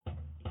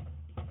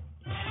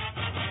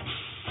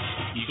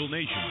Eagle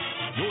Nation.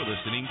 You're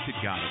listening to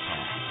Gotta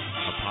Talk,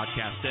 a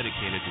podcast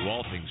dedicated to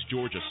all things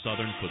Georgia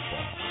Southern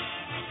football.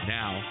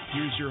 Now,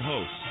 here's your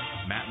hosts,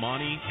 Matt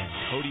Monty and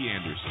Cody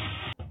Anderson.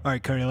 All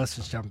right, Cody, let's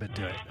just jump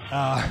into it.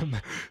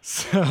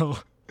 So,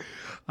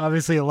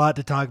 obviously a lot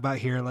to talk about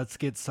here. Let's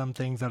get some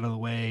things out of the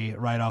way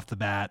right off the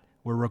bat.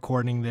 We're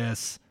recording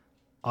this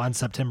on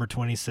September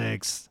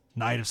 26th,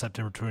 night of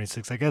September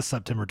 26th. I guess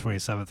September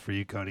 27th for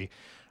you, Cody.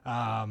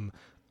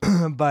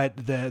 But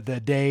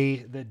the day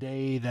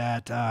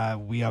that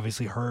we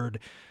obviously heard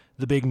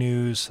the big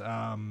news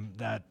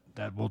that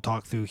we'll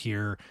talk through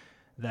here,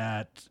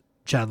 that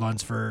Chad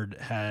Lunsford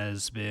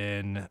has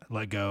been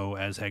let go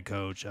as head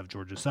coach of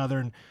Georgia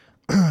Southern.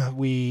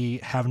 We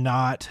have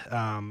not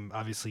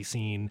obviously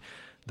seen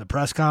the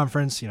press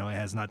conference. It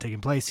has not taken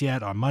place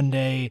yet on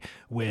Monday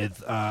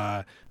with,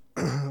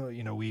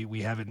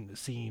 we haven't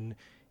seen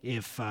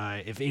if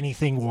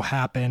anything will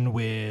happen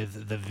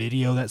with the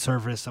video that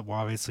surfaced that we'll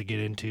obviously get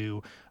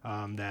into,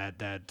 I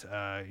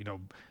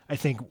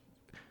think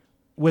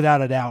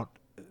without a doubt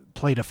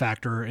played a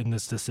factor in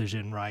this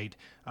decision, right?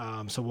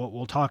 So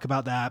we'll talk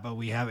about that, but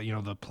we have,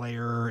 the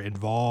player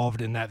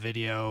involved in that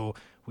video.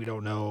 We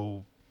don't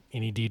know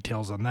any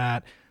details on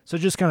that. So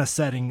just kind of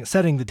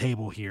setting the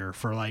table here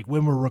for like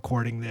when we're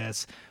recording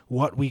this,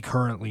 what we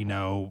currently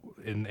know,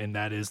 and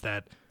that is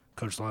that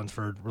Coach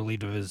Lunsford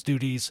relieved of his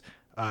duties.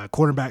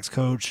 Quarterbacks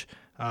coach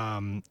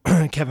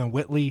Kevin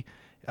Whitley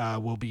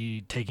will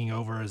be taking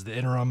over as the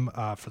interim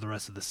for the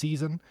rest of the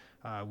season.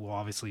 We'll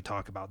obviously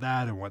talk about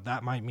that and what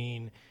that might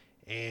mean.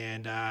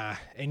 And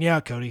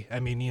yeah, Cody,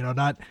 I mean,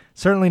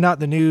 certainly not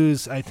the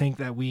news I think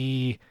that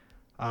we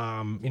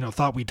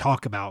thought we'd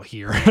talk about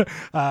here.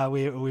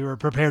 We were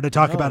prepared to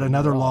talk about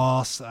another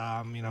loss.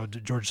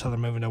 Georgia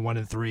Southern moving to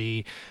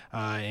 1-3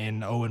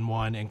 and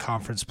 0-1 in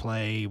conference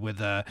play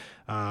with a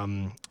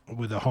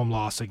home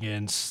loss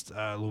against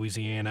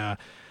Louisiana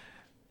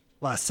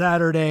last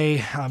Saturday,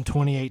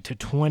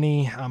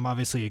 28-20.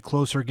 Obviously a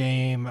closer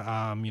game.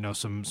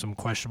 Some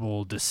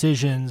questionable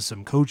decisions,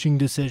 some coaching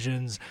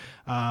decisions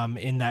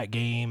in that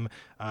game.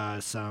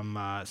 Some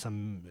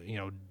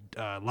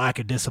lack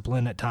of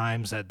discipline at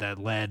times that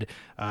led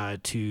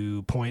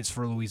to points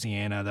for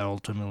Louisiana that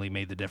ultimately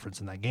made the difference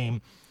in that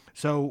game.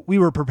 So we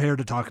were prepared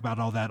to talk about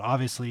all that.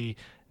 Obviously,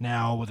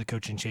 now with the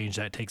coaching change,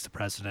 that takes the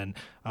precedent.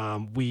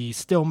 We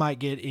still might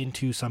get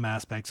into some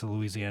aspects of the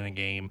Louisiana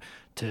game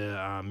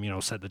to,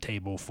 set the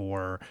table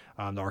for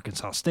the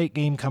Arkansas State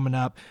game coming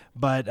up.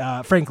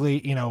 But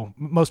frankly,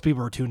 most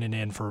people are tuning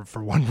in for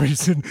one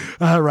reason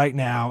right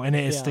now, and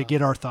it's to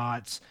get our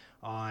thoughts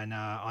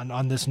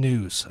on this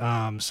news.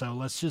 So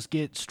let's just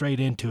get straight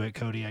into it,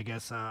 Cody. I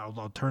guess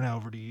I'll turn it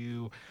over to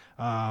you.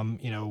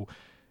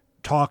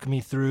 Talk me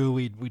through.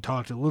 We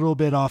talked a little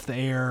bit off the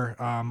air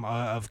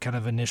of kind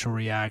of initial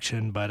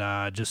reaction, but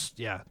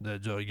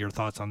your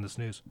thoughts on this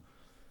news.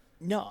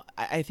 No,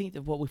 I think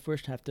that what we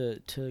first have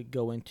to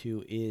go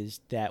into is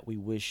that we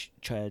wish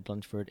Chad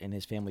Lunsford and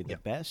his family the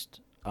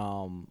best.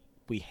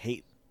 We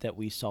hate that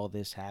we saw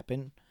this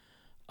happen.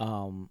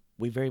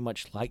 We very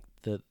much like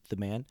the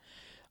man.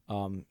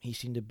 He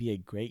seemed to be a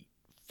great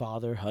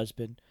father,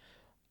 husband,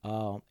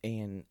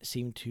 and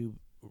seemed to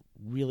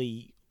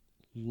really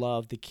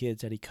love the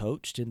kids that he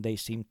coached, and they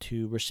seem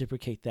to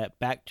reciprocate that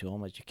back to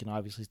him, as you can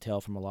obviously tell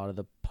from a lot of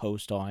the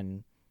posts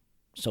on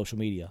social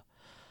media.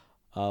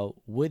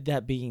 With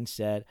that being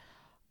said,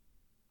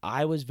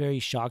 I was very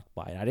shocked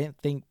by it. I didn't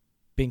think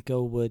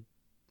Benko would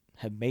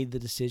have made the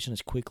decision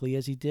as quickly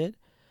as he did.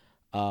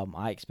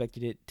 I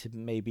expected it to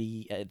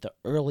maybe at the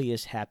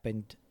earliest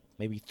happened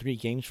maybe 3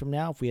 games from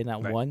now if we had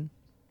not won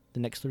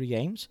the next 3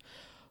 games.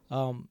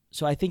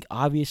 So I think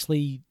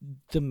obviously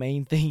the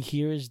main thing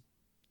here is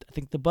I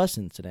think the bus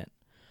incident.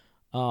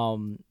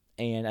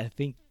 And I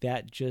think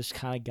that just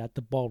kind of got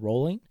the ball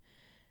rolling.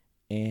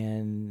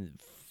 And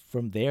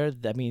from there,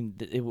 I mean,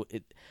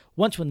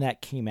 once when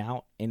that came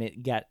out and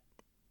it got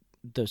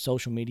the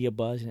social media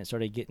buzz and it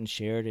started getting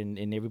shared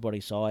and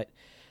everybody saw it,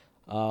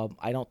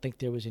 I don't think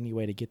there was any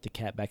way to get the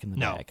cat back in the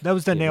bag. No, that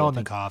was the nail in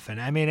the coffin.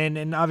 I mean,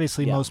 and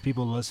obviously most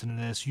people listening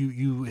to this,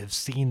 you have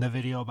seen the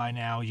video by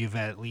now. You've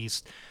at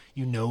least,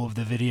 of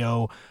the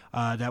video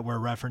that we're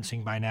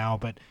referencing by now.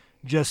 But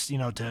just,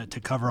 to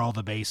cover all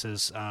the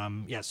bases,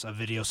 yes, a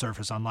video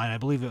surfaced online. I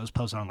believe it was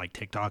posted on like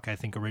TikTok, I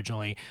think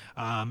originally.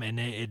 And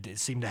it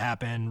seemed to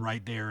happen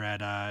right there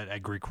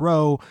at Greek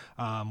Row,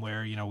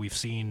 where, we've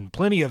seen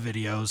plenty of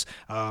videos,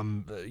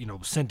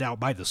 sent out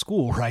by the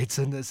school, right?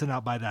 Sent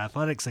out by the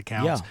athletics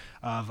accounts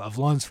of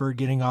Lunsford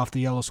getting off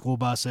the yellow school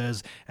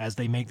buses as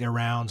they make their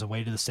rounds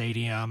away to the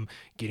stadium,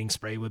 getting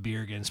sprayed with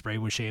beer, getting sprayed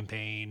with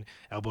champagne,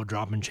 elbow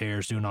dropping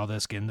chairs, doing all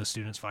this, getting the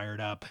students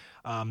fired up.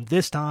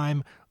 This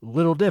time,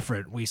 little different.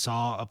 We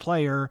saw a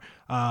player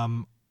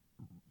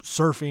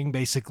surfing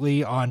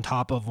basically on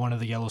top of one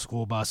of the yellow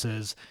school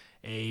buses.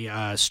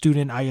 A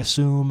student, I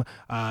assume,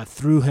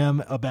 threw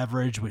him a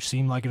beverage, which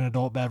seemed like an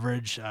adult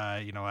beverage.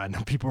 I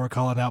know people were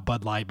calling out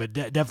Bud Light, but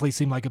definitely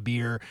seemed like a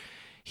beer.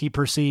 He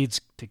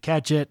proceeds to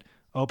catch it,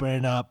 open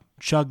it up,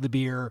 chug the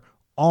beer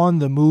on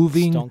the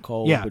moving Stone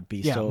Cold would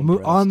be so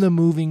impressed. on the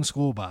moving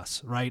school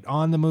bus, right?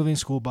 On the moving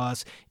school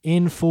bus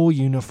in full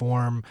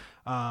uniform,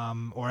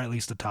 or at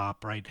least the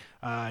top, right?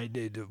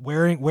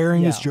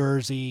 Wearing his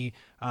jersey,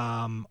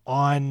 on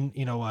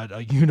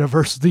a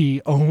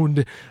university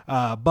owned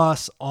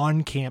bus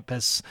on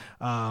campus,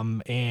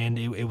 and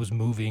it was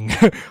moving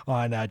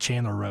on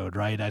Chandler Road,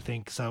 right? I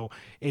think so.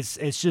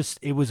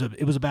 It was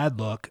a bad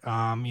look.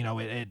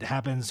 It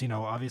happens.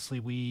 Obviously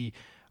we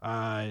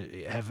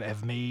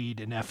have made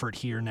an effort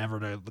here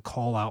never to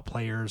call out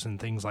players and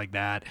things like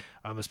that,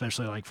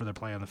 especially like for their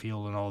play on the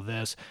field and all of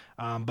this.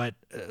 But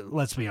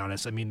let's be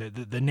honest. I mean,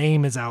 the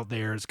name is out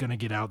there. It's going to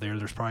get out there.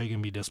 There's probably going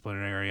to be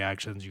disciplinary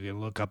actions. You can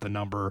look up the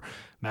number,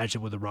 match it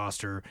with the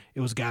roster.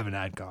 It was Gavin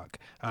Adcock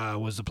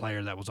was the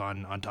player that was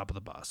on top of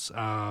the bus.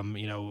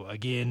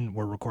 Again,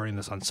 we're recording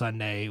this on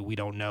Sunday. We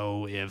don't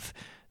know if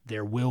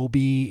there will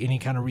be any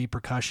kind of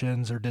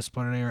repercussions or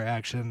disciplinary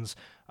actions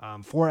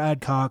for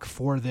Adcock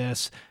for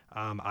this.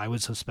 I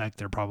would suspect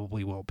there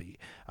probably will be.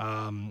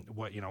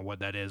 What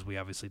that is, we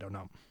obviously don't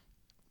know.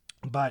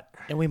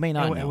 And we may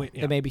not know. Yeah.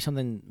 There may be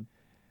something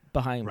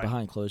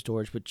behind closed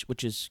doors,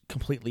 which is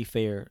completely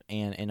fair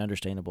and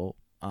understandable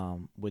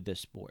with this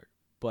sport.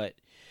 But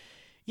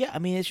yeah, I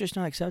mean, it's just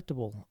not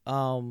acceptable.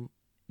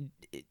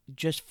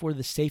 Just for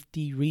the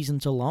safety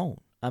reasons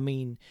alone. I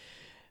mean,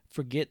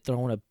 forget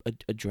throwing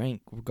a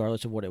drink,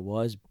 regardless of what it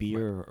was,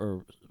 beer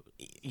or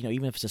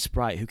even if it's a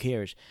Sprite, who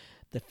cares?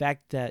 The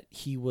fact that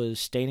he was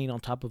standing on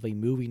top of a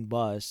moving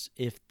bus,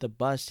 if the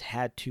bus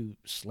had to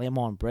slam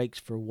on brakes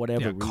for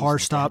whatever reason, car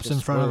stops in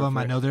front of him.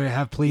 I know they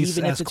have police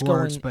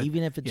escorts, but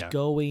even if it's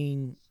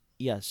going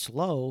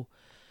slow,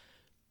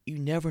 you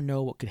never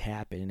know what could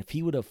happen. And if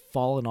he would have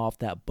fallen off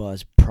that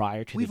bus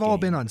prior to we've all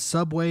been on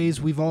subways,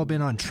 we've all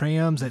been on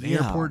trams at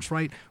airports,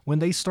 right? When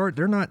they start,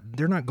 they're not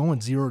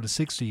going 0 to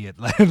 60 at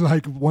like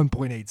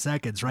 1.8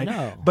 seconds, right?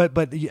 No.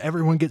 But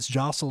everyone gets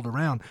jostled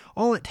around.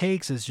 All it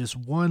takes is just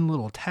one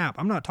little tap.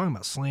 I'm not talking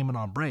about slamming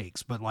on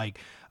brakes, but like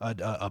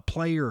a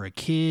player, a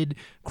kid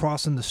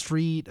crossing the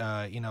street,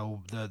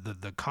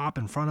 the cop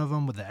in front of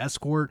them with the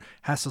escort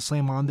has to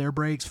slam on their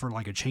brakes for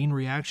like a chain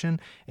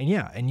reaction,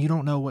 and you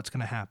don't know what's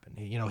going to happen.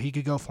 He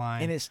could go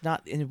flying.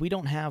 And we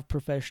don't have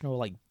professional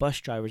like bus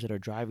drivers that are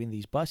driving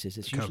these buses.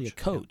 It's usually a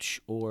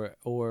coach or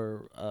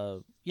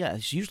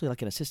it's usually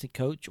like an assistant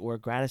coach or a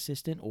grad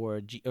assistant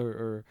or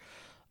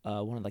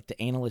one of like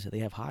the analysts that they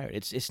have hired.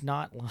 It's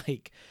not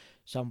like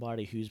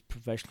somebody who's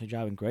professionally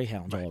driving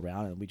Greyhounds all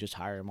around and we just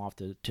hire him off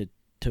to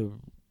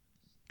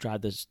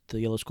drive the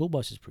yellow school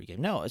buses pregame.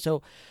 No,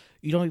 so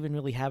you don't even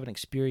really have an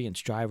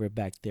experienced driver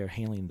back there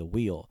handling the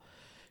wheel.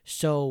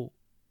 So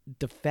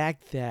the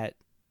fact that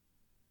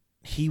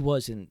he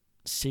wasn't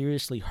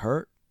seriously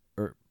hurt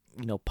or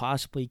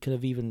possibly could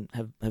have even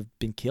have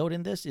been killed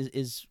in this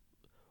is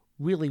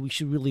really, we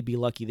should really be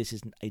lucky this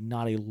is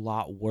not a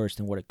lot worse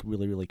than what it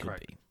really could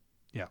be.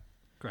 Yeah,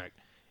 correct.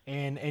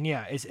 And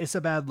yeah, it's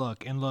a bad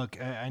look. And look,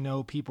 I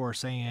know people are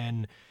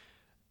saying,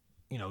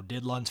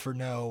 did Lunsford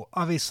know?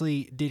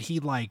 Obviously, did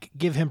he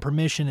give him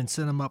permission and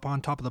send him up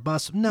on top of the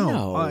bus?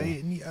 No.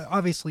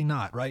 Obviously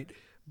not, right?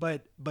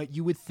 But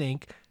you would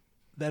think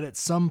that at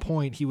some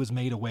point he was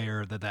made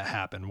aware that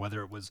happened,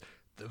 whether it was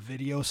the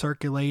video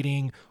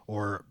circulating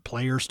or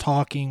players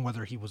talking,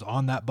 whether he was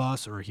on that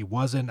bus or he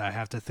wasn't. I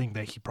have to think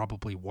that he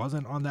probably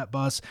wasn't on that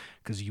bus,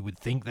 because you would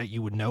think that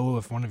you would know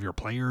if one of your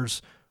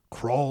players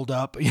crawled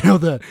up,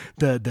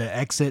 the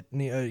exit,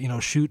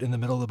 chute in the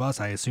middle of the bus,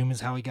 I assume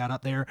is how he got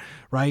up there,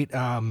 right?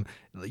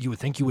 You would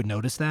think you would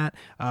notice that,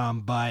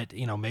 but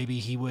maybe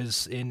he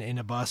was in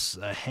a bus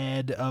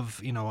ahead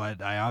of,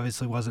 I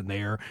obviously wasn't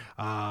there,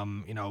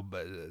 was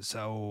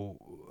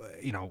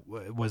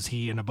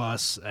he in a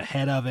bus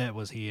ahead of it?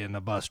 Was he in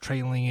a bus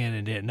trailing it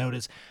and didn't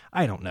notice?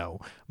 I don't know,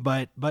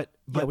 but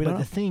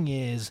the thing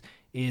is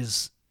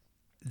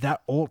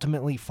that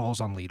ultimately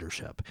falls on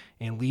leadership,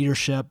 and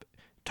leadership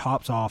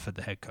tops off at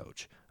the head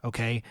coach.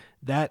 Okay,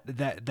 that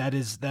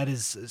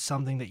is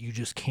something that you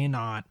just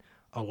cannot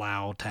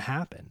allow to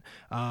happen,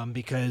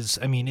 because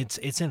I mean it's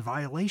in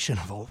violation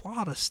of a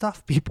lot of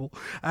stuff, people.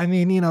 I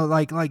mean,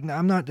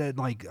 I'm not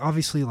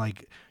obviously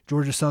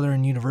Georgia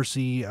Southern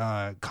University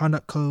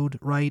conduct code,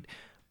 right?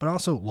 But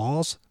also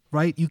laws,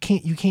 right? You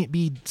can't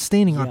be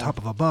standing on top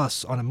of a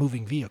bus on a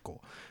moving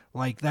vehicle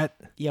like that.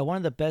 Yeah, one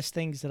of the best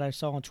things that I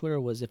saw on Twitter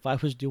was if I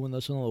was doing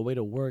this on the way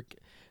to work,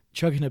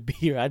 chugging a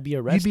beer, I'd be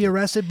arrested. You'd be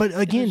arrested, but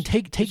again,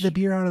 take the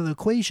beer out of the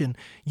equation.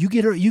 You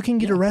can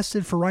get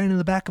arrested for riding in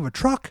the back of a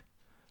truck.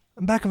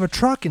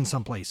 In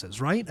some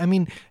places, right? I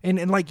mean, and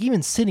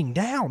even sitting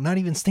down, not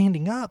even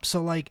standing up.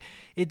 So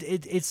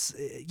it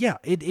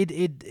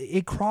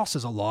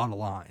crosses a lot of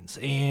lines,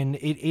 and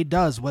it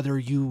does, whether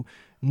you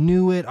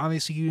knew it.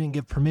 Obviously, you didn't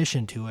give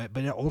permission to it,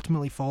 but it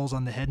ultimately falls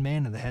on the head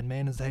man, and the head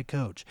man is the head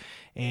coach,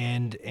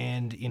 and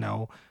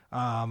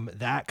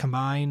that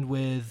combined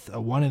with a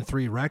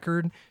 1-3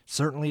 record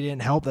certainly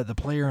didn't help that the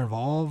player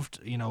involved,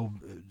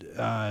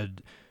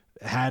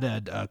 had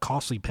a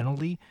costly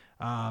penalty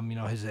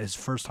His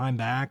first time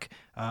back,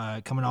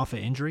 coming off an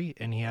injury,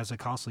 and he has a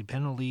costly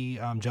penalty,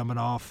 jumping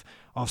off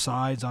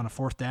sides on a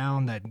fourth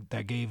down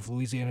that gave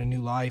Louisiana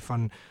new life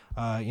on,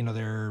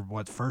 their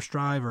first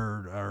drive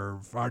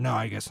or no,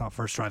 I guess not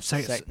first drive,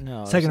 second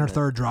or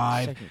third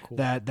drive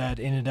that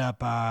ended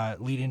up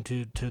leading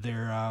to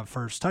their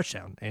first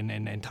touchdown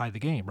and tied the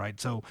game, right?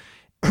 So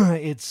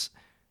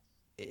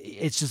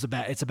it's just a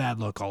bad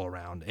look all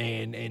around,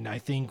 and I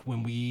think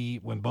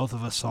when both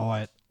of us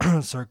saw it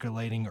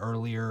circulating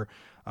earlier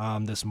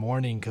this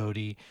morning,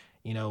 Cody,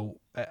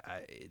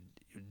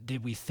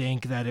 did we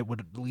think that it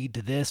would lead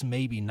to this?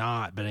 Maybe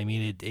not, but I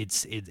mean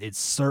it's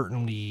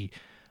certainly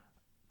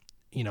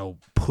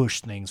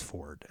pushed things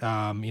forward.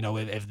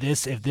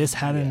 If this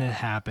hadn't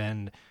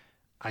happened,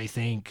 I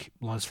think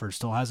Lunsford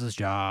still has his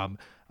job.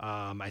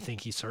 I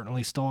think he's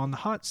certainly still on the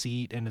hot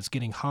seat, and it's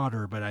getting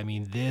hotter. But I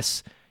mean,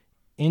 this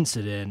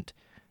incident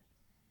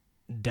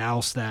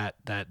doused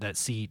that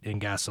seat in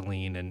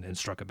gasoline and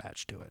struck a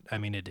match to it. I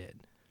mean, it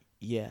did.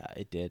 Yeah,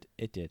 it did.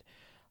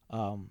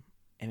 And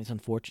it's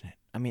unfortunate.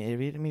 I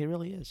mean, it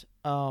really is.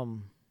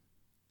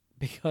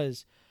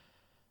 Because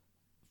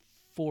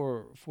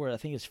for I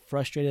think as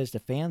frustrated as the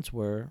fans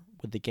were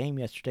with the game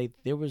yesterday,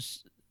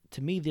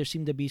 there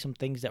seemed to be some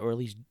things that were at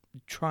least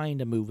trying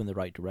to move in the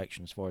right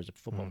direction as far as the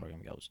football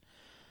program goes.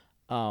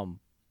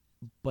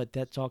 But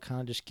that's all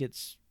kind of just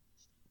gets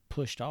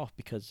pushed off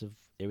because of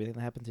everything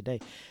that happened today.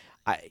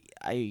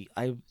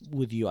 I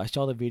with you, I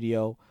saw the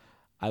video.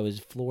 I was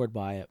floored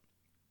by it.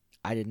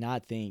 I did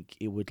not think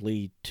it would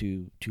lead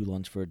to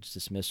Lunsford's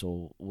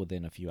dismissal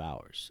within a few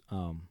hours.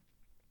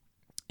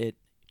 It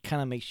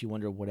kind of makes you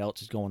wonder what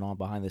else is going on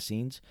behind the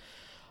scenes.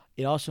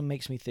 It also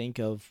makes me think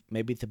of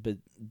maybe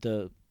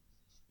the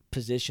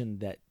position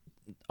that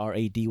our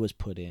AD was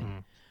put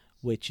in,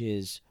 which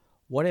is,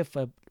 what if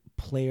a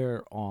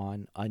player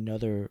on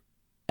another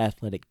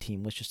athletic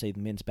team, let's just say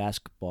men's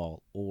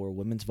basketball or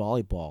women's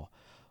volleyball,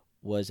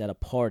 was at a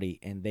party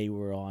and they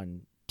were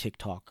on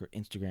TikTok or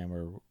Instagram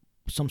or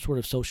some sort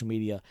of social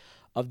media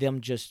of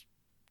them just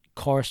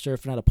car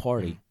surfing at a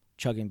party,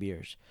 chugging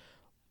beers.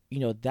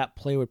 That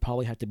player would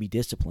probably have to be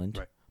disciplined,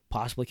 right,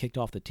 possibly kicked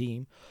off the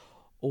team,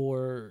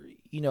 or,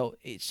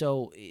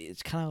 so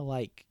it's kind of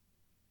like,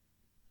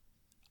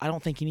 I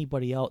don't think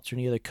anybody else or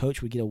any other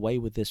coach would get away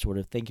with this sort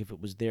of thing if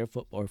it was their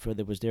football or if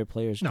it was their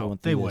players going through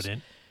this. No, they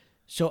wouldn't.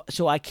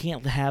 So I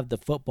can't have the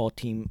football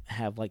team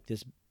have like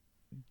this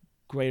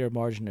greater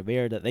margin of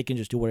error that they can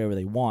just do whatever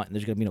they want and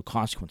there's going to be no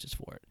consequences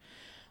for it.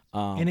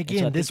 And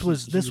again, so this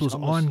was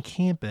almost on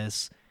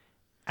campus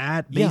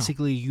at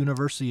basically a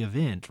university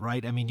event,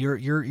 right? I mean,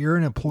 you're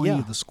an employee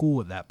of the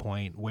school at that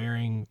point,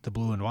 wearing the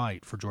blue and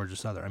white for Georgia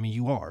Southern. I mean,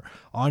 you are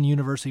on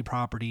university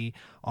property,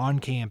 on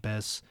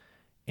campus,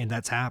 and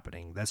that's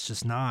happening. That's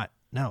just not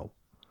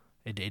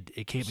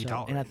it can't be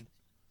tolerated.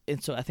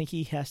 And so I think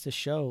he has to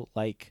show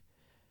like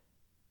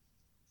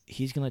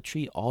he's going to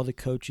treat all the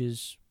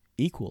coaches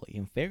equally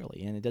and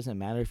fairly, and it doesn't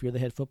matter if you're the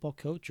head football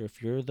coach or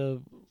if you're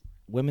the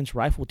women's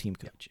rifle team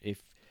coach.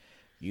 If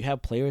you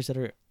have players that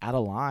are out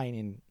of line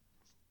and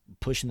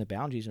pushing the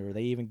boundaries, or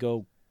they even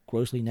go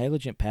grossly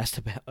negligent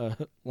past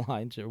the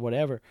lines or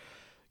whatever,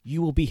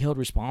 you will be held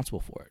responsible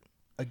for it.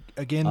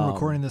 Again,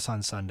 recording this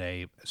on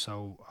Sunday,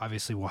 so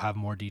obviously we'll have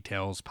more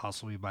details.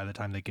 Possibly by the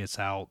time that gets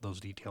out, those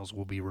details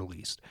will be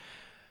released.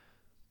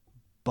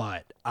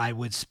 But I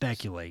would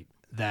speculate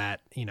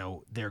that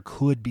there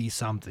could be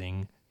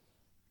something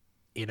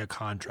in a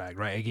contract,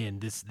 right? Again,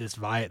 this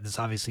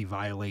obviously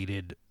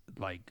violated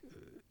like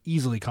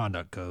easily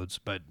conduct codes,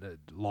 but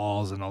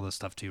laws and all this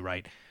stuff too,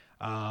 right?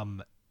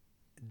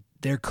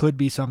 There could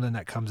be something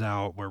that comes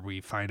out where we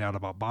find out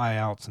about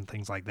buyouts and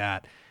things like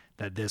that.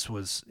 That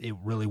it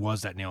really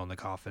was that nail in the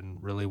coffin,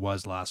 really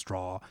was last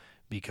straw,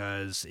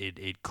 because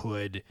it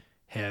could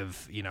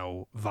have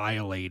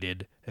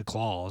violated a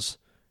clause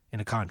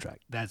in a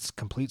contract. That's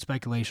complete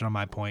speculation on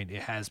my point.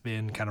 It has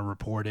been kind of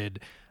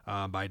reported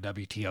by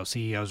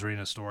WTLC. I was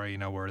reading a story,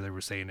 where they were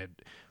saying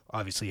it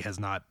obviously has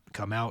not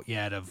come out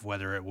yet of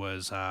whether it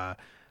was the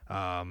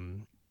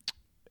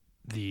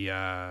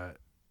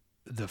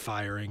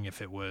firing, if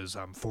it was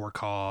for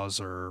cause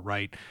or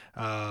right.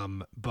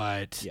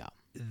 But yeah,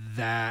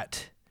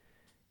 that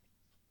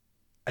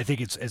I think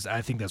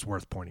that's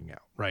worth pointing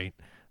out, right?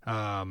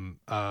 For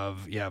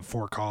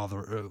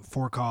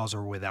cause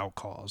or without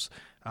cause,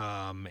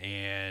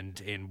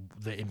 and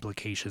the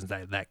implications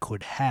that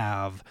could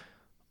have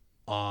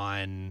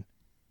on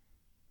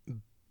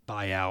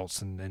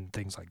buyouts and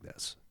things like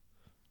this.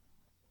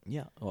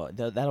 Yeah, well,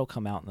 that'll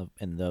come out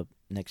in the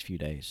next few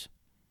days.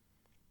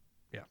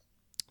 Yeah.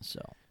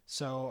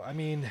 So I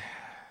mean,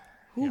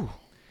 yeah.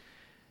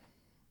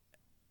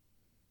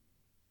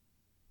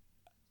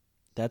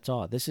 That's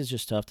all. This is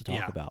just tough to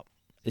talk about.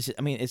 It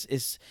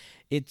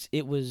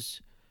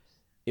was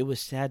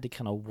sad to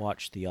kind of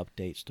watch the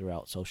updates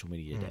throughout social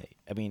media today.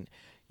 I mean,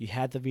 you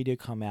had the video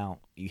come out.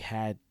 It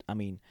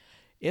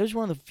was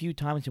one of the few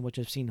times in which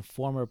I've seen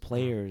former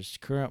players,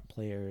 current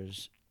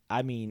players,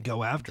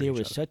 go after there each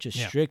was other. Such a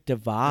strict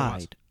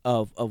divide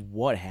of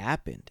what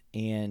happened.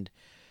 And,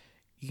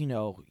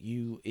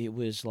 it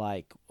was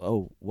like,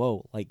 oh,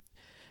 whoa, like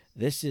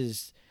this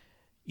is,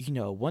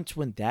 once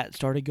when that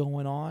started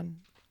going on,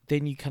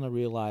 then you kind of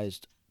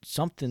realized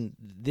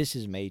this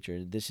is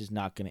major. This is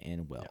not going to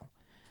end well.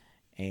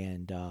 Yeah.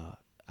 And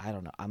I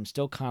don't know. I'm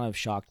still kind of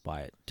shocked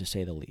by it, to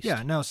say the least.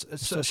 Yeah, no,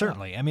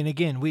 certainly. I mean,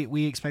 again,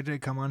 we expected to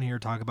come on here,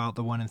 talk about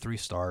the 1-3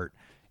 start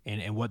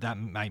and what that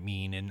might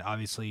mean. And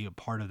obviously a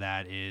part of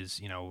that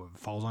is,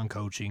 falls on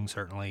coaching,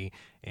 certainly,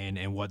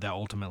 and what that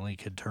ultimately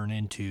could turn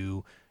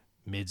into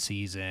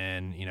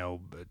mid-season,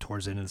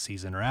 towards the end of the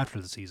season or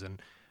after the season.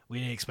 We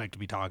didn't expect to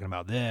be talking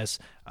about this.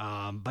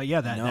 But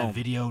yeah, that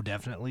video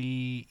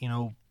definitely,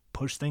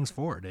 pushed things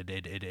forward.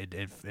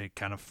 It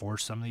kind of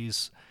forced some of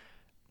these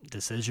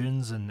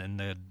decisions and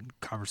the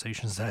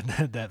conversations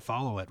that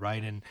follow it,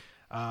 right? And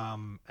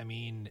I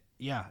mean,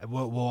 yeah,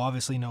 we'll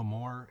obviously know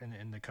more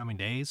in the coming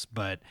days,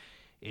 but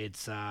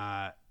it's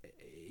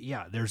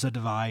there's a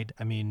divide.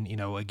 I mean,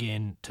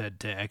 again, to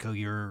echo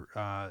your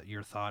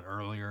thought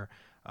earlier,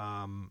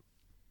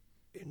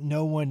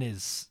 no one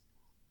is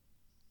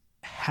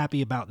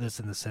happy about this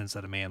in the sense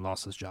that a man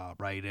lost his job,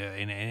 right?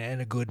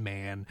 And a good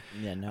man.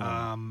 Yeah,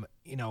 no.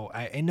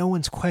 And no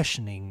one's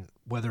questioning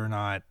whether or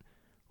not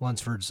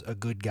Lunsford's a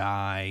good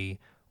guy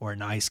or a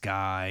nice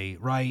guy,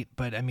 right?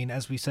 But I mean,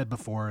 as we said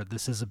before,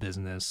 this is a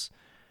business.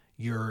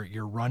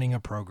 You're running a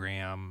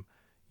program.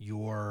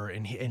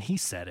 And he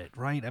said it,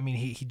 right? I mean,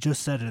 he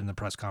just said it in the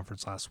press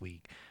conference last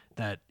week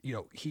that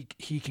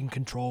he can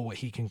control what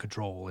he can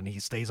control, and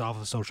he stays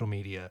off of social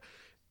media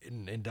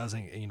and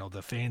doesn't.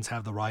 The fans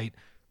have the right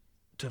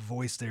to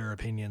voice their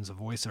opinions, to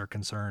voice their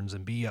concerns,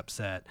 and be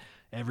upset.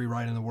 Every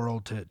right in the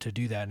world to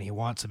do that, and he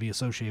wants to be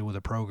associated with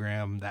a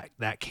program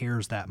that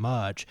cares that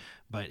much,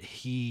 but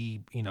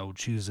he,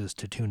 chooses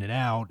to tune it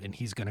out, and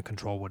he's going to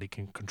control what he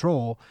can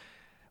control.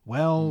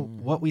 Well,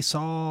 what we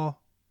saw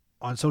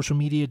on social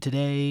media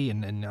today,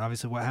 and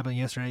obviously what happened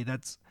yesterday,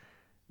 that's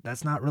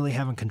not really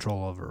having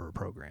control over a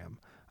program.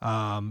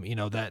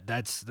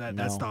 That's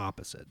the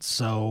opposite.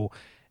 So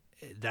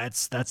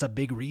that's a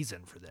big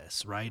reason for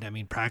this, right? I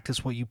mean,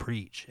 practice what you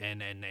preach,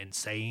 and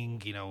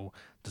saying,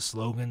 the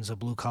slogans of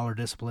blue collar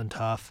discipline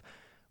tough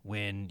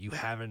when you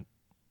haven't,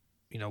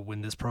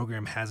 when this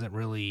program hasn't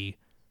really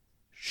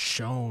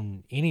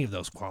shown any of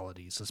those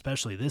qualities,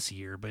 especially this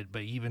year, but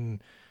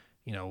even,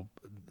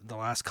 the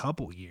last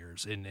couple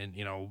years, and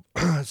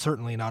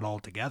certainly not all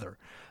together.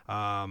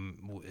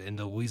 In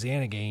the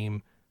Louisiana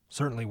game,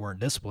 certainly weren't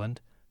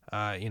disciplined.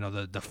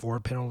 The 4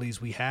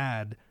 penalties we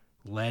had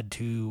led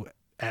to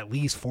at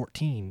least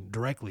 14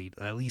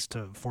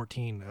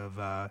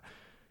 of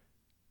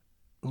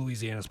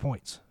Louisiana's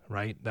points,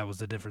 right? That was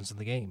the difference in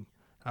the game.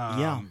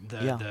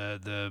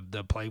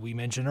 The play we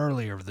mentioned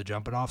earlier of the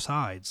jumping off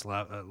sides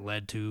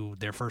led to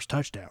their first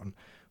touchdown,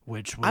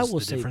 which was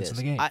the difference in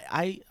the game.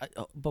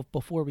 But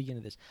before we get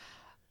into this,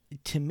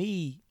 to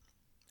me,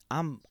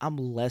 I'm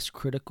less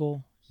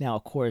critical. Now,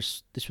 of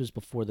course, this was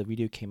before the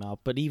video came out,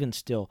 but even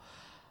still,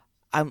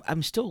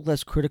 I'm still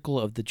less critical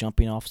of the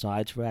jumping off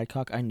sides for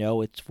Adcock. I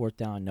know it's 4th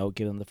down. I know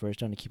give them the first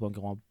down to keep on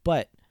going.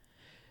 But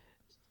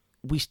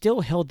we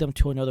still held them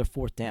to another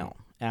 4th down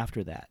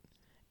after that.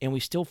 And we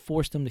still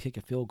forced them to kick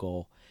a field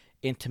goal.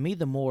 And to me,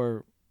 the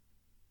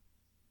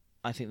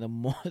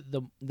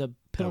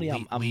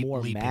penalty I'm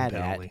more mad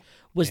at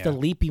was the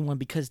leaping one,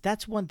 because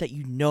that's one that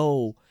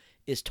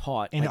is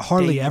taught. And it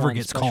hardly ever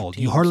gets called.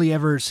 You hardly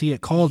ever see it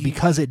called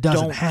because it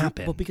doesn't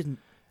happen. But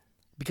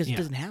because it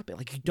doesn't happen.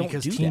 Like, you don't do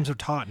that. Because teams are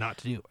taught not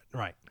to do it.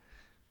 Right.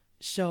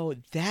 So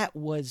that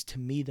was, to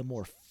me, the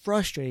more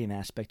frustrating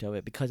aspect of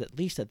it, because at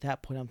least at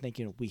that point I'm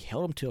thinking, we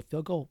held them to a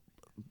field goal.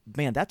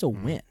 Man, that's a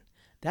win.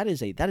 That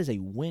is a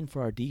win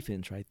for our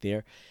defense right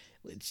there.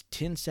 It's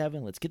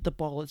 10-7. Let's get the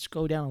ball. Let's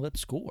go down and let's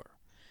score.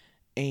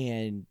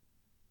 And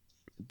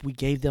we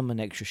gave them an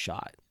extra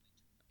shot,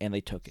 and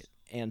they took it.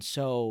 And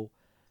so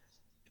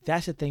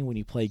that's the thing when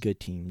you play good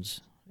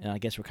teams. And I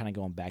guess we're kind of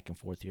going back and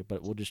forth here,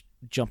 but we'll just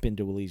jump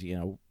into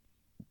Louisiana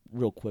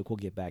real quick. We'll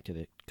get back to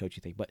the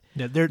coaching thing. But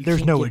yeah,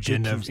 there's no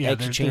agenda.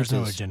 There's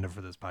no agenda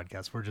for this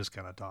podcast. We're just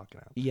kind of talking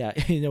out. Yeah,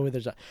 you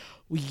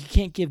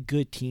can't give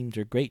good teams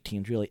or great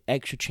teams really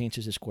extra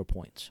chances to score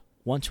points.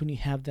 Once when you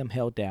have them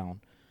held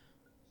down,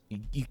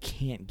 you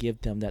can't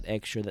give them that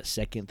extra, that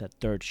second, that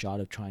third shot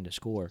of trying to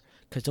score,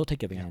 because they'll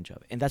take advantage of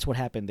it. And that's what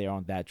happened there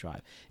on that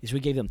drive. Is we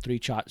gave them 3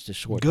 shots to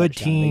score. Good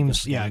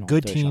teams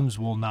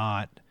will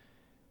not.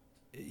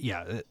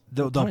 Yeah,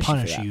 they'll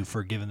punish you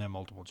for giving them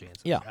multiple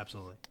chances. Yeah,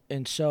 absolutely.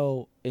 And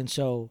so,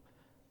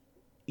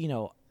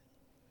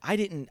 I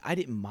didn't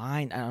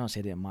mind. I don't say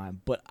I didn't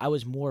mind, but I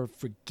was more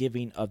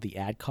forgiving of the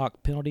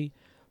Adcock penalty,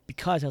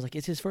 because I was like,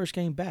 it's his first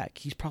game back.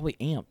 He's probably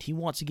amped. He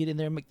wants to get in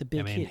there and make the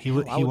big hit. He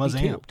was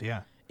amped.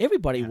 Yeah,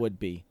 everybody would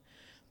be.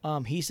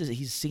 He's a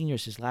senior.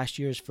 It's his last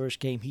year's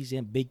first game. He's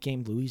in big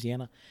game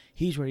Louisiana.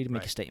 He's ready to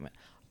make a statement.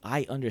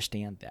 I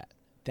understand that.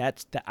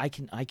 That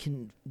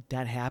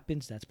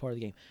happens. That's part of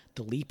the game.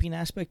 The leaping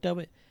aspect of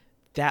it,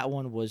 that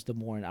one was the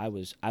more, and I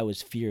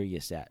was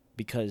furious at,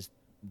 because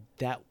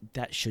that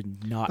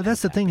should not. But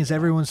that's the thing is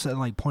everyone's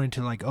like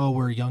pointing to like, oh,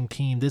 we're a young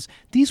team.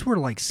 These were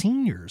like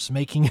seniors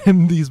making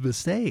him these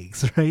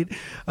mistakes, right?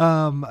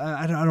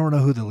 I don't know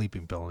who the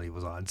leaping penalty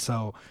was on.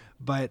 So,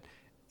 but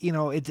you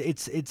know,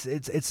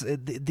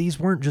 these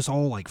weren't just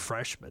all like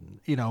freshmen,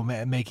 you know,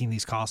 making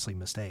these costly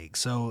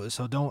mistakes.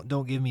 So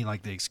don't give me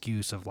like the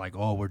excuse of like,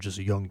 oh, we're just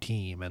a young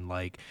team and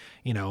like,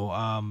 you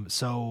know,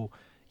 so.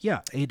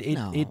 Yeah,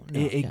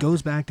 it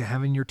goes back to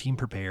having your team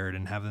prepared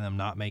and having them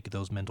not make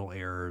those mental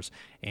errors.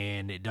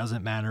 And it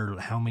doesn't matter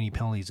how many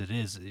penalties it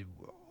is.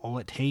 All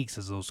it takes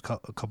is those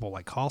a couple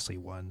like costly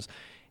ones.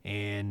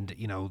 And,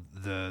 you know,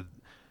 the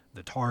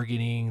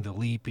targeting, the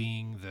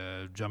leaping,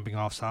 the jumping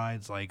off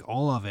sides, like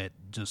all of it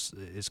just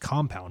is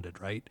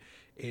compounded, right?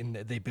 And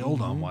they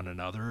build on one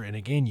another. And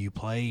again, you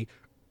play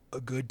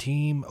a good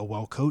team, a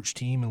well-coached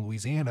team in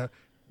Louisiana,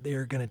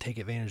 they're going to take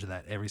advantage of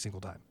that every single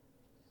time.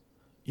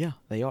 Yeah,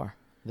 they are.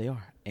 They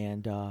are.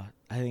 And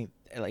I think,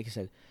 like I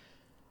said,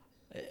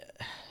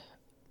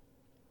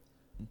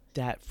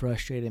 that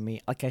frustrated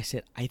me. Like I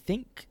said, I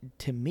think,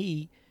 to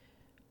me,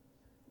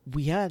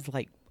 we had,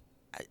 like,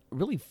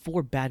 really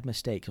 4 bad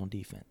mistakes on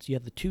defense. You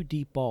had the 2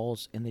 deep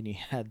balls, and then you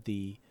had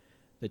the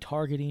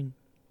targeting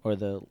or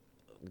the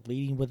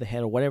leading with the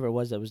head or whatever it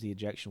was that was the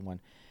ejection one,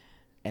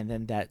 and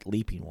then that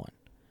leaping one.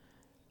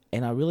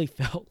 And I really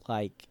felt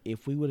like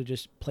if we would have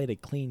just played a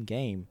clean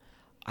game,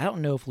 I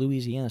don't know if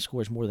Louisiana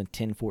scores more than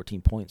 10,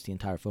 14 points the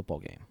entire football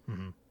game.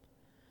 Mm-hmm.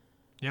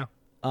 Yeah.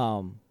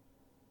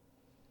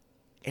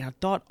 And I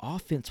thought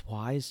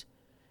offense-wise,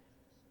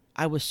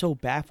 I was so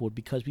baffled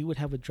because we would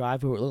have a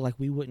drive where it looked like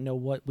we wouldn't know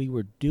what we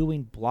were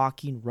doing,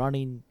 blocking,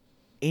 running,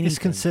 anything. It's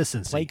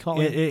consistency. Play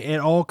calling. It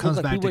all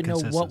comes back to consistency. We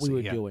wouldn't know what we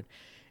were doing.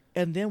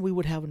 And then we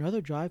would have another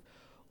drive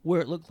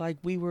where it looked like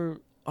we were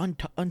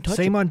untouchable.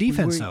 Same on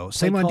defense, though.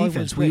 Same on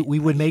defense. We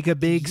would make a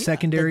big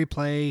secondary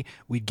play.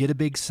 We'd get a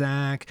big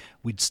sack.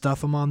 We'd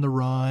stuff them on the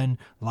run.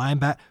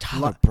 Linebacker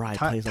Tyler Bride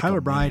plays like Tyler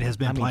a Bride man. has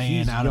been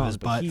playing out of his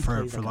butt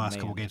for the last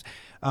couple games.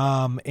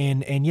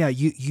 And yeah,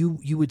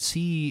 you would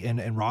see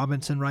and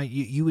Robinson, right?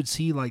 You would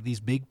see like these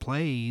big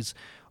plays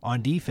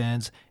on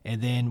defense,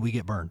 and then we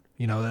get burned.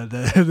 You know,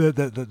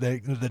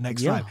 the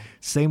next time.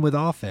 Same with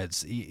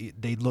offense.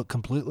 They look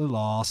completely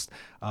lost.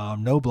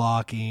 No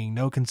blocking,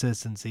 no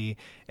consistency,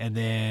 and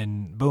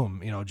then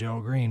boom, you know,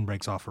 Gerald Green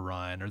breaks off a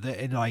run, or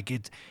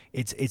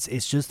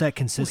it's just that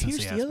consistency.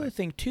 Well, here's the other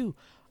thing too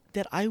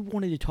that I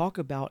wanted to talk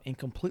about and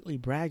completely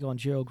brag on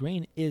Gerald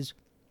Green is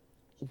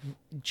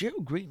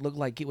Gerald Green looked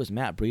like it was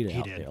Matt Breida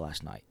out there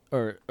last night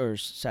or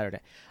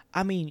Saturday.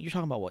 I mean, you're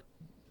talking about what?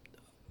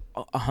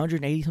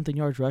 180-something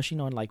yards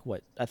rushing on, like,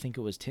 what? I think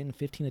it was 10,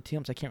 15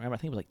 attempts. I can't remember. I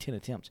think it was like 10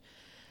 attempts.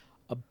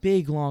 A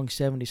big, long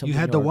 70-something You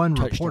had the one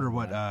touchdown.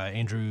 reporter,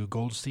 Andrew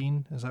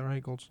Goldstein? Is that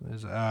right?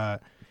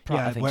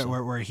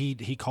 Where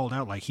he called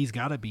out, like, he's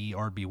got to be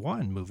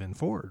RB1 moving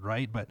forward,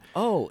 right? But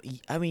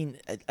I mean,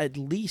 at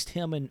least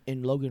him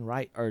and Logan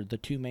Wright are the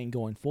 2 main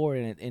going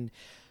forward, and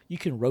you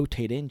can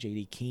rotate in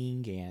J.D.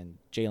 King and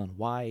Jalen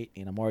White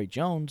and Amari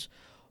Jones.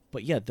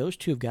 But, yeah, those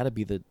 2 have got to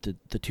be the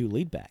 2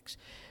 lead backs.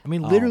 I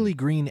mean, literally,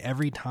 Green,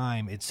 every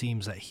time it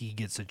seems that he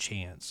gets a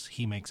chance,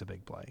 he makes a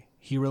big play.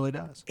 He really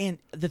does. And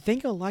the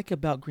thing I like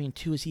about Green,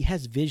 too, is he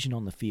has vision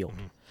on the field.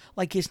 Mm-hmm.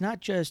 Like, it's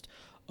not just,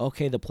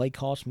 okay, the play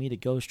calls me to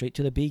go straight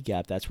to the B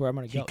gap. That's where I'm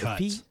going to go. Cuts.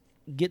 If he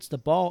gets the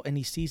ball and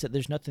he sees that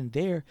there's nothing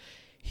there,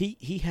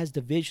 he has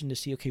the vision to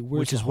see, okay, where's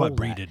Which is what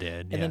Breida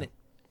did, and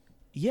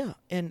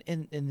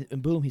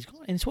and boom, he's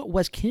gone. And it's what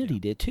Wes Kennedy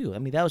did too. I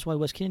mean, that was why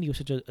Wes Kennedy was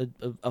such a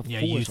force.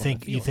 Yeah,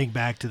 you think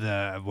back to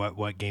the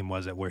what game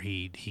was it where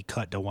he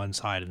cut to one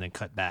side and then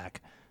cut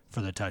back for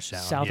the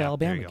touchdown? South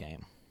Alabama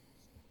game.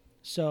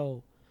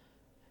 So,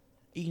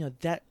 you know,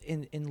 that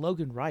in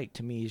Logan Wright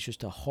to me is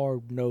just a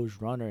hard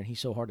nosed runner, and he's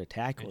so hard to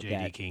tackle. And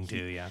J.D. King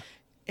too, yeah.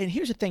 And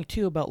here's the thing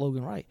too about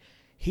Logan Wright.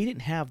 He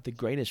didn't have the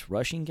greatest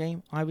rushing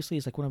game. Obviously,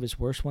 it's like one of his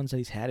worst ones that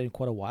he's had in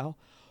quite a while.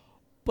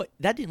 But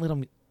that didn't let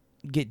him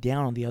get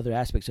down on the other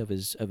aspects of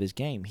his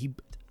game. He,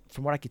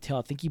 from what I could tell,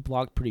 I think he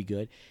blocked pretty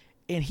good,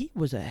 and he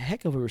was a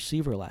heck of a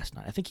receiver last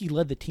night. I think he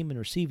led the team in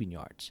receiving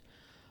yards.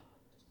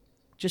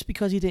 Just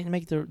because he didn't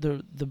make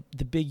the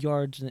big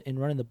yards in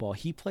running the ball,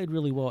 he played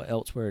really well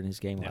elsewhere in his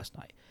game last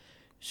night.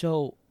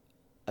 So,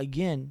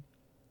 again,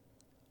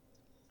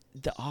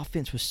 the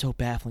offense was so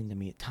baffling to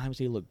me. At times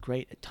they looked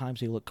great. At times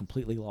they looked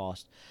completely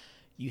lost.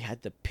 You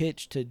had the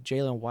pitch to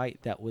Jalen White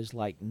that was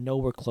like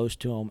nowhere close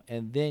to him,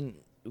 and then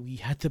we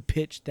had the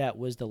pitch that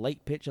was the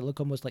late pitch that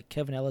looked almost like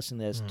Kevin Ellison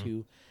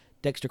to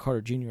Dexter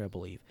Carter Jr., I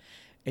believe.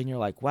 And you're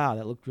like, wow,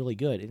 that looked really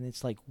good. And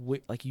it's like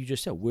you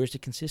just said, where's the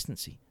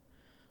consistency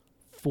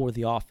for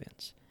the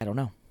offense? I don't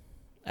know.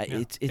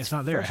 Yeah. It's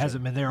not there. It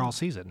hasn't been there all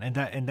season,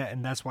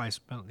 and that's why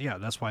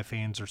that's why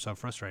fans are so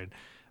frustrated.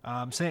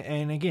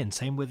 And again,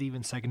 same with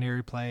even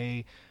secondary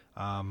play.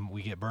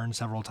 We get burned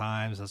several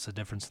times. That's the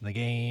difference in the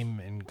game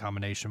in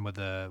combination with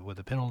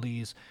the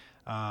penalties.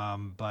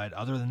 But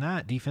other than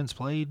that, defense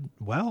played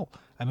well.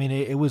 I mean,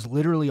 it was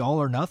literally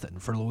all or nothing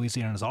for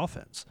Louisiana's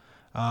offense.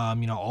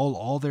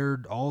 All their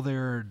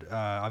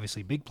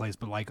obviously big plays,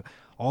 but like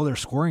all their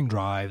scoring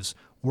drives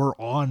were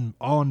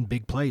on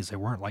big plays. They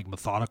weren't like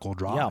methodical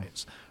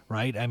drives,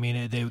 right? I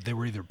mean, they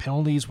were either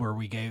penalties where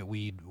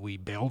we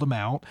bailed them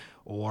out,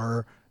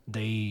 or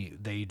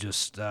they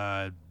just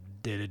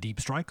did a deep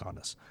strike on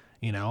us,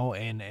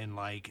 and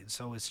like,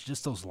 so it's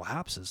just those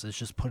lapses. It's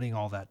just putting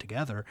all that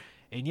together,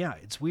 and yeah,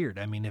 it's weird.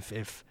 I mean,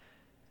 if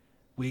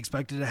we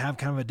expected to have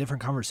kind of a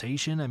different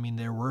conversation. I mean,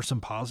 there were some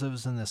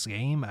positives in this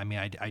game. I mean,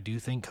 I do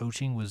think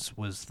coaching was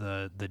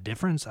the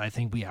difference. I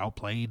think we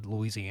outplayed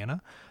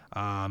Louisiana.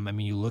 I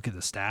mean, you look at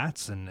the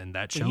stats, and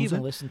that shows. You even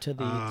it. listened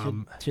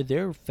to to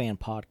their fan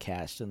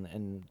podcast,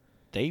 and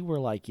they were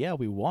like, "Yeah,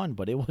 we won,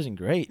 but it wasn't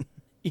great,"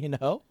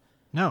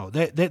 No,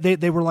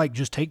 they were like,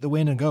 just take the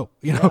win and go,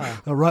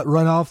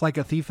 run off like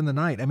a thief in the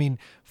night. I mean,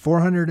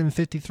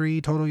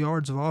 453 total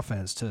yards of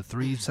offense to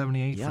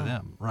 378 for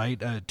them, right?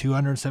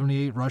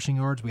 278 rushing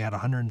yards. We had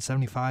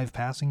 175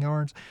 passing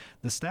yards.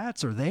 The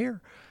stats are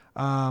there.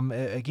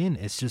 Again,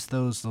 it's just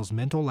those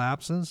mental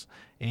lapses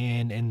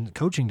and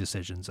coaching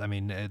decisions. I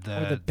mean,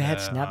 the bad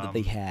snap that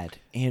they had,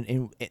 and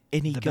he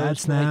the goes bad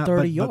snap, for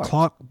like 30 yards.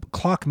 But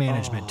clock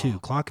management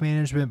too. Clock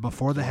management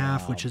before the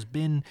half, which has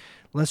been,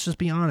 let's just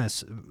be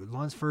honest,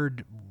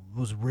 Lunsford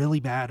was really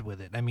bad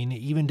with it. I mean,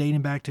 even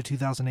dating back to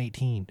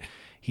 2018,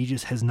 he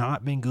just has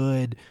not been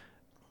good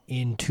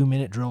in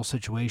 2-minute drill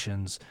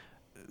situations.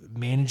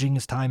 Managing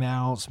his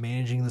timeouts,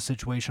 managing the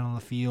situation on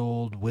the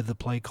field with the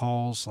play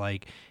calls,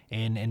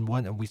 and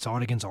what we saw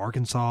it against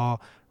Arkansas,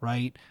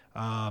 right?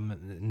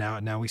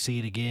 Now we see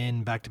it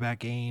again, back-to-back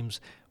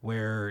games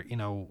where you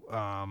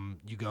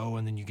go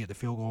and then you get the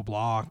field goal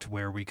blocked,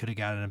 where we could have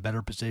gotten in a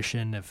better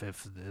position if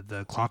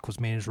the clock was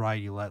managed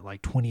right. You let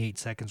like 28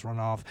 seconds run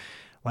off,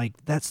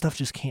 like that stuff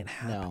just can't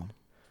happen. No,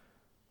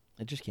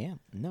 it just can't.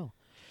 No,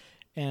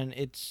 and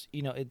it's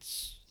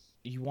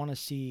you want to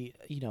see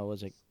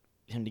as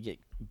him to get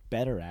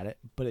better at it,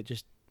 but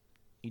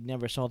you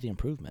never saw the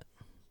improvement.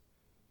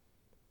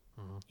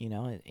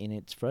 And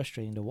it's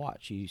frustrating to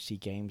watch. You see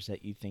games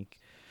that you think,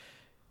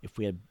 if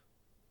we had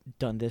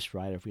done this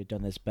right, or if we had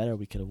done this better,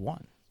 we could have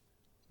won.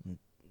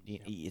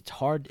 It's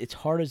hard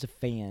as a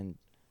fan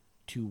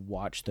to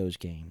watch those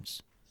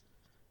games,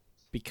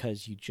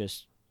 because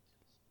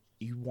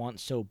you want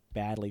so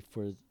badly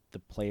for the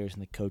players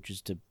and the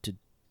coaches to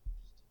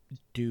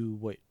do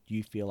what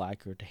you feel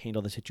like, or to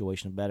handle the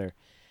situation better,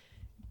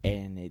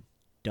 and it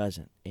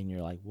doesn't, and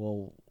you're like,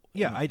 well,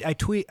 yeah. I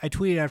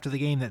tweeted after the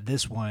game that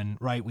this one,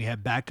 right, we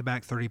had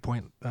back-to-back 30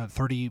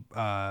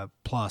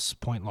 plus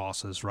point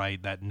losses,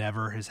 right? That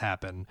never has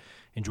happened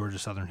in Georgia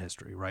Southern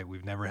history, right?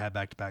 We've never had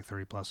back-to-back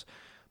 30 plus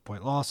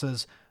point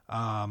losses.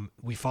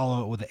 We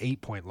follow it with an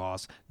 8-point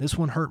loss. This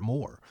one hurt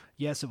more.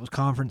 Yes, it was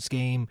conference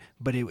game,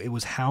 but it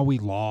was how we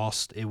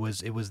lost. It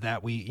was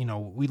that we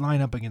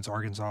line up against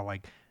Arkansas,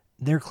 like,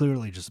 they're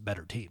clearly just a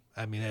better team.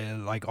 I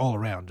mean, like, all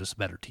around, just a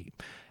better team.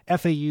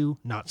 FAU,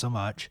 not so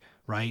much,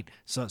 right?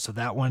 So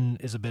that one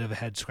is a bit of a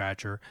head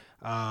scratcher.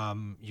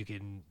 You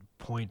can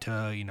point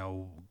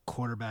to,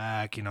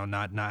 quarterback,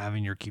 not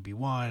having your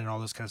QB1 and all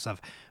this kind of stuff.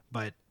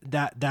 But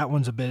that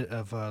one's a bit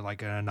of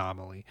like an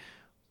anomaly.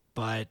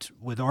 But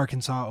with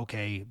Arkansas,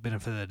 okay,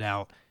 benefit of the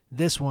doubt.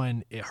 This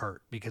one, it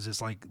hurt, because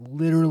it's like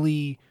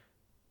literally,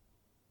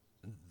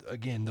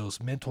 again,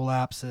 those mental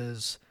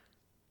lapses,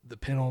 the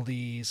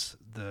penalties,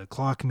 the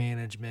clock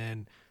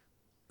management,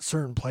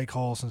 certain play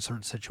calls in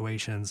certain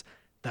situations.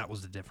 That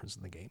was the difference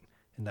in the game,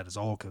 and that is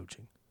all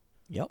coaching.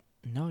 Yep.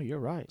 No, you're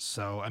right.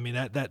 So I mean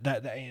that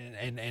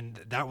and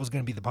that was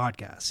going to be the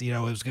podcast. It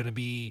was going to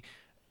be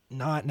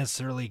not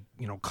necessarily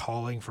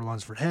calling for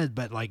Lunsford head,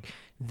 but like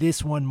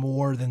this one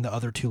more than the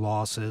other two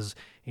losses,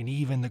 and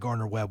even the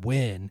Gardner-Webb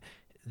win.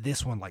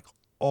 This one like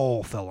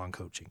all fell on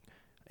coaching,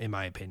 in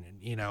my opinion.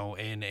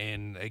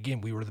 And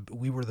again, we were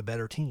the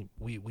better team.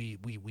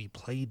 We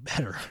played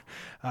better.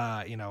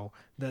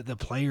 The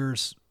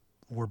players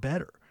were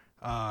better.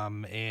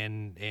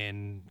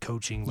 And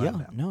coaching let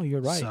them. No,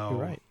 you're right. So, you're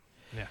right.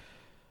 Yeah.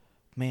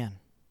 Man,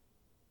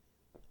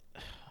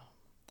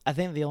 I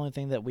think the only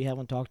thing that we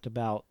haven't talked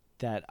about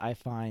that I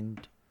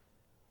find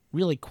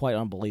really quite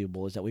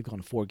unbelievable is that we've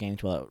gone 4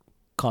 games without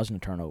causing a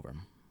turnover.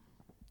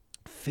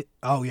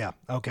 Oh yeah,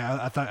 okay.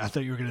 I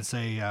thought you were going to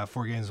say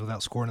 4 games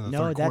without scoring in the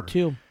third quarter. No, that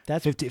too.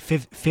 That's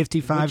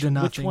 55 to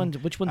nothing.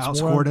 Which one's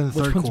outscored in the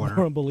third quarter? Which one's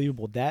more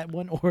unbelievable, that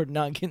one or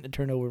not getting a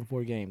turnover in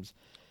 4 games?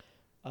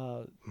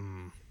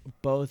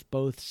 Both.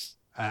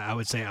 I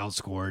would say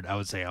outscored. I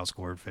would say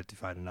outscored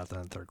 55 to nothing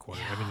in the third quarter.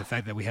 Yeah. I mean, the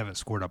fact that we haven't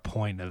scored a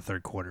point in the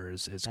third quarter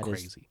is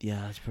crazy.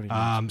 That's pretty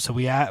much. So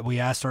we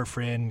asked our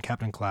friend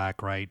Captain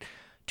Clack, right?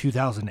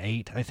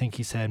 2008, I think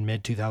he said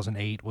mid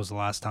 2008 was the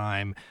last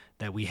time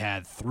that we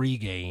had 3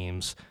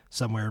 games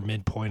somewhere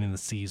midpoint in the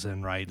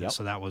season, right? Yep.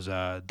 So that was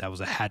a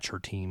Hatcher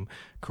team,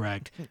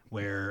 correct?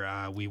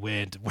 Where we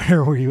went,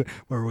 where we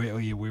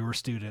were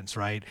students,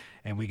 right?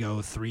 And we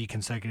go 3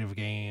 consecutive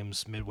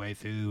games midway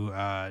through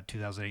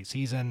 2008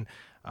 season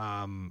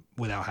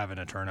without having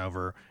a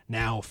turnover.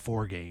 Now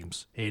 4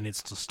 games, and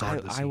it's to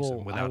start the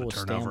season without a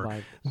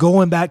turnover.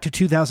 Going back to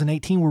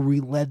 2018, where we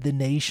led the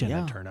nation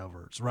in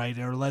turnovers, right?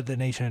 Or led the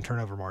nation in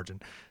turnover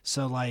margin.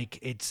 So, like,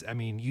 it's, I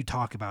mean, you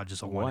talk about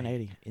just a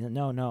 180.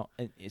 No.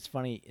 It's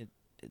funny. It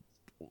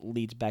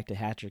leads back to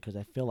Hatcher because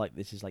I feel like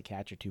this is like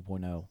Hatcher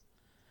 2.0.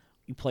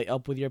 You play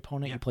up with your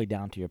opponent, you play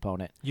down to your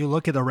opponent. You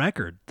look at the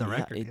record.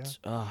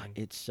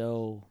 It's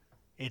so...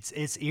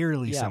 It's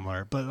eerily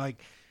similar, but,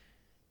 like,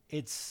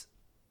 it's...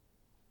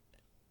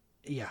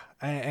 Yeah,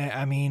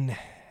 I mean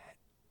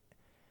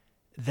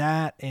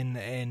that and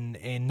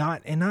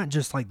not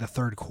just like the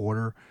third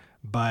quarter,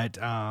 but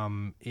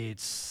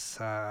it's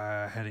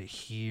I had it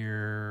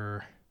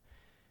here.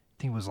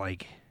 I think it was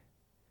like,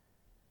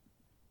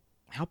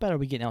 how bad are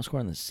we getting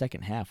outscored in the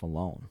second half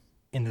alone?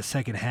 In the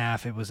second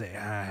half, it was I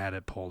had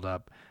it pulled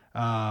up. It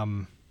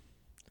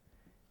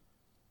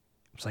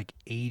was like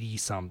 80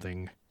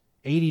 something,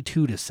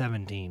 82 to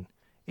 17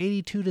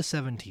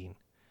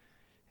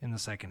 in the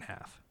second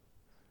half.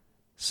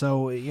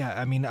 So,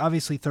 yeah, I mean,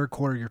 obviously third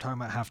quarter, you're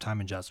talking about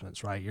halftime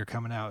adjustments, right? You're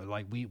coming out,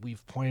 like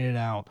we've pointed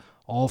out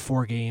all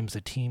 4 games,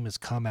 the team has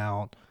come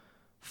out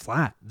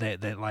flat.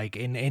 That like,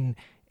 and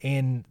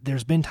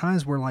there's been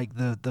times where, like,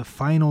 the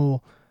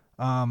final,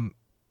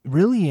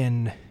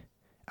 really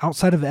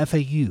outside of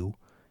FAU,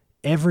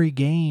 every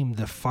game,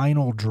 the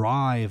final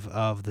drive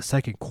of the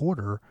second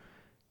quarter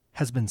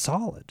has been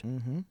solid,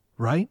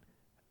 right?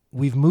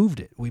 We've moved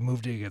it. We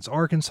moved it against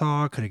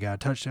Arkansas. Could have got a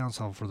touchdown,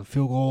 solved for the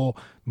field goal.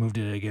 Moved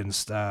it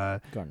against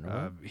here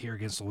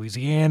against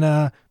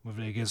Louisiana. Moved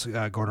it against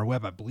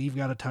Gardner-Webb. I believe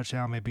got a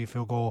touchdown, maybe a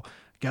field goal.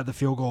 Got the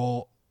field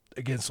goal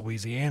against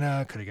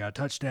Louisiana. Could have got a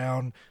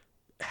touchdown.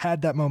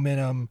 Had that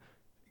momentum.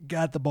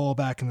 Got the ball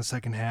back in the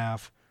second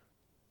half.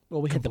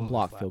 Well, we hit the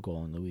block field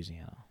goal in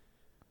Louisiana,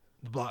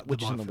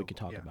 which is something we could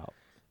talk about.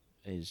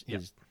 Is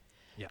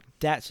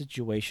that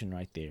situation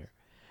right there?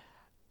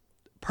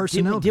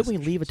 Personnel. Did we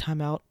leave a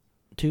timeout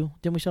too?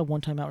 Didn't we still have 1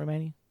 timeout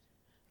remaining?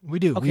 We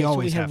do. Okay, we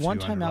always so we have 1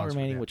 timeout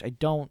remaining, which they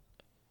don't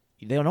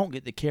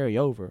get the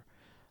carryover.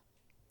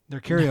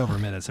 They're carryover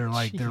minutes. They're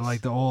like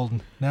the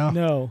old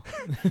no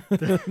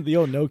the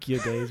old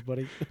Nokia days,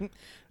 buddy.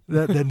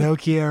 the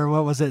Nokia, or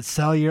what was it?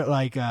 Cellular,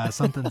 like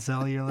something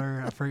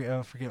cellular. I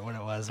forget what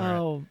it was. Right?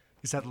 Oh,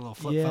 is that the little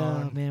flip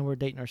phone? Yeah, man, we're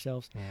dating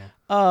ourselves.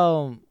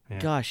 Yeah.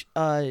 Gosh.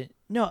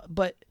 No,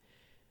 but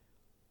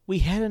we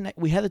had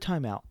the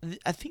timeout.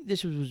 I think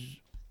this was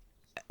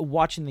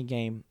watching the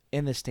game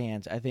in the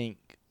stands. I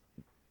think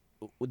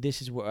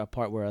this is a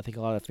part where I think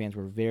a lot of fans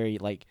were very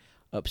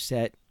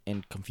upset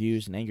and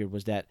confused and angered.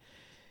 Was that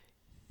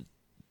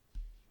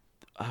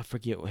I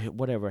forget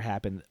whatever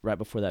happened right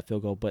before that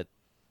field goal, but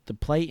the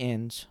play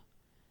ends.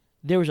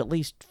 There was at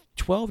least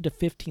 12 to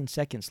 15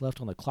 seconds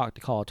left on the clock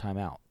to call a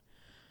timeout,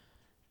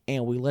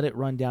 and we let it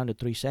run down to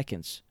 3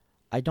 seconds.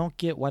 I don't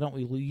get why don't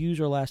we use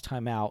our last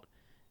timeout.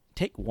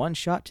 Take 1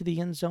 shot to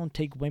the end zone,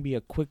 take maybe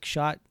a quick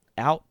shot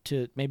out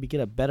to maybe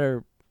get a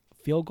better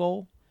field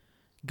goal,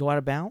 go out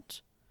of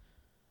bounds,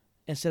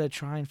 instead of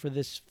trying for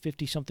this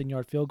 50-something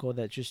yard field goal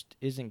that just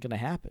isn't going to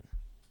happen.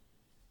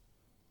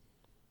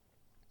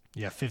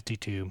 Yeah,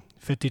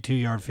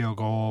 52-yard field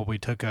goal. We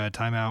took a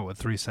timeout with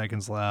 3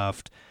 seconds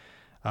left.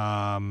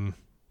 Tomlin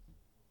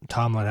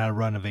had a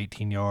run of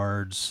 18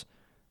 yards,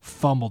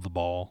 fumbled the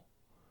ball.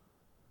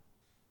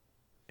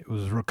 It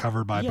was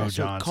recovered by Bo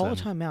Johnson. Call a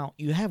timeout.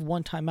 You have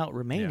 1 timeout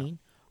remaining.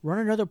 Run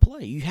another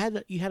play. You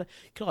had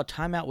call a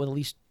timeout with at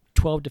least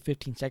 12 to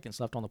 15 seconds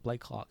left on the play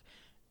clock.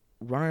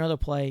 Run another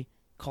play.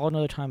 Call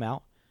another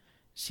timeout.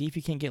 See if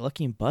you can't get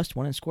lucky and bust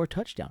one and score a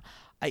touchdown.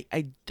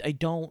 I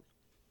don't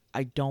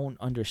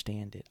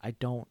understand it. I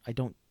don't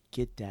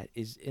get that.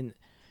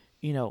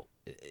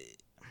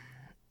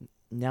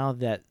 Now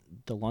that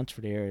the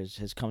Lunsford era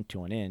has come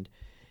to an end,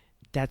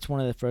 that's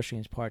one of the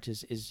frustrating parts.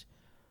 Is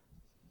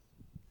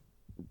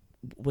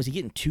was he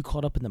getting too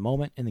caught up in the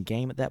moment in the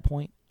game at that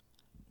point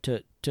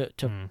to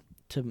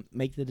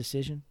make the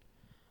decision,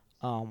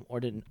 or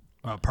didn't?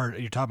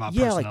 You're talking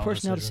about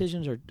personnel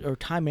decisions or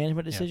time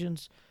management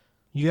decisions.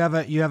 You have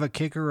a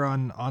kicker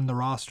on the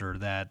roster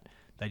that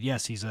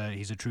yes, he's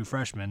a true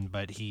freshman,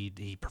 but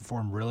he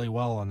performed really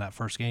well on that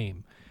first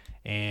game,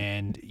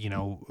 and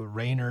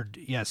Raynard,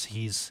 yes,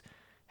 he's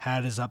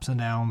had his ups and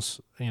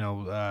downs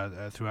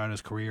throughout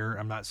his career.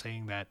 I'm not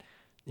saying that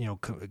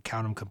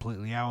count him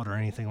completely out or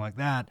anything like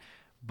that,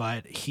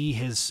 but he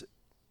has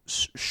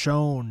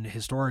shown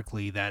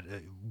historically that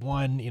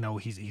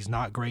he's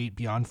not great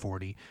beyond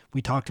 40.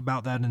 We talked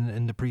about that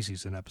in the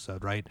preseason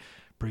episode, right?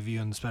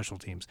 Previewing the special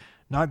teams.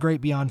 Not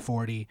great beyond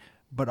 40,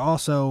 but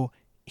also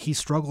he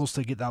struggles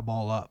to get that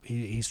ball up.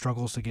 He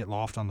struggles to get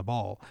loft on the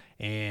ball,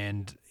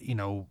 and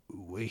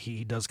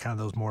he does kind of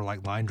those more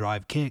like line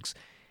drive kicks,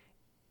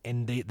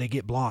 and they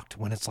get blocked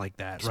when it's like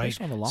that,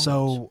 especially right? On the long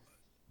so. ones.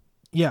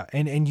 Yeah,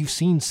 and you've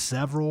seen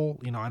several,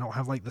 I don't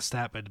have like the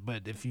stat,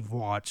 but if you've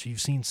watched,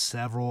 you've seen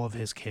several of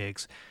his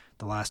kicks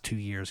the last 2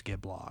 years get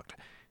blocked,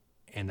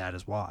 and that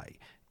is why.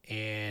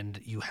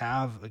 And you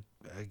have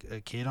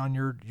a kid on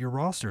your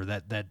roster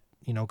that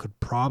could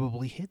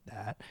probably hit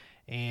that,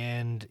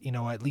 and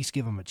at least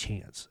give him a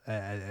chance.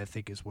 I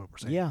think is what we're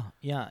saying.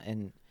 Yeah,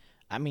 and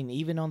I mean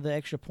even on the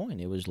extra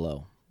point, it was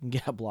low.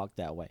 Got blocked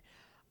that way.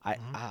 I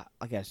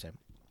like I said,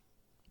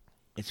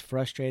 it's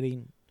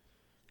frustrating.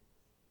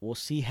 We'll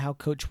see how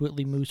Coach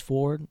Whitley moves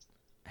forward,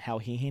 how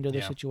he handles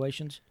those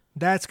situations.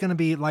 That's going to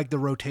be like the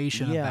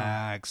rotation of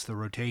backs, the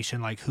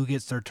rotation, like who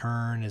gets their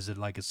turn. Is it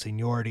like a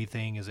seniority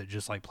thing? Is it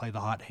just like play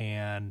the hot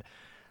hand?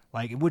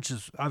 Like, which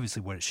is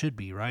obviously what it should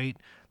be, right?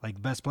 Like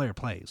the best player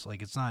plays.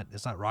 Like it's not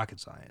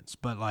rocket science,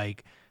 but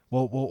like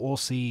we'll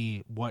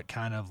see what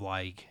kind of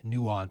like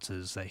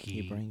nuances that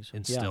he brings,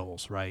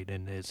 instills, right?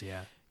 And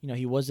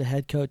he was the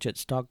head coach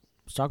at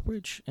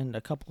Stockbridge and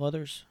a couple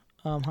others.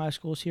 High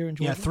schools here in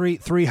Georgia. Yeah,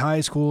 three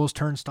high schools.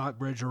 Turned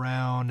Stockbridge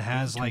around.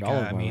 Has like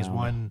he's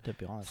won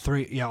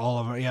three. Yeah, all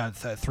of it. Yeah,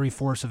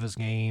 3/4 of his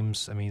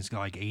games. I mean, he's got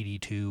like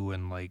 82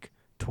 and like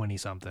 20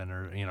 something,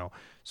 or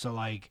So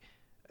like,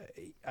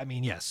 I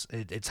mean, yes,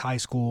 it's high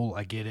school.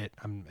 I get it.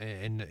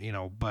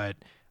 But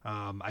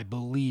I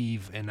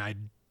believe, and I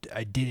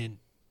didn't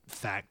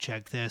fact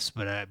check this,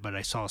 but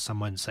I saw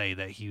someone say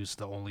that he was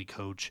the only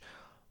coach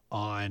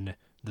on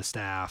the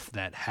staff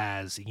that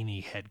has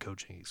any head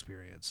coaching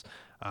experience.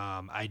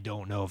 I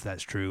don't know if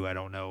that's true. I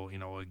don't know,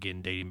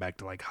 again, dating back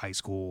to like high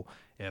school,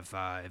 if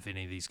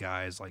any of these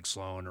guys like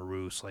Sloan or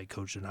Roos like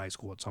coached in high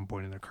school at some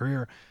point in their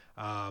career.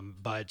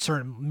 But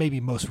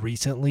maybe most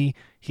recently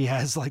he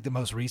has like the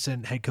most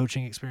recent head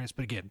coaching experience,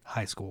 but again,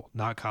 high school,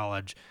 not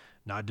college,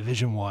 not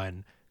Division I,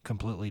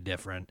 completely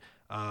different.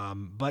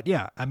 But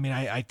yeah, I mean,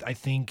 I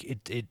think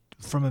it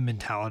from a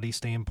mentality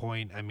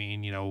standpoint, I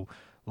mean,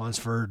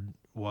 Lunsford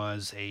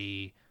was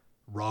a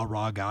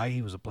raw guy.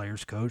 He was a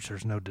player's coach.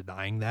 There's no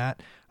denying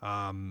that.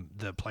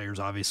 The players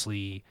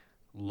obviously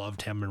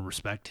loved him and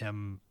respect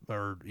him,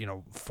 or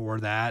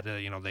for that.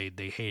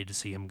 They hated to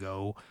see him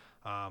go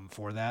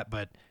for that.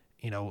 But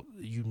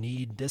you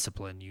need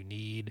discipline. You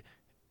need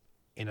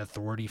an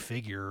authority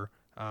figure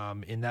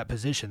in that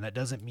position. That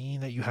doesn't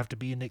mean that you have to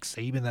be a Nick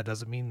Saban. That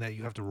doesn't mean that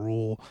you have to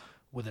rule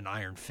with an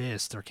iron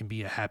fist. There can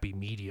be a happy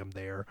medium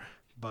there.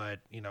 But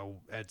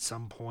at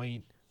some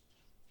point,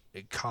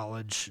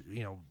 college,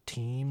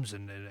 teams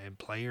and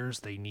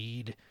players, they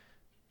need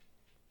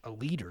a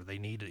leader. They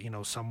need,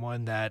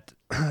 someone that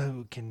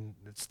can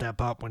step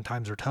up when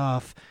times are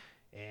tough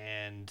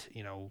and,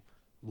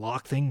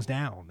 lock things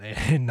down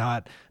and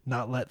not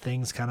let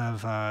things kind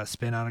of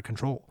spin out of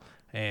control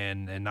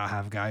and not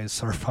have guys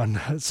surf on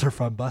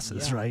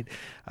buses, right?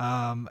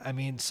 I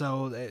mean,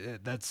 so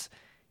this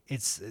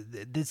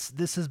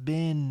has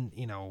been,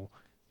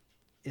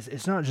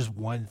 it's not just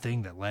one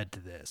thing that led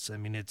to this. I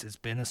mean, it's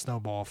been a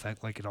snowball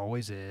effect like it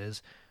always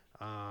is.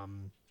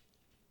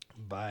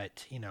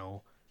 But,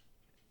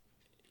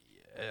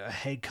 a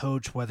head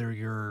coach, whether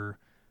you're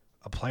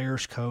a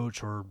player's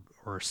coach or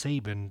a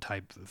Saban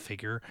type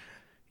figure,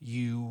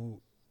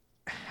 you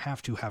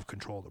have to have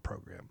control of the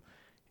program.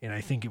 And I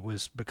think it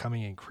was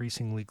becoming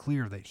increasingly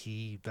clear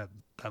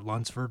that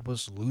Lunsford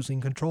was losing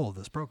control of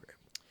this program.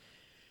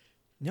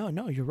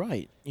 No, you're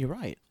right. You're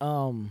right.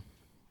 And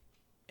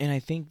I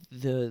think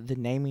the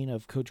naming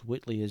of Coach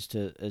Whitley as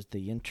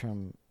the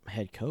interim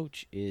head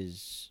coach it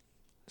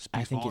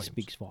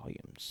speaks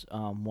volumes.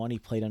 One, he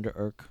played under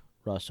Irk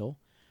Russell,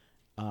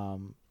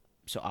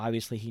 so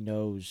obviously he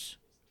knows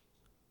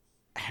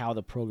how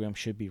the program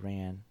should be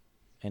ran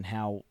and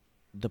how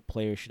the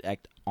players should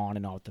act on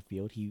and off the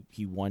field.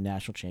 He won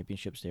national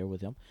championships there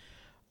with him.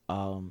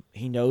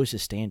 He knows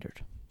his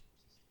standard.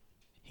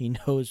 He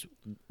knows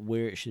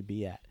where it should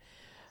be at.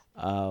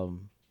 I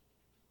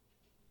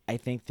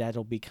think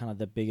that'll be kind of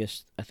the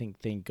biggest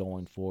thing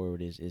going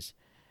forward is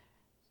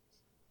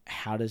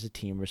how does a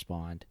team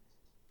respond?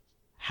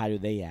 How do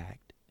they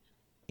act?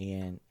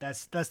 And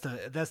that's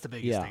the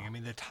biggest thing. I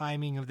mean, the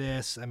timing of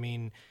this. I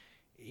mean,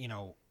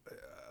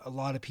 a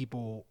lot of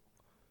people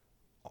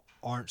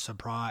aren't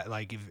surprised.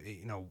 Like, if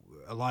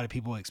a lot of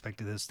people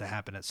expected this to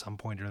happen at some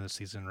point during the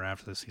season or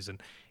after the season.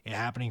 It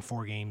happening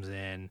 4 games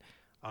in.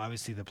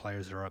 Obviously, the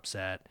players are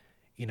upset.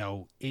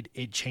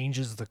 It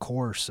changes the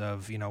course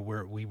of,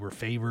 we were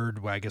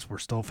favored. Well, I guess we're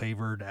still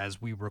favored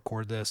as we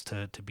record this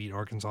to beat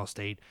Arkansas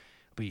State.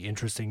 It'll be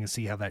interesting to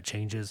see how that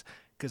changes.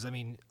 Because, I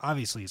mean,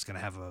 obviously it's going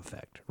to have an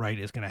effect, right?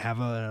 It's going to have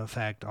an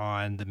effect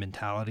on the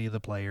mentality of the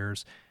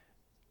players.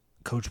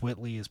 Coach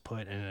Whitley is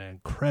put in an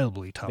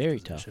incredibly tough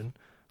position.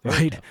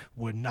 Right?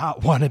 Would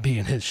not want to be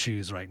in his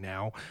shoes right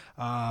now.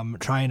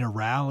 Trying to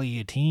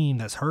rally a team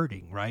that's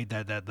hurting, right?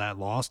 That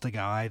lost a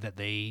guy that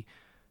they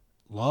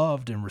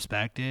loved and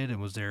respected and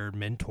was their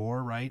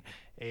mentor, right?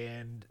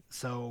 And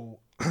so,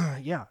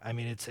 yeah, I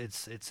mean,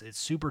 it's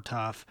super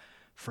tough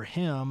for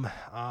him.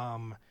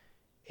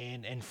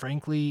 And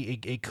frankly,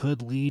 it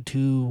could lead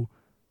to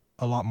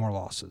a lot more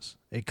losses.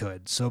 It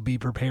could. So be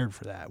prepared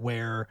for that,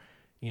 where,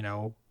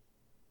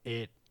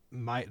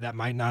 that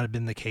might not have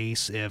been the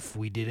case if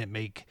we didn't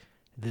make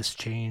this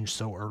change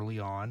so early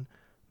on.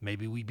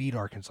 Maybe we beat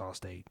Arkansas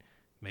State.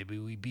 Maybe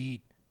we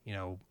beat,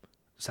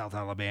 South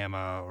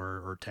Alabama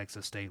or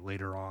Texas State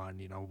later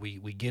on.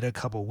 We get a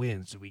couple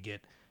wins. Do we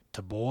get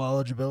to bowl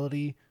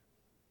eligibility?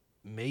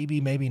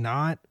 Maybe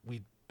not.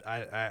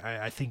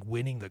 I think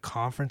winning the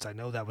conference, I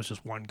know that was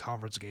just one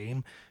conference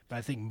game, but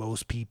I think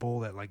most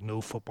people that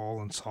know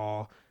football and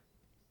saw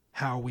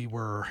how we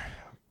were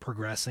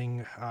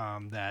progressing,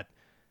 that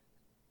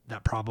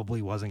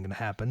probably wasn't going to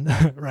happen,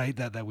 right?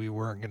 That we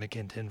weren't going to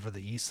contend for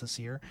the East this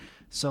year.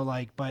 So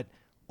but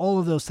all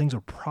of those things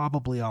are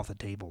probably off the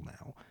table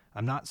now.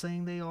 I'm not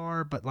saying they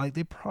are, but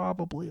they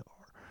probably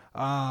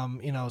are.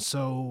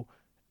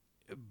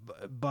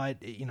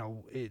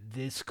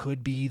 This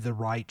could be the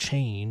right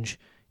change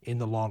in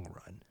the long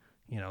run.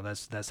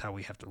 That's how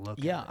we have to look at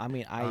it. Yeah, I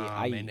mean,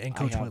 and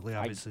Coach Whitley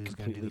obviously is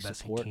going to do the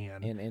best he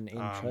can, and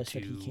trust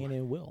that he can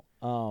and will.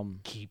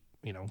 Keep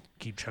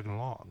chugging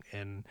along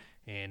and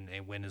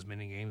win as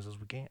many games as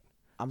we can.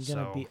 I'm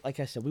gonna be, like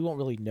I said, we won't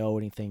really know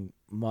anything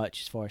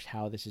much as far as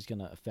how this is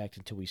gonna affect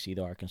until we see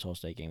the Arkansas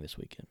State game this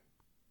weekend.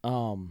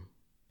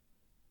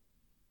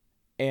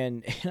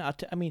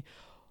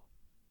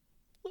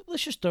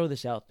 Let's just throw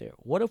this out there.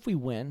 What if we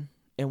win,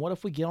 and what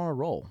if we get on a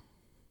roll?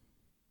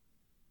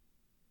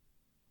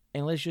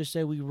 And let's just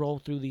say we roll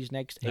through these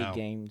next 8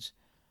 games.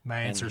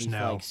 My answer is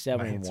no.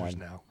 7-1.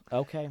 No.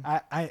 Okay.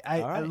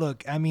 I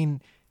look. I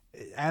mean,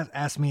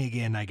 ask me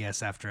again. I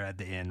guess after at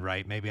the end,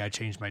 right? Maybe I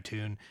changed my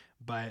tune,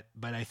 but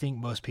I think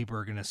most people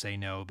are going to say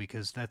no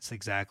because that's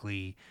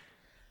exactly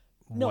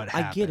what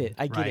happened.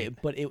 I get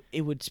it, but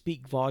it would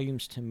speak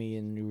volumes to me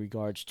in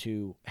regards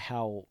to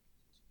how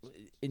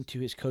into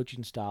his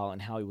coaching style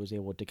and how he was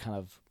able to kind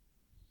of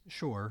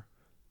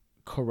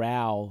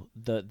corral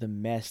the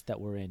mess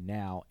that we're in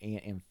now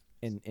and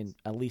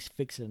at least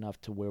fix it enough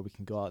to where we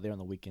can go out there on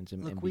the weekends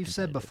and we've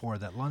said before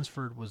that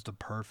Lunsford was the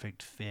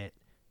perfect fit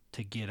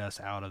to get us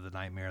out of the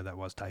nightmare that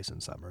was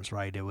Tyson Summers,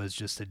 right? It was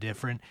just a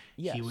different.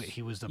 Yes.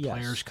 He was the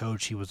players'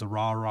 coach. He was the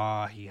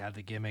rah-rah. He had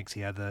the gimmicks.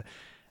 He had the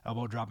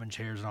elbow dropping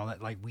chairs and all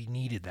that. We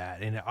needed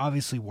that, and it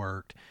obviously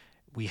worked.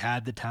 We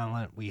had the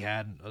talent. We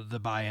had the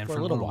buy-in for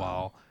a little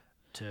while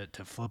to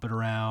flip it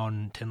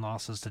around. 10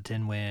 losses to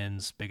 10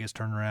 wins, biggest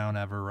turnaround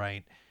ever,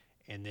 right?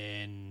 And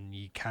then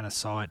you kind of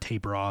saw it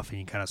taper off, and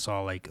you kind of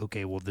saw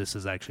okay, well, this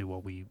is actually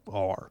what we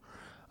are.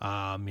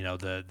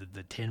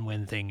 The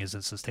 10-win thing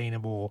isn't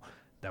sustainable.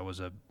 That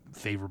was a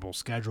favorable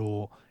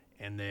schedule.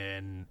 And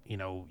then,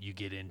 you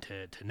get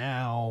into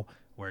now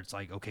where it's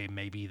okay,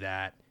 maybe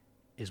that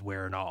is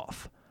wearing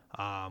off,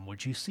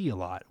 which you see a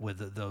lot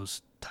with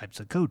those types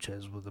of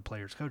coaches, with the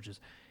players' coaches.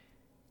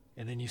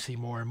 And then you see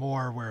more and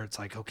more where it's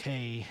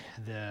okay,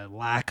 the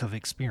lack of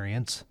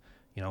experience,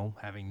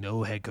 having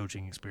no head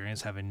coaching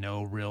experience, having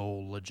no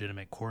real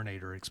legitimate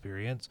coordinator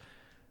experience,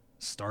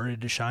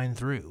 started to shine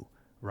through,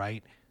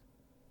 right?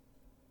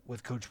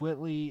 With Coach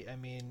Whitley, I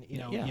mean,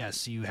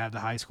 yes, you have the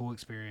high school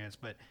experience,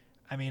 but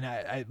I mean,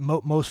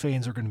 most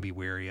fans are going to be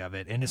wary of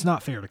it, and it's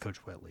not fair to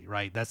Coach Whitley,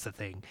 right? That's the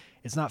thing.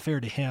 It's not fair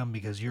to him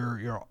because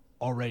you're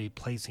already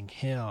placing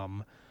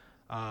him,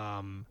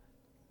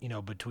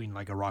 between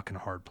a rock and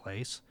a hard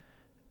place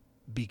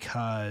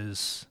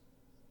because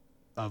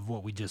of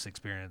what we just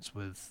experienced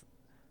with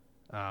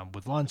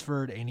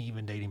Lunsford, and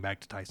even dating back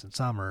to Tyson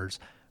Summers.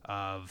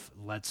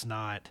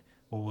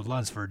 With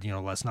Lunsford,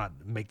 let's not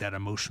make that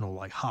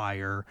emotional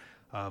higher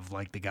of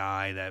the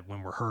guy that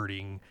when we're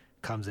hurting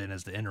comes in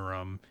as the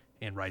interim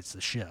and rights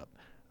the ship.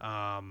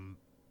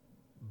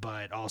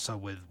 But also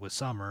with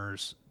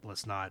Summers,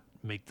 let's not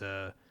make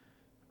the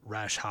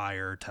rash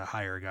hire to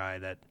hire a guy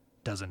that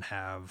doesn't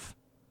have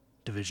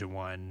Division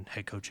I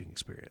head coaching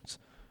experience,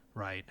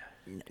 right?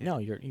 No,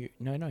 you're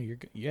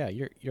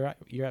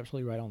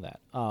absolutely right on that.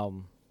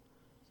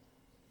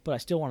 But I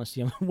still want to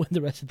see him win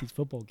the rest of these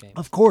football games.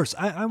 Of course.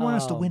 I want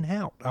us to win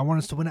out. I want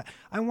us to win out.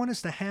 I want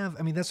us to have,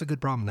 that's a good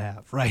problem to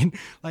have, right?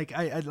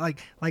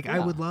 I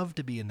would love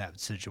to be in that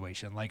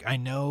situation. I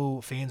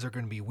know fans are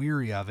going to be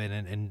weary of it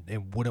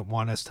and wouldn't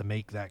want us to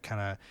make that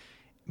kind of,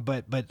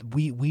 but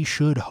we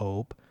should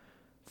hope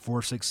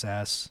for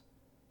success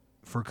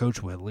for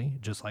Coach Whitley,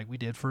 just like we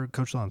did for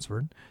Coach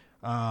Lunsford.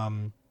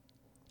 Yes,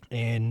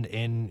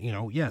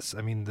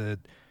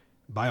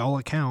 by all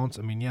accounts,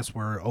 yes,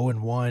 we're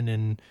 0-1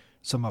 in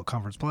some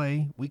conference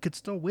play. We could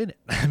still win it.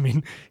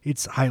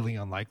 It's highly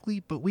unlikely,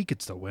 but we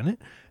could still win it.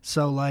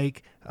 So,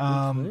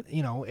 and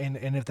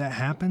if that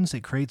happens,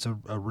 it creates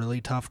a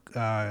really tough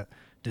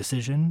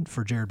decision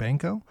for Jared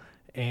Banco.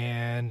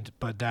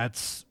 But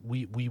that's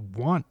we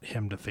want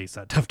him to face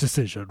that tough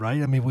decision,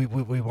 right?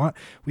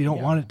 We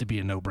don't want it to be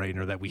a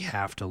no-brainer that we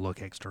have to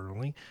look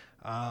externally.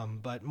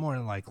 But more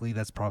than likely,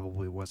 that's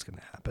probably what's going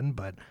to happen.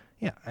 But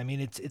yeah,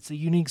 it's a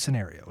unique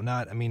scenario.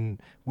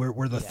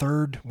 We're the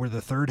third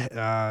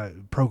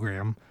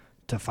program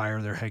to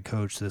fire their head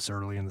coach this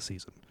early in the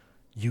season.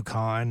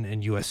 UConn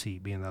and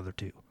USC being the other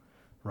two,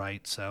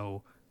 right?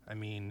 So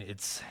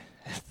there's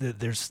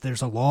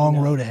a long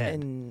road ahead.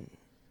 And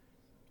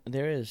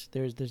there's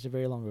a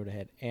very long road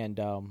ahead, and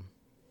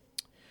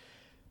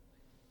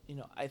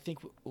I think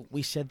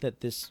we said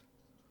that this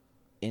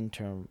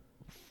interim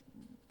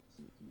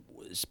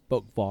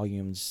spoke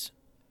volumes,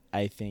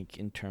 I think,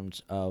 in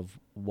terms of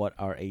what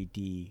our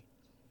AD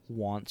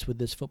wants with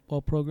this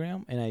football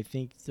program. And I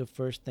think the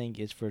first thing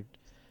is for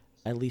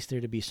at least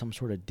there to be some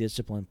sort of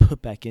discipline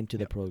put back into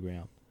the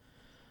program.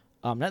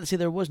 Not to say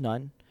there was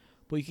none,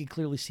 but you can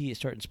clearly see it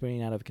starting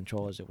spinning out of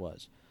control as it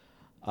was.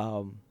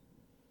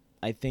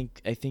 I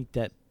think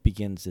that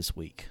begins this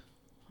week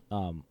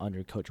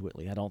under Coach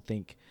Whitley. I don't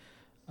think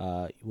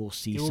we'll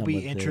see. It will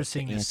be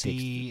interesting to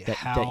see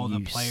how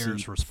the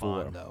players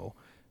respond, though,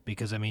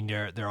 because I mean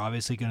they're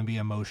obviously going to be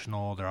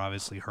emotional. They're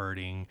obviously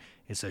hurting.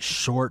 It's a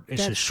short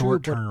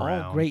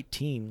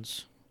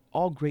turnaround.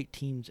 All great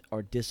teams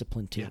are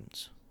disciplined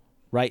teams,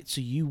 right? So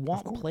you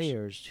want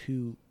players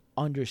who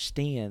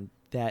understand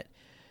that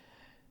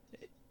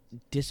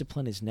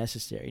discipline is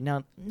necessary.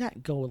 Now,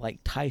 not go like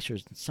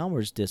Tyser's and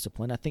Summers'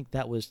 discipline. I think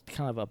that was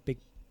kind of a big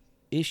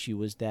issue,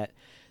 was that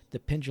the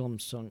pendulum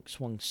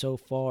swung so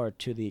far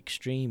to the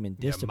extreme in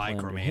discipline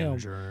under him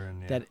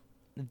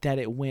that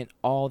it went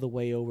all the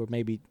way over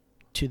maybe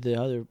to the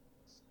other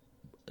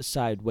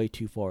side way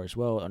too far as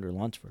well under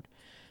Lunsford,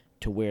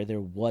 to where there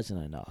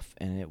wasn't enough,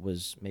 and it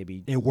was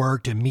maybe it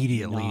worked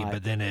immediately,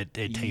 but then it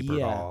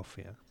tapered off.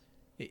 Yeah,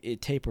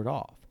 it tapered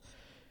off.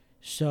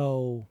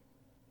 So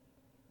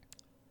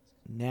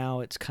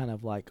now it's kind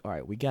of like, all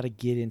right, we got to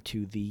get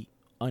into the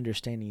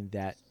understanding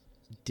that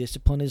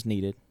discipline is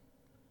needed,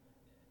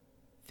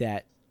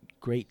 that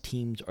great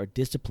teams are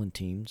disciplined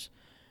teams.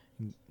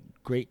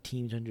 Great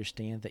teams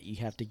understand that you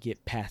have to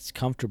get past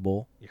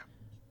comfortable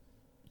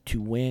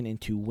to win, and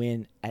to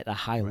win at a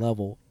high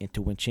level, and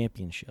to win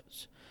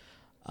championships.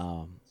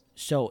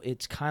 So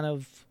it's kind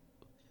of,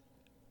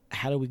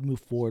 how do we move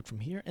forward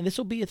from here? And this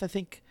will be, I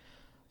think,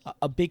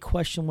 a big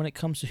question when it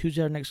comes to who's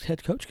our next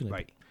head coach going to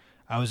be.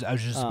 I was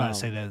just about to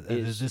say that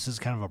this is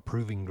kind of a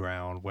proving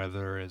ground,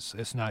 whether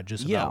it's not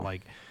just about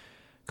like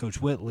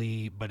Coach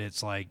Whitley, but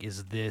it's like,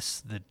 is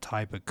this the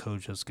type of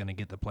coach that's going to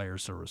get the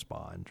players to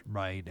respond,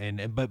 right?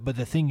 But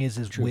the thing is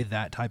True. With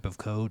that type of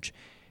coach,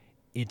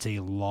 it's a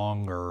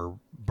longer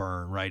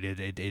burn, right?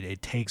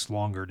 It takes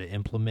longer to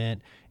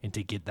implement and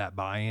to get that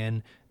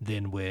buy-in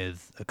than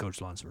with a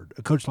Coach Lunsford.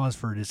 A Coach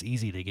Lunsford is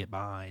easy to get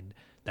behind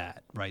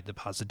that, right? The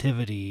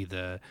positivity,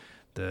 the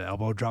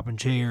elbow dropping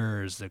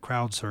chairs, the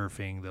crowd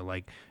surfing, the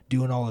like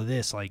doing all of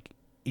this, like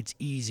it's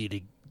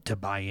easy to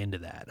buy into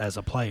that as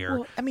a player.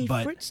 Well, I mean,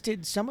 Fritz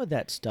did some of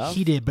that stuff.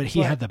 He did, but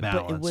he had the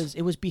balance. But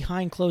it was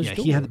behind closed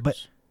doors. He had,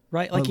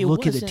 right? Like, but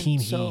look at the team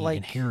he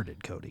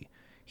inherited, Cody.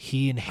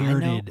 He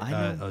inherited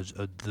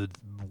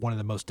one of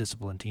the most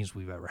disciplined teams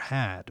we've ever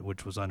had,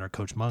 which was under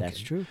Coach Monken. That's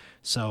true.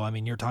 So, I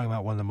mean, you're talking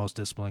about one of the most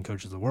disciplined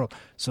coaches in the world.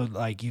 So,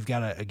 like, you've got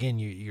to, again,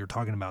 you're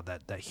talking about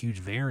that huge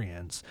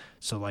variance.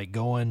 So, like,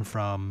 going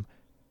from,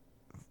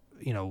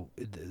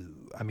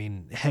 I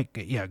mean, heck,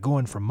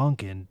 going from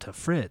Monken to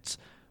Fritz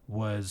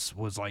was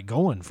like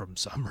going from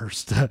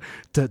Summers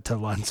to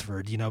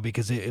Lunsford,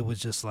 because it was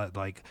just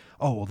like,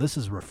 oh, well, this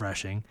is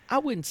refreshing. I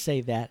wouldn't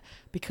say that,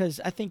 because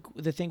I think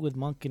the thing with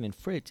Monken and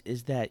Fritz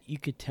is that you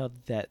could tell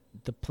that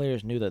the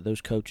players knew that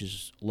those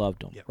coaches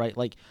loved them, right?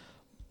 Like,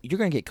 you're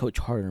going to get Coach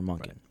Hart or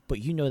Monken, but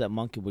you know that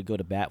Monken would go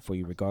to bat for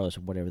you regardless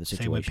of whatever the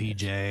situation Same with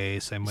PJ,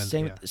 is. Same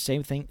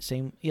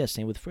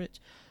with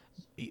Fritz.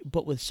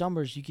 But with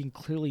Summers, you can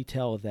clearly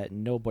tell that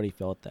nobody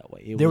felt that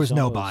way. There was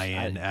no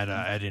buy-in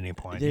at any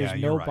point. There's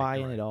no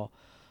buy-in at all.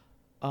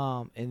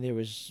 And there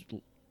was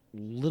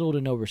little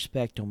to no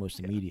respect almost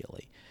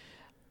immediately.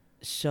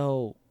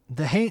 So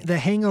the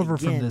hangover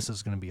from this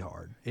is going to be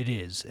hard. It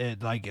is.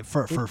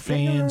 For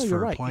fans,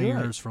 for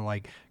players, for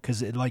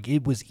because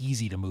it was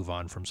easy to move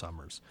on from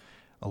Summers.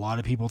 A lot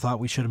of people thought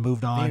we should have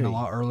moved on a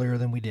lot earlier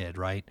than we did,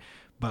 right?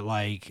 But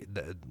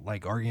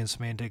arguing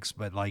semantics,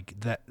 but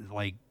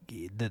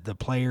the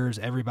players,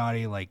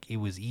 everybody, it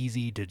was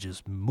easy to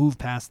just move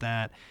past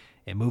that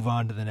and move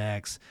on to the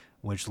next,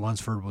 which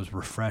Lunsford was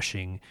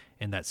refreshing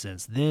in that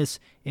sense.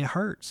 It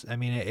hurts. I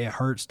mean, it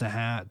hurts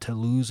to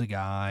lose a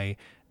guy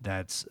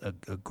that's a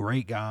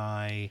great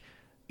guy.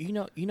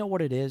 You know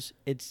what it is?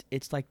 It's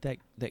like that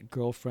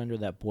girlfriend or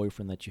that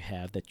boyfriend that you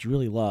have that you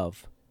really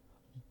love,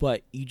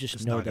 but you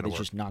just know that it's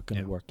just not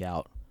going to work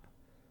out.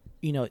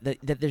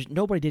 That there's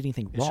nobody did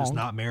anything wrong. It's just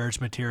not marriage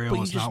material.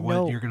 It's not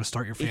what you're going to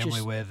start your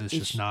family with. It's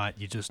just not.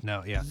 You just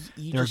know. Yeah,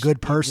 they're a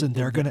good person.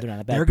 They're going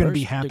to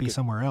be happy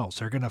somewhere else.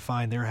 They're going to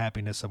find their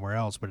happiness somewhere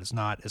else. But it's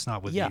not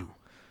with you.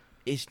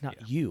 It's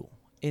not you.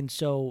 And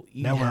so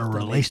now we're a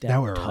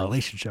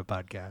relationship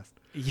podcast.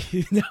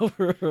 Now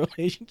we're a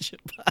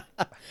relationship.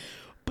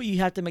 But you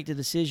have to make the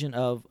decision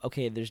of,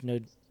 okay, there's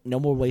no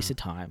more wasted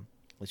time.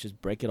 Let's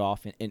just break it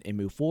off and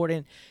move forward.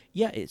 And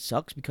it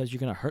sucks because you're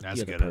going to hurt the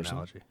other person. That's a good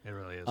analogy. It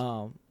really is.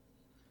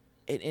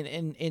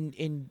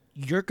 And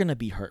you're going to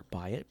be hurt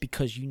by it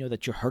because you know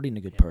that you're hurting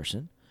a good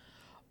person.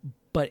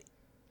 But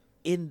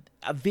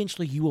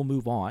eventually you will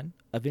move on.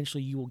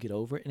 Eventually you will get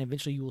over it, and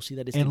eventually you will see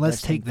that it's and the let's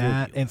best take thing for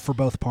that, you. and for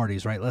both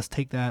parties, right? Let's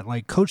take that.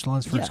 Like Coach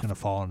Lunsford's going to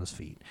fall on his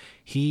feet.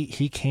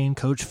 He can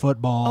coach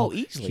football. Oh,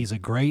 easily. He's a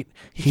great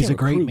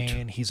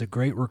man. He's a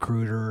great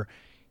recruiter.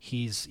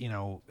 He's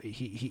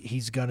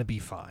he's going to be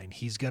fine.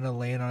 He's going to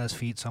land on his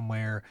feet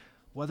somewhere.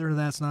 Whether or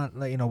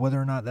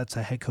not that's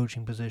a head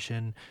coaching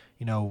position,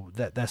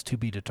 that's to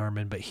be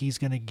determined. But he's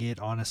going to get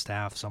on a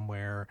staff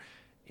somewhere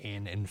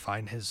and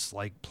find his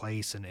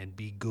place and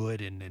be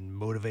good and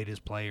motivate his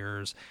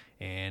players,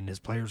 and his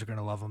players are going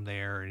to love him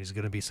there, and he's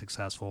going to be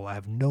successful. I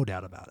have no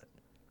doubt about it.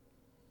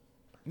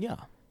 Yeah,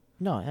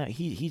 no,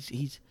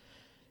 he's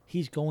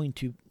going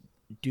to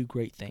do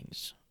great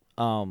things.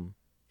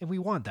 And we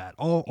want that.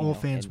 All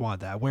fans want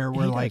that. Where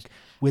we're like does.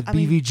 with I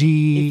mean,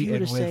 BVG if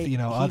and with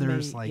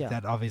others may,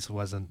 that obviously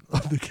wasn't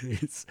the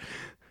case.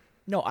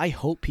 No, I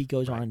hope he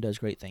goes on and does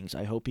great things.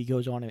 I hope he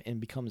goes on and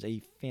becomes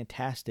a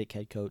fantastic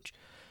head coach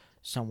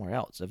somewhere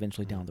else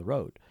eventually down the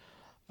road.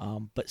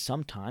 But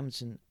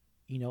sometimes,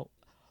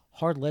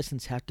 hard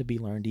lessons have to be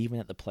learned even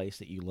at the place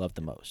that you love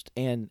the most.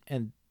 And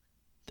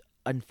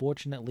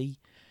unfortunately,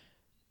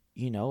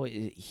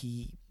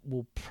 he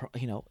will,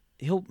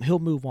 he'll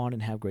move on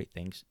and have great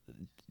things.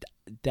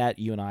 That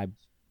you and I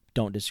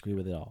don't disagree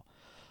with at all.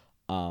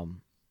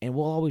 And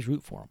we'll always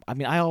root for him. I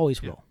mean, I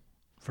always will.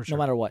 For sure.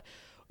 No matter what.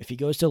 If he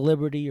goes to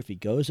Liberty, or if he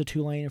goes to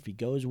Tulane, or if he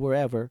goes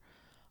wherever,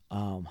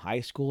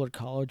 high school or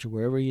college or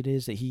wherever it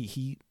is that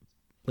he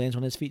lands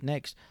on his feet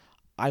next,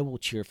 I will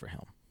cheer for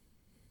him.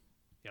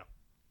 Yeah,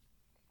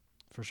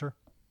 for sure.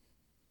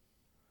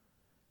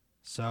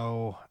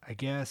 So I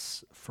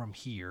guess from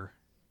here,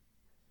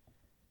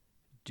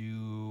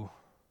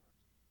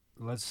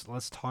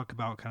 let's talk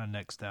about kind of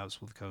next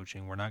steps with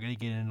coaching. We're not going to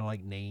get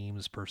into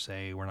names per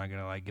se. We're not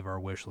going to give our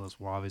wish list.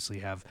 We'll obviously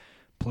have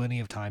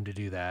plenty of time to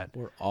do that.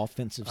 Or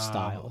offensive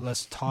style.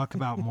 Let's talk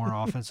about more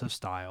offensive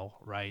style,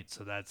 right?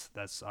 So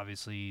that's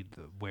obviously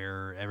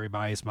where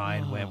everybody's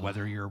mind went,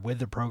 whether you're with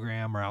the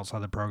program or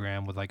outside the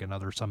program with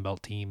another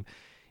Sunbelt team.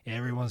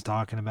 Everyone's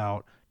talking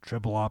about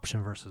triple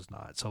option versus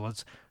not. So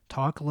let's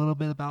talk a little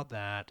bit about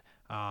that.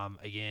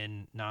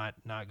 Again, not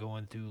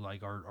going through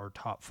our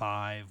top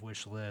 5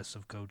 wish lists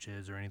of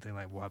coaches or anything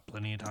we'll have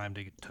plenty of time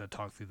to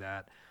talk through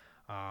that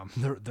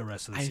the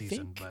rest of the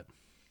season. But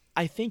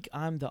I think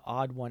I'm the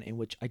odd one in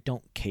which I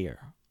don't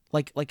care.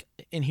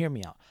 And hear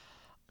me out.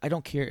 I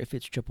don't care if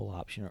it's triple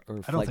option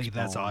or I don't think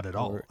that's odd at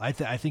all. I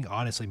think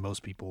honestly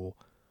most people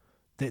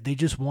they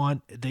just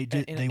want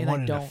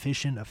an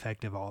efficient,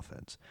 effective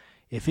offense.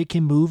 If it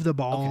can move the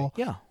ball,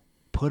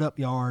 put up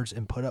yards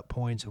and put up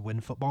points and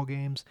win football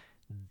games,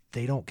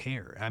 they don't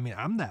care. I mean,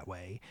 I'm that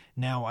way.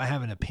 Now, I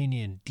have an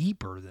opinion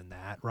deeper than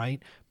that,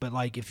 right? But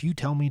if you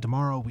tell me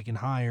tomorrow we can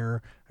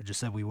hire, I just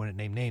said we wouldn't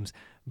name names,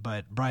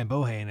 but Brian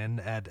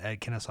Bohannon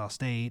at Kennesaw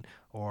State,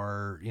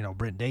 or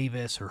Brent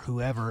Davis or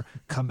whoever,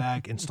 come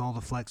back, install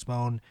the flex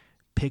bone,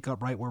 pick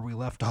up right where we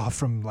left off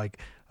from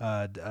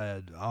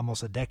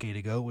almost a decade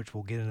ago, which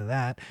we'll get into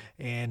that,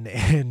 and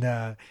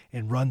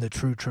run the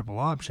true triple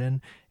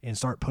option and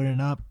start putting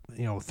up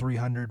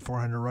 300,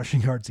 400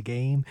 rushing yards a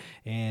game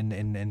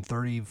and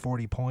 30,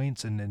 40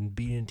 points and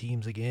beating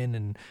teams again,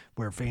 and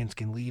where fans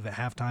can leave at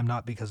halftime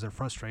not because they're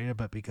frustrated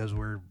but because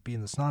we're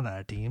beating the snot out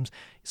of teams.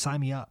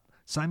 Sign me up.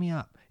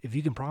 If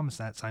you can promise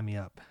that, sign me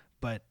up.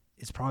 But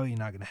it's probably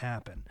not going to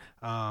happen.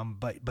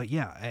 But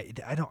yeah,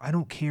 I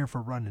don't care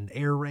for running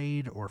air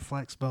raid or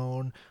flex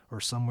bone or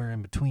somewhere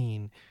in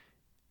between.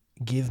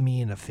 Give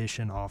me an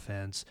efficient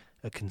offense,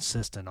 a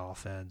consistent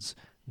offense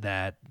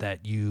that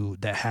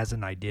has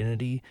an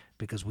identity,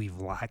 because we've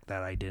lacked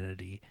that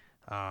identity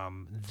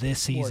this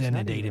season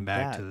and dating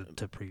back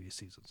to previous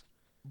seasons.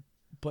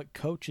 But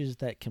coaches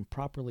that can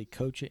properly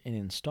coach it and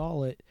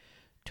install it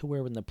to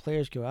where when the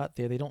players go out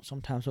there, they don't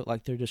sometimes look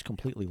like they're just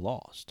completely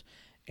lost.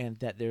 And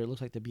that there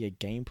looks like to be a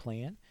game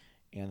plan,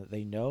 and that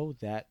they know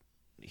that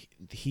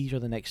these are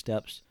the next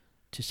steps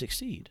to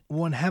succeed.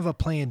 One, have a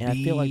plan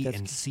B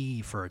and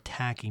C for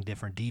attacking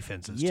different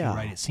defenses too,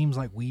 right? It seems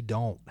like we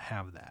don't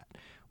have that.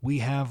 We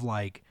have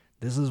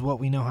this is what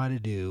we know how to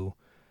do.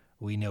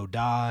 We know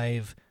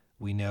dive.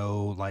 We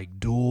know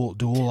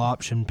dual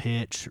option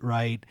pitch,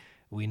 right?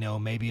 We know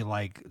maybe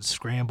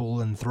scramble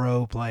and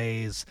throw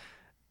plays.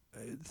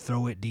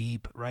 Throw it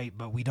deep, right?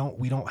 But we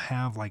don't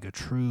have a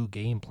true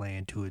game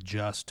plan to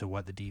adjust to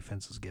what the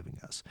defense is giving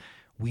us.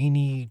 We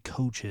need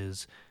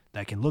coaches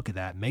that can look at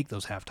that, make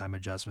those halftime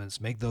adjustments,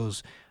 make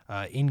those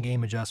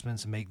in-game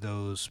adjustments, and make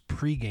those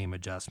pre-game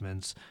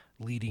adjustments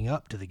leading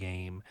up to the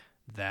game,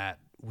 that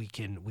we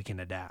can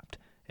adapt,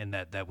 and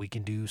that we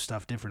can do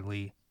stuff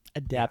differently.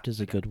 Adapt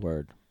is a good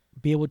word.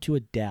 Be able to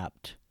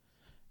adapt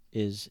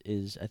is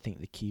I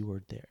think the key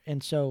word there.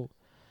 And so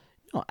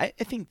no, I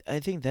think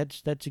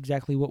that's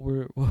exactly what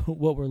we're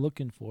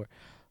looking for.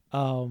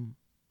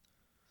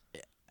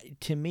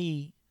 To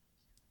me,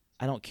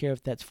 I don't care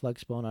if that's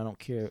flex bone. I don't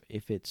care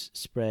if it's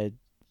spread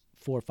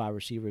 4 or 5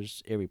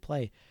 receivers every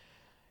play.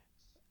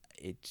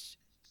 It's,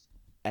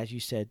 as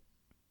you said,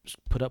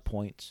 put up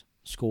points,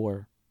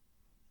 score,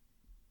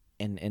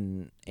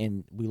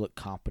 and we look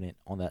competent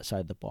on that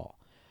side of the ball.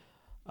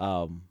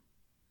 I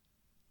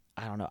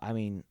don't know. I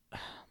mean,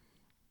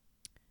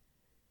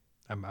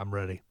 I'm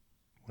ready.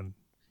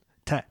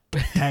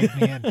 Tag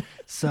me in.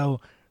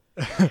 So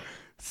all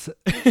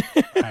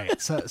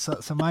right.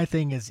 So my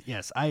thing is,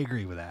 yes, I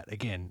agree with that.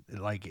 Again,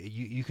 like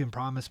you can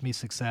promise me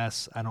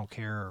success. I don't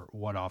care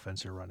what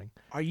offense you're running.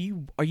 Are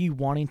you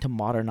wanting to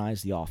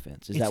modernize the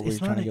offense? Is that where you're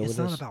trying to go with this?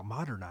 It's not about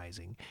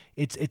modernizing.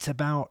 It's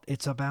about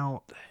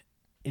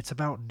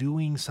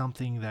doing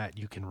something that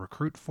you can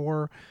recruit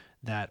for,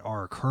 that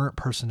our current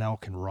personnel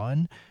can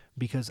run.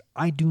 Because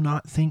I do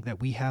not think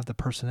that we have the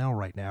personnel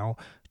right now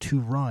to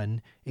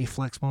run a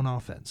flexbone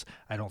offense.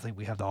 I don't think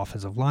we have the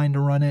offensive line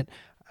to run it.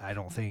 I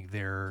don't think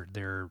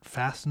they're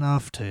fast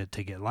enough to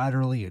get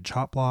laterally and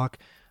chop block.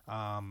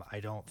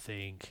 I don't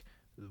think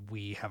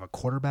we have a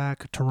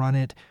quarterback to run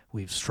it.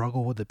 We've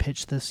struggled with the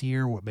pitch this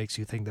year. What makes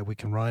you think that we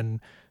can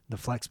run the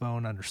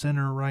flexbone under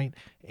center, right?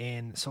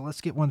 And so let's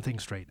get one thing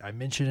straight. I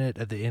mentioned it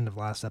at the end of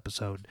last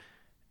episode.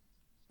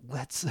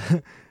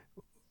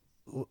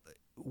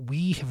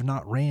 We have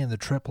not ran the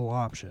triple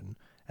option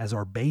as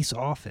our base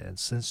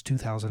offense since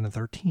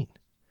 2013.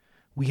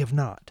 We have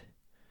not.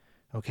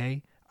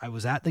 Okay? I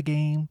was at the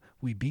game.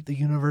 We beat the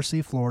University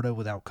of Florida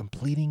without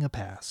completing a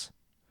pass.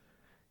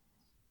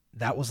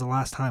 That was the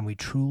last time we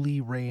truly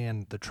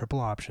ran the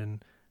triple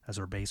option as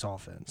our base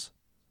offense,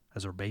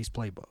 as our base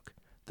playbook.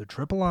 The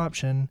triple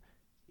option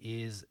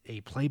is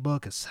a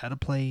playbook, a set of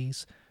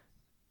plays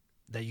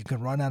that you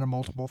can run out of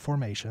multiple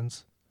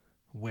formations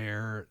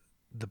where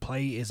the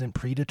play isn't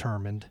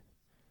predetermined,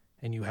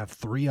 and you have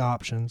three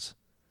options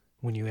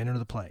when you enter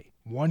the play.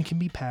 One can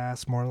be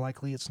pass, more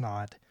likely it's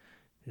not.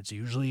 It's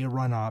usually a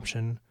run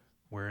option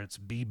where it's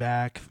be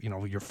back,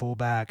 your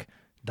fullback,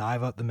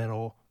 dive up the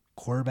middle,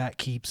 quarterback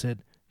keeps it,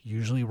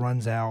 usually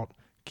runs out,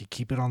 can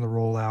keep it on the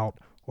rollout,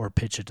 or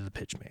pitch it to the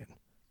pitch man.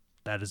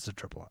 That is the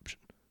triple option.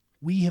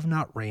 We have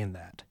not ran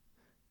that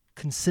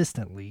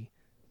consistently,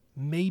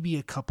 maybe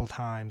a couple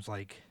times,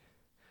 I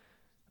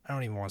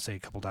don't even want to say a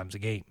couple times a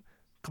game.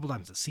 Couple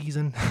times a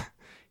season,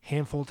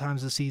 handful of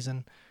times a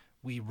season.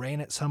 We ran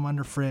it some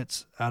under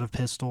Fritz out of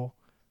pistol,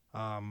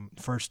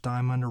 first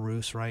time under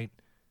Roos, right?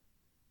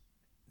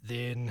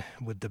 Then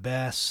with the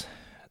best,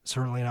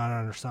 certainly not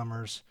under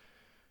Summers.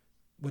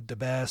 With the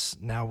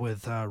best, now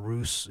with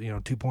Roos,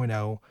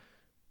 2.0,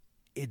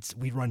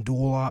 we run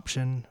dual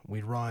option,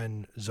 we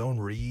run zone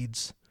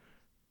reads,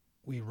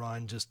 we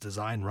run just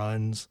design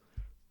runs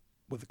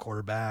with the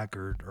quarterback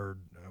or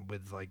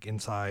with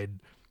inside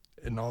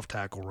and off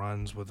tackle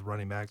runs with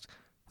running backs.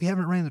 We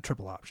haven't ran the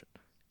triple option.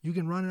 You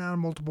can run it out of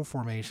multiple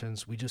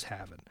formations. We just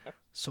haven't.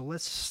 So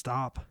let's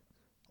stop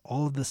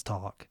all of this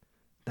talk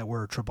that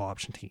we're a triple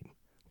option team.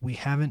 We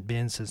haven't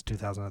been since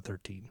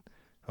 2013.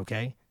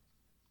 Okay?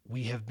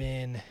 We have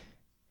been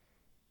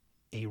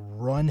a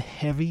run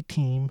heavy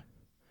team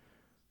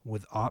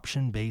with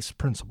option based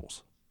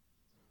principles.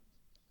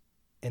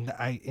 And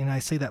I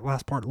say that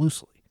last part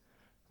loosely,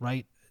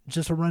 right?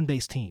 Just a run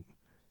based team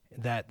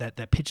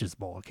that pitches the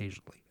ball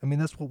occasionally. I mean,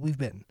 that's what we've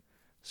been.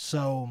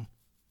 So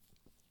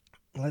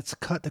let's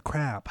cut the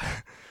crap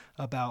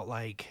about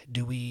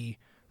do we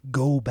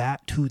go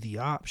back to the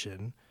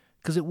option?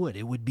 Because it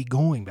would be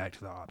going back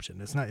to the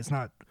option. It's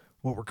not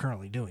what we're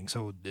currently doing.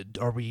 So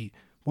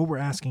what we're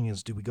asking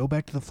is, do we go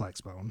back to the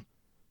flexbone,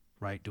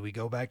 right? Do we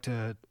go back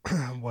to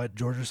what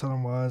Georgia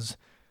Southern was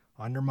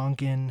under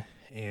Monken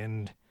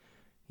and,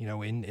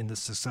 in the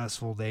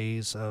successful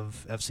days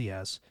of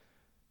FCS,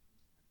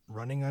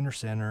 running under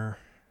center,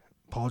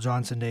 Paul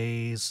Johnson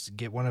days,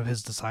 get one of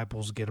his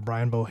disciples, get a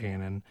Brian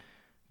Bohannon,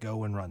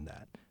 go and run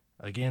that.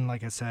 Again,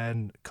 like I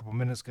said a couple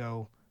minutes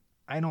ago,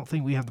 I don't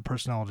think we have the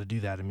personnel to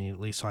do that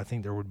immediately, so I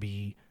think there would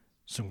be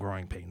some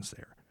growing pains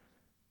there.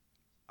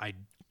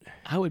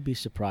 I would be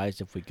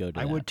surprised if we go to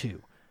that. I would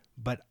too,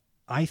 but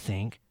I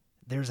think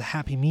there's a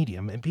happy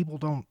medium, and people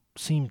don't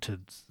seem to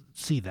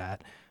see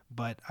that,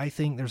 but I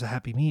think there's a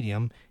happy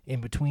medium in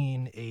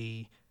between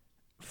a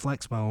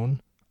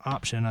flexbone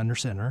option under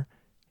center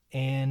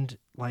and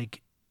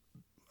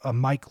a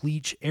Mike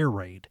Leach air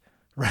raid,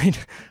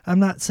 right? I'm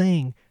not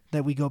saying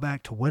that we go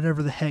back to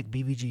whatever the heck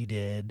BVG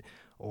did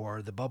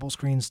or the bubble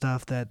screen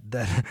stuff that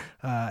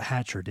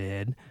Hatcher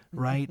did,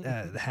 right?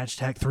 The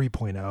hashtag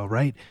 3.0,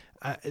 right?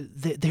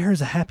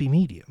 There's a happy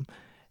medium.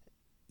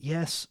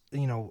 Yes,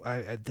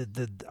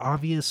 the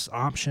obvious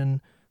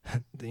option,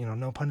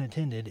 no pun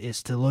intended,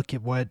 is to look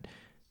at what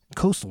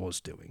Coastal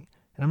is doing.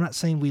 And I'm not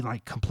saying we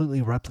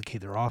completely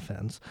replicate their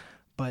offense,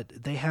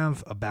 but they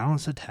have a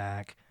balanced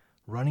attack,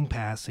 running,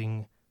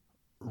 passing,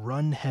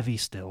 run heavy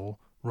still,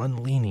 run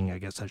leaning, I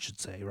guess I should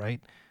say, right?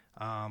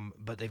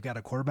 But they've got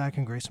a quarterback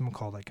in Grayson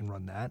McCall that can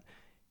run that.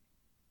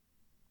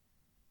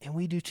 And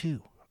we do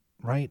too,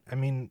 right? I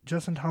mean,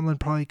 Justin Tomlin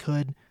probably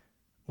could.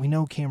 We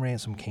know Cam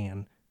Ransom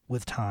can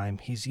with time.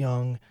 He's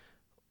young.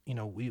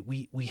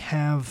 We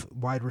have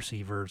wide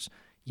receivers.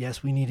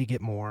 Yes, we need to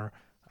get more.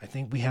 I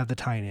think we have the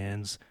tight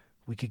ends.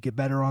 We could get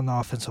better on the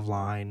offensive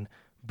line.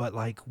 But,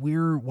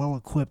 we're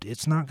well-equipped.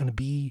 It's not going to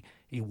be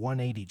a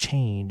 180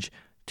 change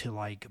to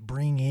like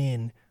bring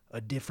in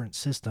a different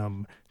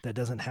system that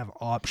doesn't have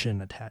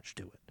option attached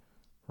to it,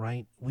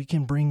 right? We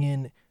can bring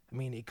in, I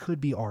mean, it could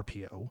be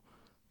RPO,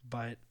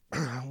 but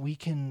we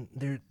can,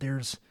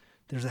 there's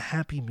a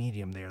happy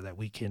medium there that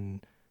we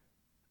can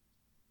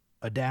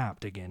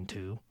adapt again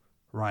to,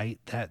 right?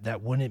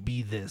 That wouldn't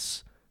be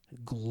this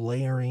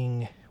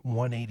glaring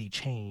 180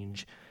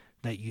 change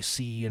that you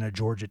see in a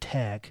Georgia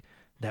Tech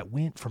that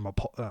went from a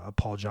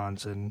Paul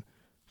Johnson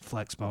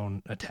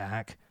flexbone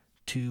attack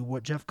to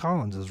what Jeff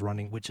Collins is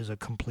running, which is a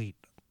complete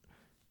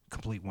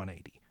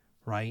 180,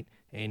 right?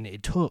 And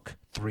it took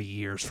 3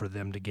 years for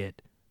them to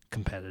get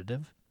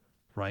competitive,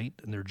 right?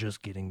 And they're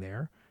just getting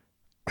there.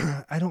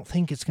 I don't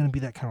think it's going to be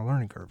that kind of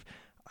learning curve.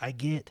 I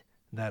get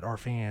that our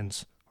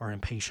fans are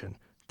impatient.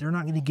 They're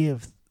not going to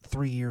give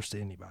 3 years to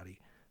anybody,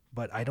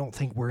 but I don't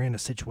think we're in a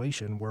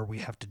situation where we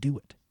have to do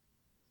it.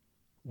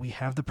 We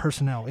have the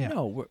personnel. Yeah.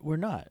 No, we're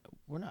not.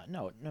 We're not.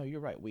 No, you're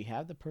right. We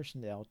have the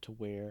personnel to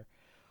where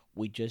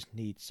we just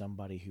need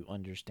somebody who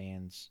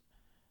understands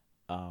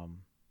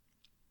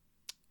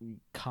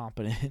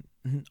competent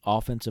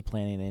offensive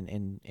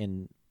planning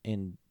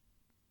and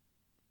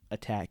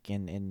attack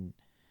and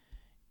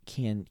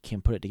can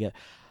put it together.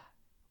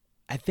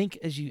 I think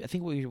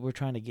what we're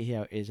trying to get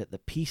here is that the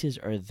pieces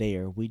are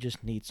there. We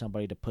just need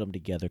somebody to put them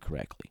together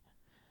correctly.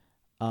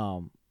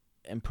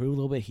 Improve a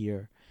little bit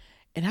here.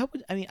 And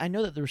I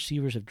know that the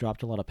receivers have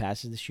dropped a lot of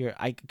passes this year.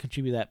 I could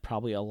contribute that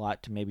probably a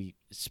lot to maybe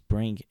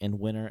spring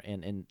and winter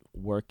and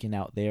working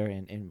out there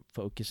and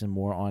focusing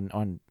more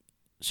on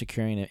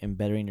securing and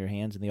bettering your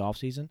hands in the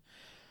offseason.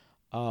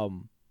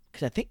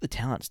 Because I think the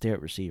talent's there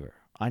at receiver.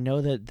 I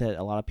know that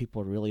a lot of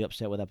people are really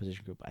upset with that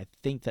position group. I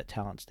think that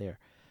talent's there.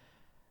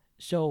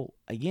 So,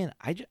 again,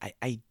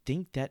 I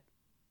think that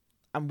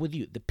I'm with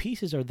you. The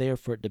pieces are there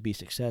for it to be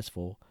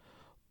successful,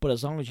 but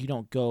as long as you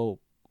don't go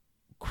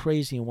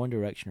crazy in one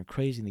direction or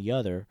crazy in the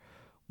other,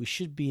 we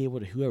should be able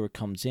to, whoever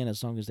comes in,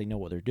 as long as they know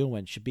what they're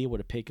doing, should be able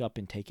to pick up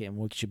and take it, and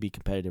we should be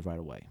competitive right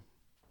away.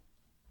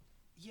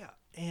 Yeah,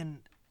 and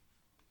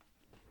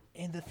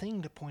the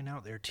thing to point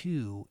out there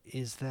too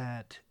is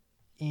that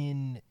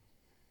I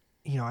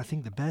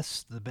think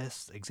the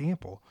best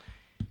example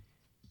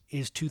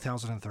is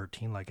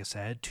 2013, like I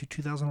said, to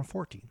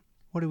 2014.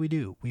 What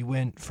do? We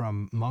went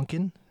from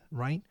Monken,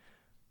 right?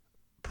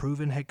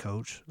 Proven head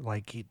coach,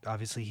 like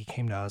he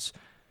came to us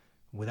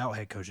without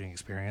head coaching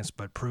experience,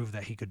 but proved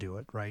that he could do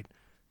it, right?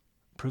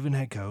 Proven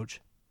head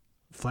coach,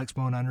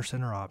 flexbone under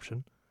center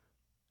option,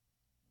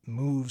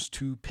 moves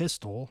to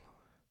pistol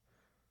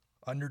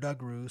under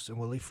Doug Roos and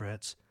Willie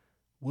Fritz.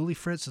 Willie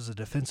Fritz is a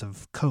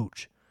defensive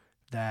coach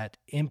that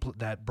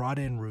brought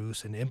in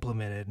Roos and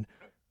implemented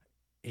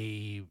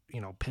a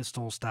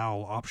pistol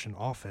style option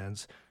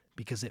offense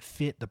because it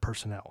fit the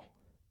personnel,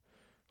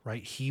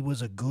 right? He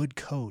was a good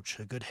coach,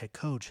 a good head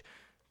coach.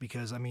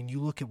 Because,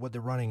 you look at what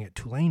they're running at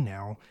Tulane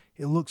now,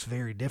 it looks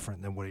very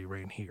different than what he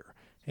ran here.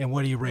 And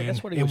what he ran,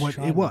 that's what and what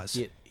it was.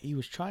 He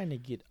was trying to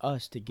get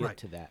us to get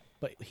to that.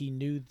 But he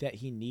knew that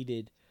he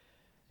needed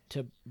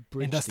to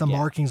bridge and that's the the gap,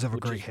 markings of a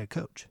great head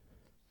coach.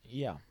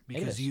 Yeah.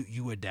 Because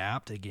you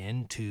adapt,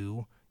 again,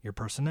 to your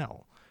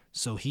personnel.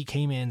 So he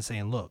came in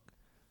saying, look,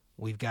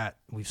 we've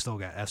still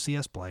got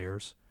FCS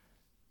players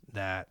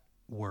that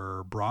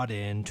were brought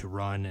in to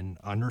run an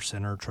under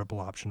center triple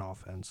option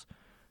offense.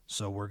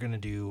 So we're going to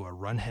do a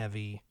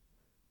run-heavy,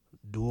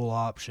 dual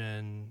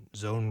option,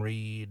 zone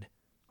read,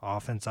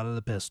 offense out of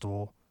the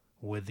pistol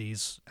with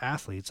these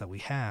athletes that we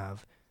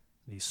have,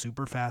 these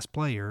super fast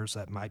players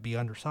that might be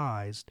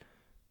undersized,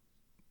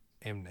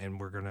 and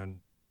we're going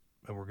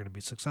to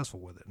be successful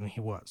with it, and he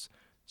was.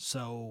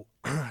 So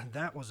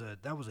that was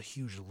a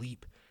huge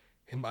leap,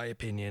 in my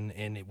opinion,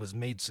 and it was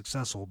made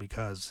successful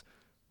because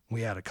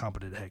we had a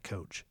competent head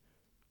coach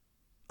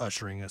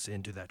ushering us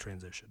into that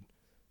transition.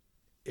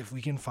 If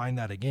we can find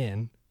that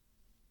again,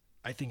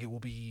 I think it will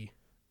be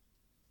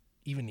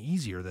even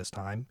easier this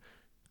time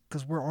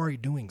because we're already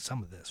doing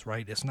some of this,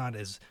 right? It's not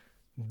as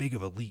big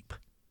of a leap.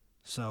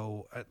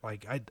 So,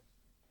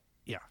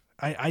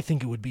 I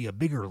think it would be a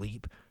bigger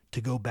leap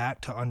to go back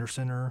to under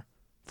center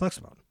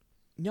flexbone.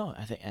 No,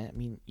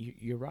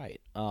 you're right.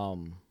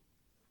 And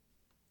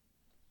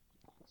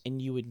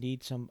you would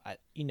need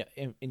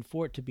and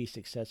for it to be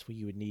successful,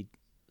 you would need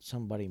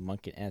somebody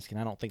Monken-esque, and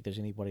I don't think there's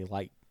anybody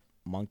like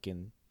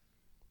Monken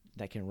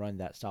that can run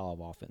that style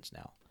of offense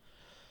now.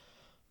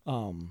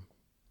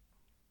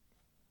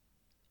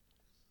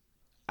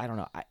 I don't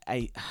know.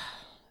 I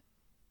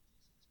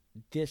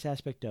this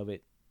aspect of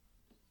it,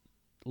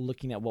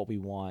 looking at what we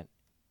want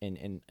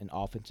in an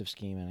offensive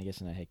scheme and I guess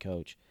in a head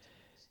coach,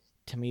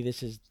 to me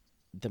this is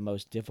the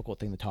most difficult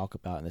thing to talk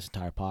about in this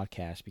entire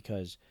podcast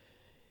because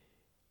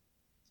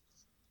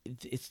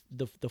it's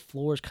the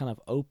floor is kind of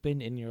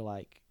open and you're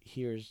like,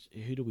 here's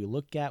who do we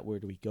look at, where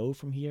do we go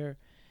from here,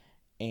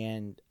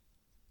 and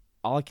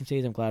all I can say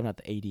is I'm glad I'm not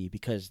the AD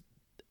because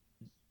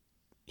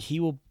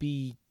he will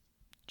be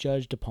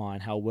judged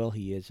upon how well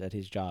he is at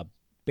his job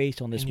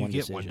based on this one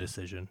decision. You get one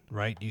decision,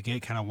 right? You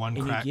get kind of one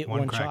crack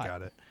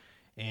at it.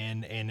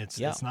 and it's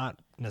not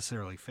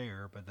necessarily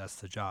fair, but that's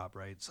the job,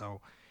 right?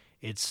 So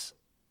it's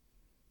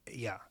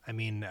I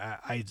mean,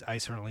 I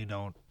certainly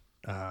don't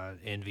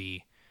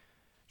envy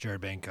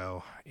Jared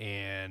Benko,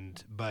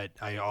 but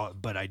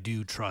I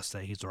do trust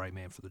that he's the right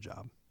man for the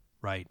job,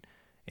 right?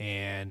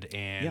 And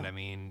I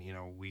mean,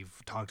 we've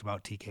talked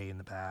about TK in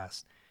the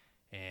past,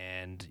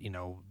 and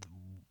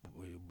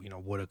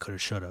woulda, coulda,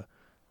 shoulda,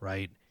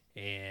 right?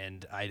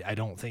 And I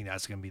don't think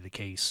that's going to be the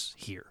case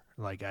here.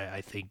 Like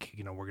I think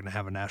we're going to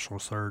have a national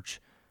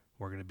search.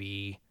 We're going to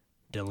be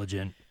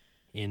diligent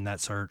in that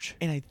search,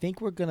 and I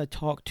think we're going to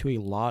talk to a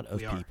lot of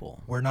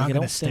people. We're not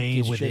going to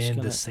stay within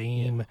the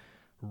same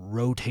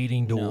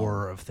rotating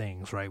door of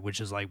things, right?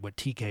 Which is like what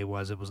TK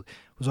was. It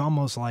was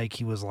almost like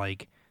he was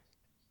like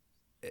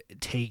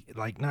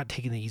not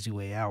taking the easy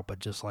way out, but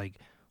just like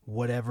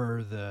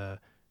whatever the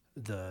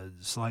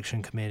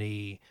selection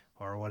committee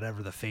or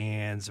whatever the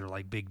fans or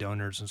like big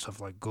donors and stuff,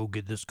 like, go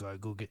get this guy,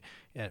 go get,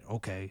 and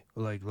okay,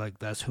 like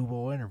that's who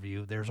we'll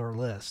interview. There's our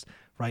list,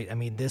 right? I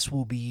mean, there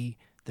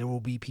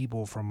will be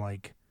people from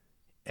like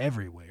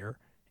everywhere,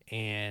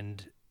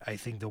 and I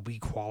think they'll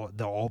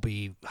all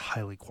be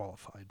highly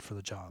qualified for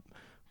the job,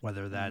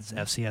 whether that's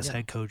FCS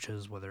head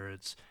coaches, whether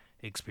it's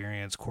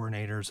experienced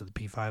coordinators at the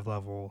P5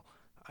 level.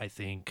 I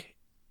think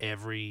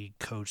every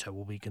coach that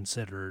will be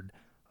considered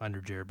under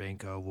Jared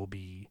Benko will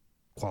be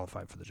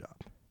qualified for the job.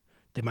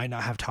 They might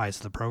not have ties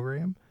to the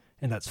program,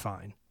 and that's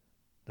fine.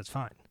 That's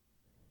fine.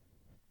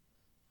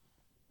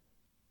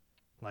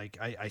 Like,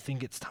 I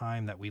think it's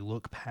time that we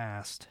look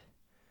past,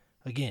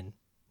 again,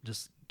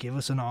 just give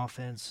us an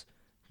offense,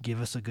 give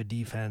us a good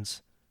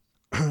defense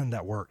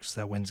that works,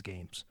 that wins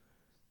games,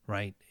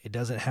 right? It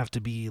doesn't have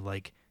to be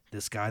like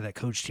this guy that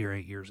coached here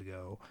 8 years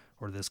ago,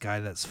 or this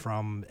guy that's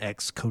from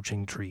X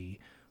coaching tree,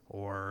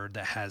 or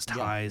that has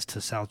ties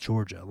to South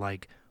Georgia.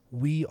 Like,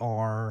 we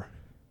are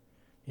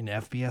an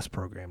FBS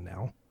program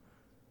now.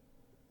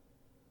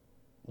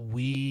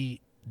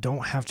 We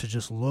don't have to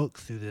just look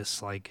through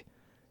this like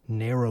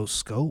narrow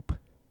scope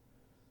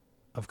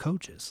of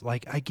coaches.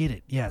 Like, I get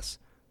it. Yes,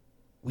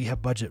 we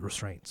have budget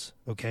restraints.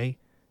 Okay,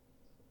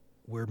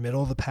 we're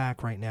middle of the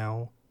pack right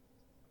now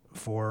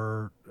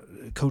for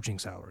coaching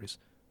salaries.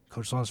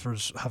 Coach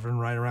Lunsford's hovering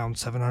right around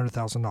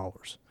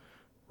 $700,000,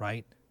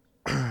 right?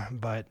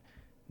 But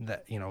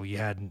that you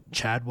had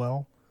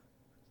Chadwell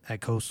at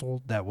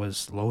Coastal, that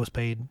was lowest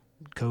paid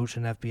coach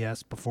in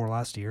FBS before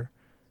last year,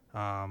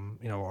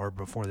 or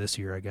before this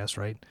year, I guess,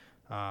 right?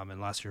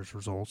 In last year's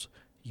results,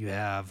 you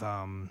have,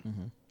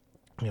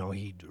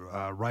 he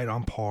right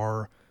on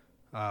par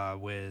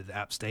with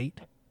App State,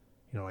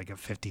 like a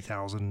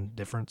 50,000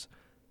 difference.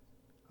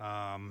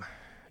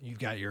 You've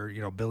got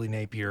your, Billy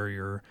Napier,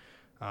 your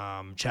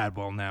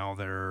Chadwell now,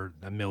 they're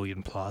 $1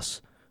 million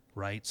plus,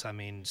 right? So, I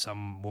mean,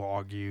 some will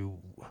argue.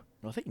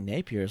 I think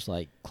Napier's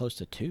like close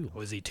to 2.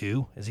 Was he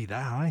 2? Is he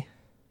that high?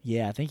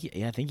 Yeah, I think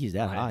he's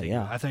that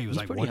high. I thought he was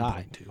like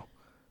 1.2.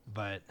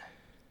 But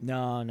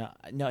no.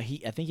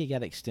 I think he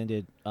got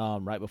extended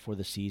right before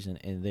the season,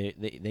 and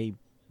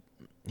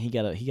he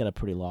got a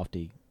pretty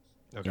lofty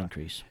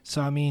increase.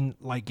 So I mean,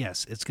 like,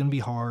 yes, it's gonna be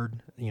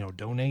hard.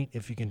 Donate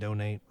if you can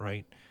donate,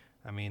 right?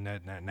 I mean,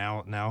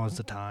 now is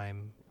the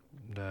time.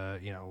 The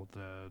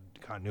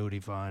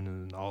continuity fund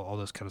and all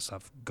this kind of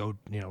stuff. Go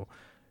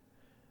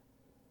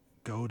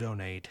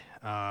donate.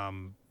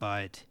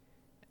 But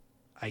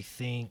I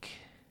think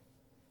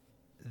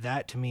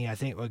that, to me,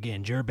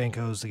 again, Jared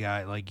Benko's the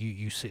guy. Like,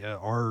 you see,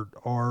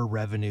 our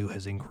revenue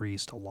has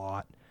increased a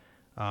lot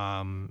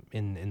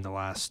in the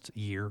last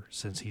year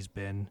since he's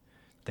been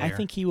there. I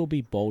think he will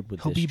be bold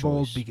with this choice.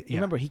 He'll be bold.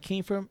 Remember, he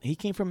came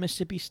from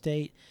Mississippi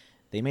State.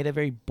 They made a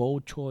very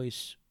bold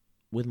choice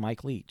with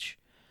Mike Leach.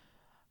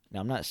 Now,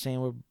 I'm not saying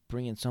we're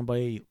bringing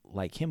somebody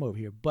like him over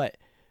here, but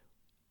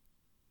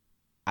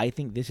I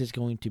think this is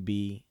going to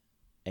be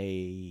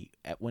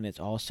when it's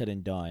all said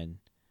and done,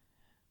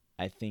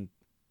 I think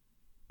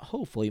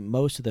hopefully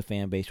most of the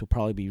fan base will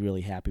probably be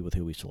really happy with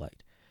who we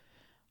select.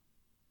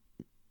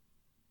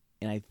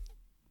 And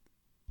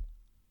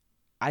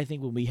I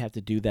think when we have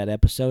to do that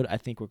episode, I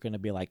think we're going to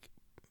be like,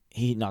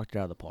 he knocked it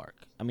out of the park.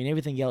 I mean,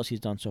 everything else he's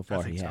done so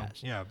far, he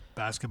has. Yeah,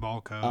 basketball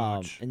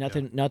coach. And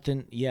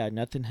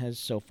nothing has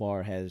so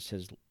far has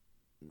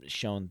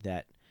shown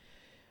that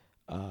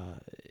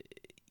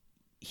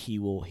he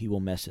will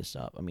mess this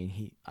up. I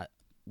mean,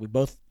 we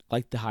both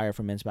like the hire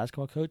for men's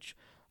basketball coach.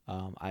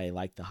 I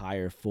like the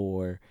hire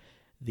for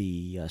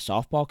the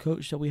softball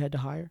coach that we had to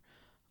hire.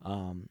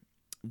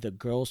 The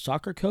girls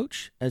soccer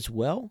coach as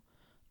well.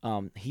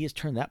 He has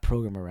turned that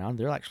program around.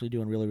 They're actually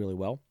doing really, really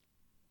well.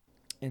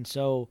 And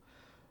so,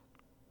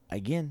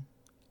 again,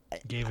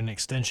 gave an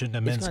extension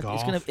to men's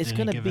golf. It's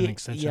going to be an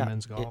extension to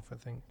men's golf, I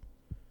think.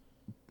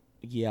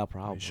 Yeah,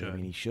 probably. I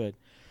mean, he should.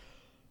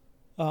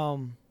 It's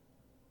going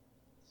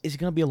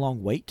to be a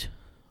long wait,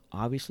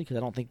 obviously, because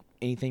I don't think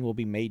anything will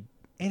be made.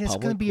 And it's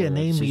going to be a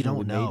name we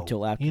don't know.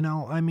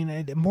 I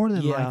mean, more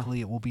than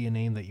likely, it will be a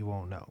name that you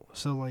won't know.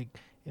 So, like,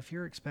 if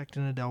you're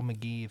expecting a Del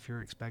McGee, if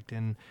you're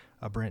expecting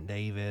a Brent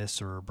Davis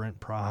or a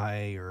Brent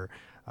Pry or,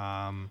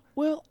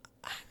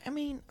 I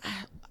mean,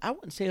 I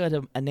wouldn't say that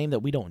a name that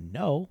we don't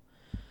know.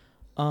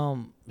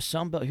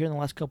 Sunbelt here in the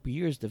last couple of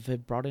years,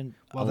 they've brought in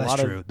a lot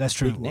of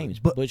big names.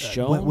 But Butch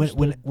Jones,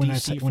 when I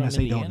say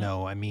Indiana. don't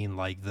know, I mean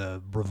like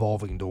the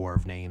revolving door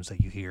of names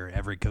that you hear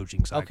every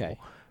coaching cycle, Okay.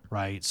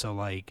 right? So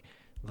like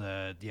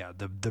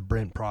the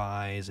Brent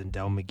Pryes and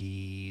Del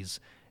McGee's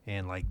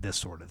and like this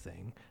sort of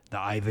thing, the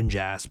Ivan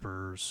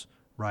Jaspers,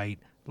 right?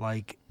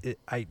 Like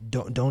I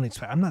don't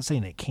expect. I'm not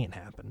saying it can't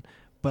happen,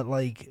 but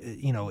like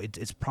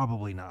it's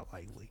probably not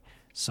likely.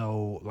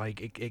 So,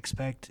 like,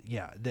 expect,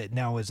 that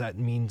now that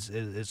means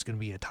it's going to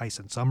be a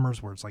Tyson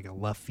Summers where it's like a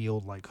left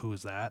field, like, who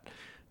is that?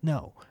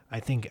 No,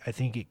 I think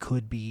it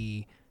could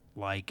be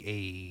like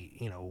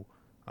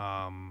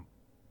I'm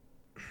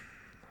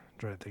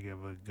trying to think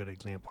of a good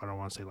example. I don't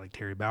want to say like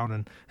Terry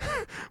Bowden,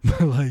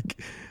 but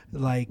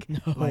I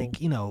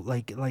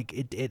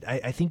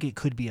think it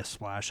could be a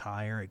splash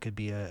hire. It could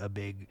be a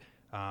big,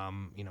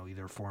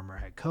 either former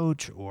head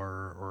coach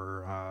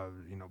or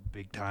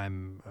big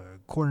time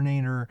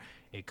coordinator.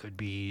 It could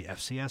be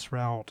FCS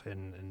route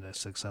and a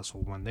successful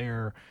one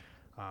there.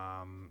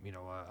 Yeah,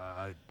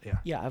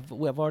 I've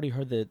already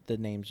heard the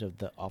names of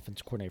the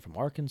offense coordinator from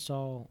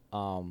Arkansas.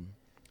 I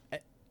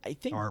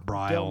think Art Del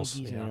Briles,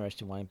 McGee's an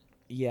interesting one.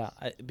 Yeah,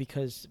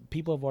 because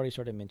people have already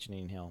started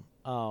mentioning him.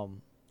 I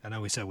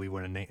know we said we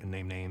wouldn't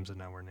name names, and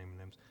now we're naming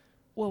names.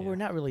 Well, we're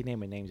not really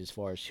naming names as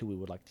far as who we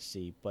would like to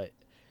see, but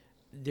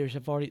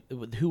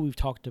who we've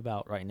talked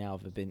about right now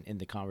have been in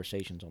the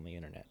conversations on the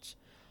internets.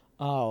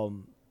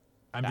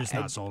 I'm just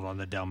not sold on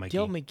the Del McGee.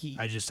 Del McGee.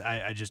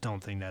 I just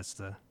don't think that's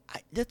the.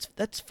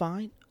 That's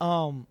fine.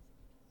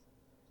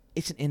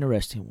 It's an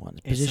interesting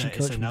one.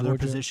 It's another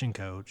position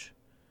coach,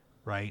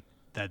 right?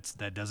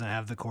 That doesn't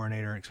have the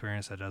coordinator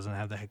experience. That doesn't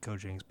have the head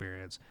coaching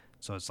experience.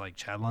 So it's like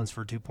Chad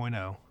Lunsford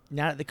 2.0.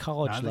 Not at the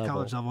college level. Not at the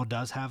college level.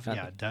 Does have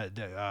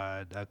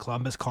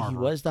Columbus Carver. He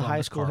was the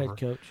high school Carver. head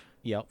coach.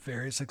 Yep.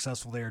 Very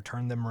successful there.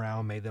 Turned them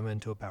around. Made them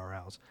into a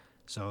powerhouse.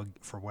 So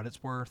for what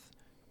it's worth,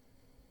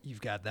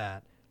 you've got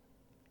that.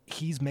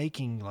 He's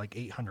making like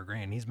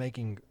 $800,000. He's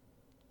making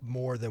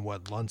more than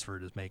what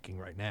Lunsford is making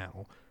right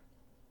now.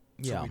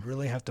 So we'd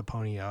really have to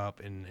pony up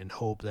and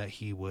hope that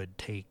he would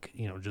take,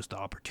 just the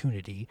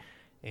opportunity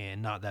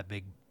and not that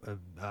big,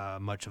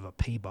 much of a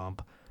pay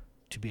bump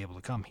to be able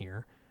to come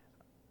here,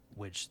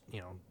 which,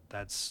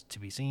 that's to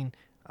be seen.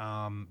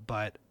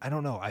 But I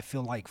don't know. I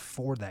feel like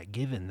for that,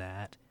 given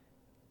that,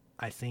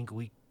 I think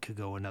we could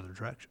go another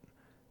direction.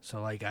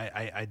 So like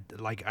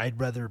I'd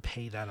rather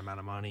pay that amount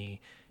of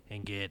money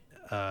and get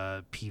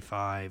a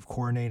P5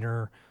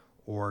 coordinator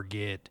or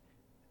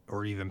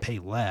even pay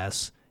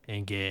less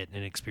and get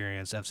an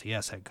experienced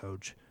FCS head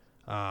coach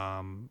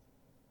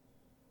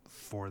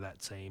for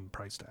that same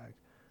price tag.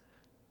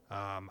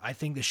 I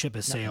think the ship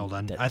has sailed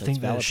on. I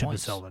think the ship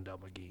has sailed on Del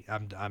McGee.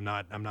 I'm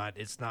not.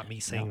 It's not me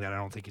saying that I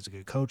don't think he's a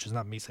good coach. It's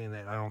not me saying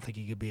that I don't think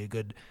he could be a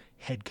good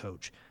head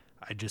coach.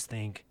 I just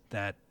think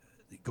that,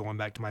 going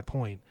back to my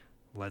point,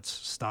 let's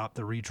stop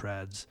the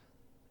retreads.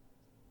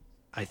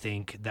 I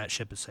think that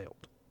ship has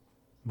sailed.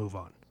 Move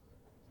on.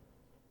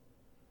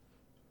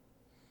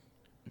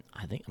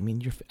 I think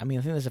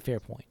that's a fair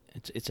point.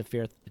 It's a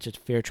fair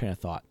train of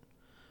thought.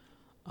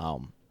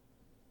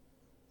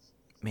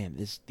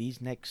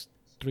 These next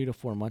 3 to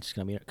 4 months is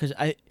gonna be, because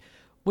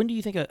when do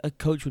you think a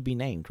coach would be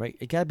named? Right,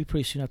 it gotta be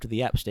pretty soon after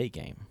the App State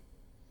game.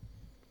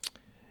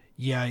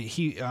 Yeah,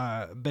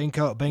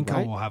 Benko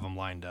right? will have him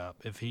lined up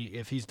if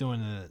he's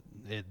doing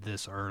it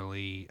this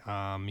early.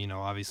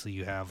 Obviously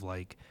you have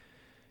like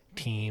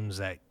teams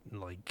that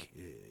like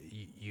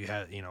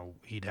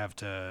he'd have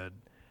to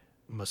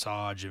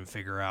massage and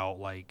figure out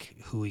like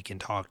who he can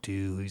talk to,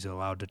 who he's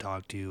allowed to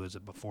talk to. Is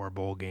it before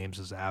bowl games?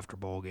 Is it after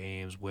bowl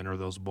games? When are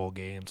those bowl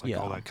games?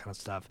 All that kind of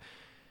stuff.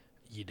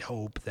 You'd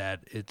hope that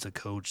it's a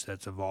coach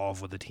that's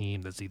involved with a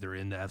team that's either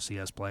in the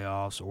FCS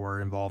playoffs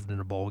or involved in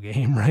a bowl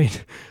game,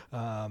 right?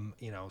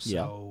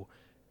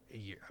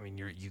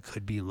 You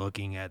could be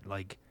looking at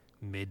like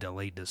mid to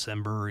late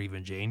December or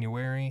even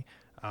January.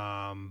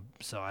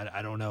 So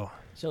I don't know.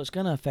 So it's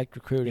going to affect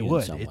recruiting. It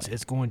would. In some way.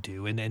 It's going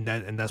to,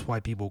 and that's why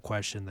people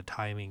question the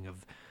timing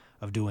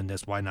of doing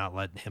this. Why not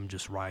let him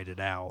just ride it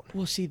out?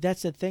 Well, see,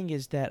 that's the thing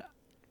is that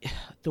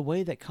the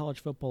way that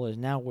college football is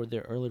now, where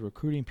their early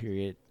recruiting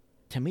period,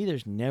 to me,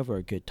 there's never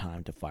a good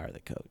time to fire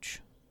the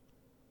coach.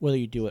 Whether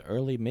you do it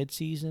early,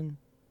 mid-season,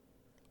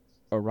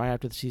 or right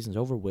after the season's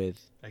over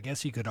with. I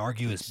guess you could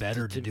argue it's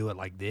better to do it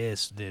like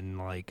this than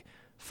like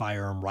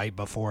fire him right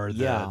before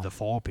the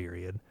fall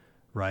period,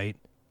 right?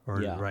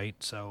 Right.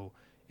 So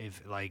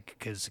if like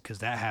because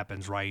that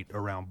happens right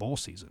around bowl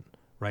season,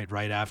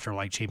 right after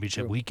like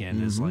championship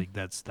weekend is like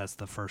that's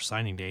the first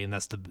signing day, and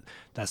that's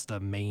the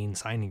main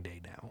signing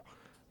day now.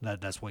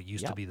 That's what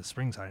used to be the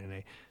spring signing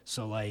day.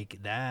 So like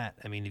that,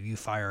 I mean, if you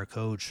fire a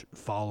coach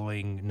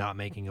following not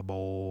making a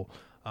bowl,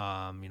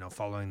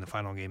 following the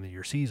final game of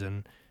your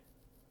season,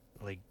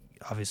 like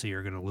obviously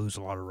you're going to lose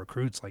a lot of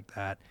recruits like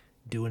that.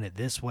 Doing it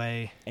this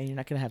way, and you're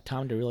not going to have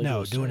time to really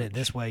doing it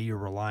this way, you're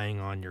relying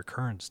on your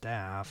current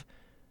staff,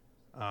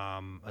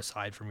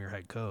 aside from your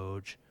head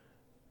coach,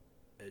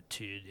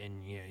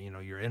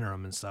 your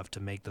interim and stuff to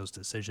make those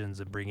decisions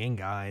and bring in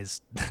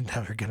guys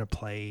that are going to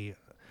play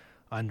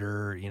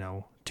under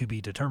to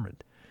be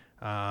determined.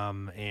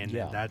 And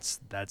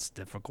that's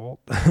difficult.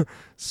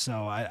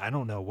 So I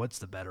don't know what's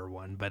the better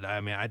one, but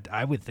I mean,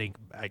 I would think,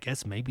 I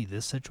guess maybe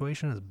this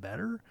situation is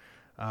better.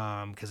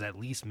 Cause at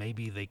least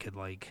maybe they could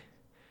like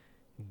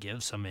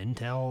give some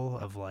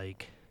intel of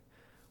like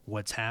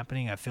what's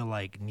happening. I feel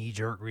like knee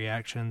jerk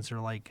reactions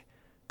are like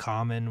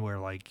common where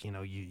like,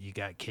 you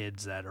got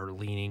kids that are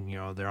leaning,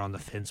 they're on the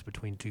fence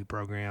between two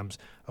programs.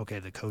 Okay.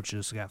 The coach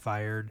just got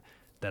fired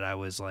that I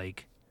was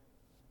like,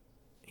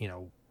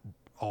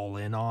 all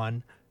in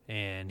on,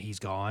 and he's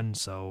gone.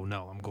 So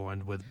no, I'm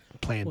going with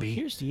plan B.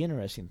 Here's the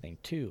interesting thing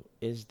too,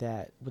 is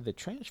that with the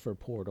transfer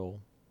portal,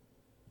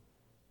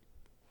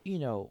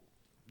 you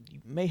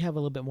may have a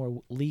little bit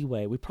more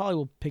leeway. We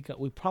probably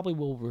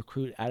will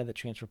recruit out of the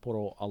transfer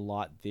portal a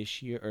lot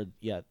this year,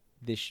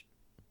 this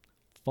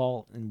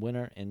fall and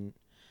winter and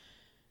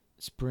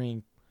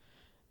spring,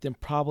 than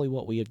probably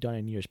what we have done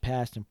in years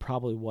past, and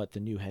probably what the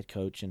new head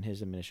coach and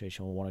his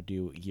administration will want to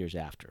do years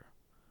after.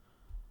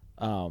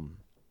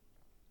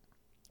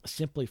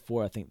 Simply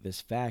for, I think,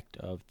 this fact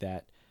of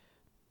that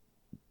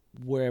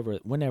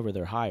whenever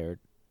they're hired,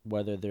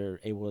 whether they're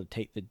able to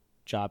take the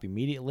job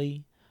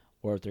immediately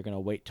or if they're going to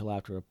wait till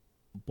after a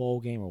bowl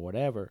game or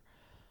whatever,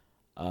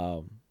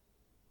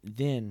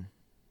 then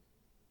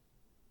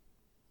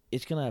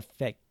it's going to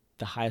affect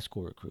the high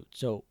school recruit.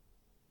 So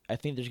I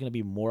think there's going to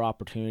be more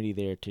opportunity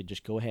there to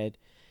just go ahead,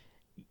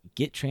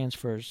 get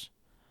transfers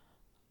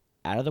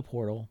out of the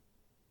portal,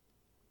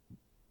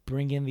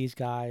 bring in these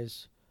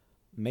guys,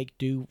 make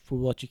do for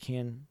what you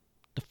can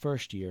the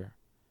first year,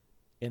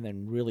 and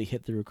then really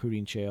hit the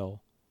recruiting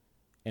trail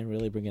and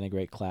really bring in a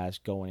great class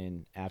going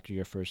in after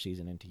your first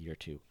season into year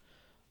two.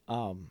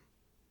 Yeah.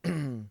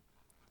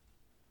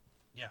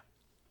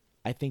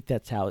 I think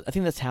that's how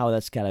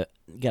that's gotta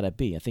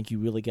be. I think you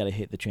really gotta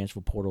hit the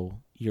transfer portal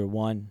year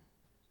one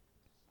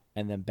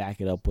and then back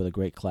it up with a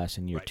great class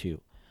in year two.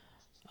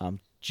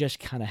 Just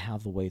kind of how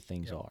the way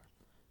things are.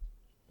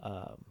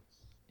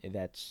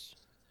 That's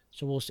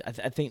so we'll see.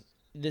 I think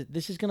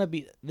this is gonna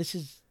be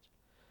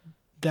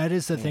that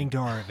is the thing to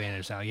our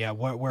advantage now. Yeah,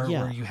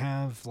 where you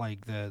have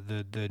like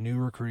the new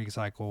recruiting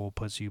cycle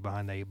puts you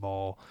behind the 8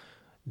 ball.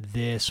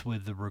 This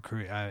with the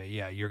recruit,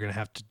 you're gonna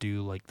have to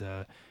do like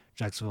the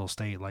Jacksonville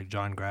State, like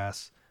John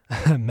Grass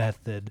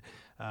method,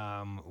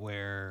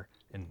 where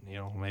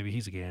maybe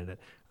he's a candidate.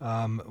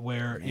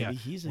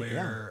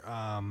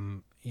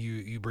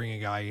 You bring a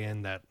guy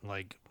in that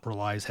like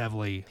relies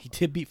heavily. He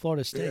did beat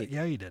Florida State.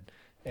 Yeah, he did.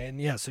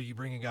 And so you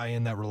bring a guy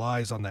in that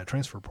relies on that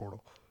transfer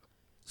portal.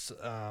 So,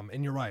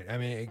 and you're right. I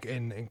mean,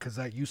 and because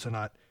that used to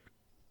not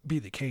be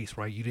the case,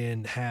 right? You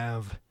didn't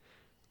have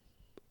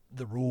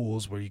the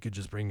rules where you could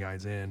just bring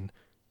guys in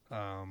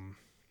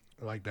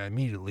like that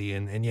immediately.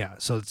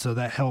 So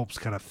that helps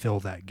kind of fill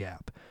that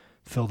gap,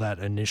 fill that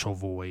initial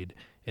void.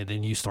 And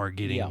then you start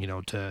getting,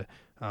 to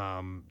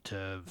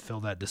fill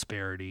that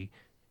disparity.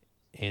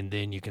 And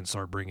then you can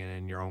start bringing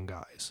in your own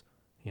guys,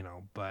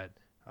 but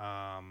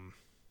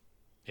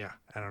yeah,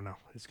 I don't know.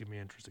 It's gonna be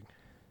interesting.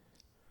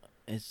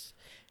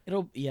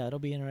 It'll be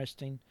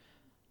interesting.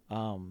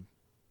 Man,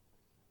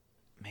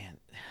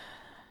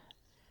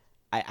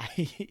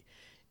 I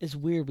it's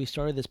weird. We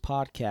started this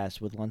podcast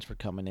with Lunsford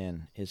coming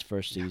in his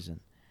first season,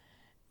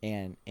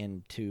 and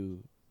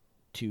to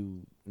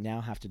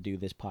now have to do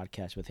this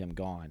podcast with him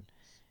gone.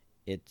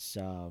 It's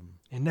and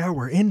now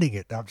we're ending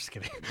it. No, I'm just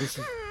kidding. This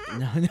is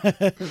no,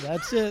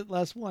 that's it.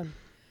 Last one.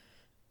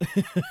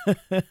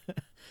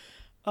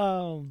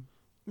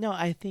 No,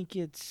 I think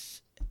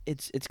it's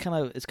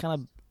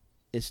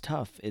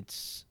tough.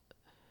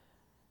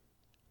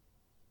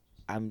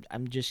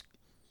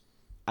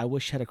 I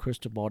wish I had a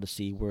crystal ball to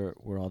see where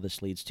all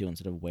this leads to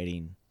instead of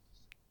waiting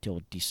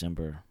till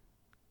December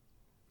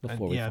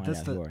before we find out who our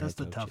head coach is. That's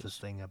the toughest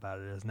thing about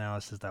it is now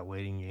it's just that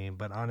waiting game.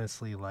 But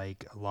honestly,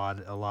 like a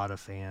lot of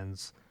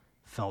fans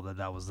felt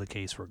that was the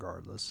case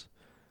regardless,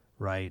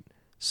 right?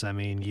 So I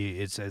mean,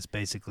 it's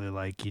basically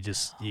like you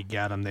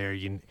got them there.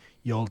 You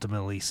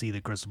ultimately see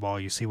the crystal ball.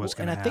 You see what's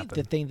going to happen. And I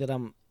think the thing that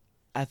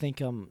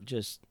I'm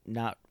just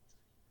not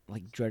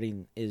like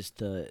dreading is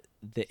the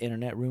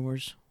internet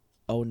rumors.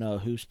 Oh no,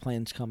 whose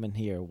plane's coming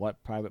here?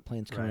 What private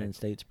plane's coming in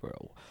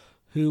Statesboro?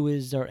 Who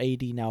is our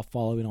AD now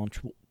following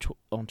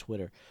on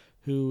Twitter?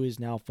 Who is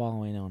now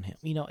following on him?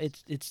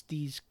 It's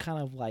these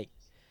kind of like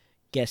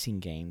guessing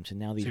games, and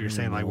now these. So you're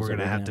saying like we're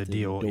gonna have to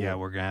deal? Yeah,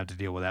 we're gonna have to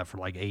deal with that for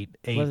like eight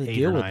or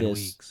 9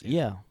 weeks.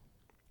 Yeah,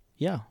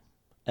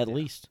 at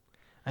least.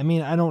 I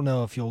mean, I don't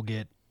know if you'll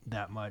get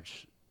that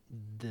much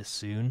this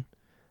soon.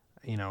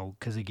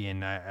 Because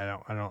again, I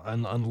don't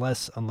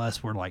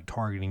unless we're like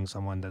targeting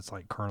someone that's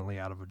like currently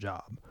out of a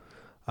job.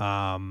 But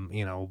I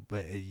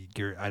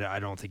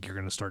don't think you're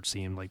gonna start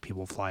seeing like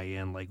people fly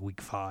in like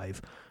week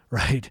 5,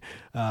 right?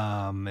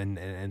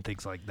 And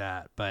things like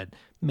that. But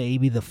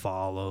maybe the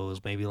follows,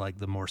 maybe like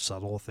the more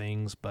subtle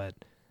things. But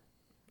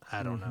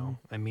I don't know.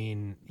 I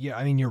mean,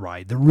 you're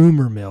right. The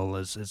rumor mill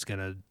is going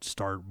to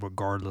start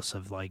regardless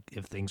of like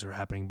if things are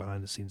happening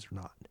behind the scenes or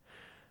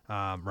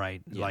not.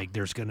 Right? Yeah. Like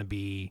there's going to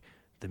be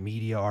the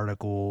media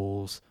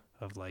articles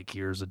of like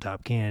here's the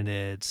top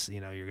candidates.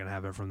 You're going to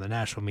have it from the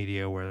national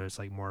media where it's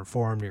like more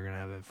informed. You're going to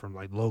have it from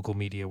like local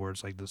media where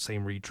it's like the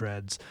same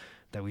retreads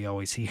that we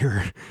always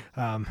hear.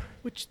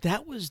 Which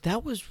that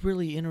was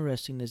really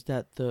interesting. Is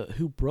that the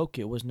who broke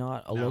it was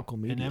not a local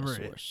media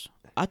source.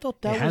 I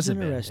thought that was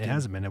interesting. It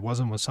hasn't been. It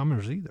wasn't with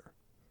Summers either.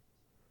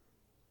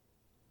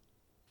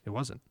 It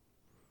wasn't.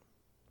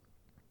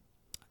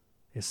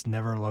 It's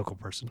never a local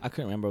person. I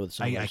couldn't remember with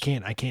Summers. I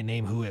can't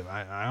name who it.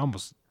 I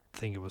almost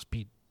think it was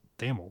Pete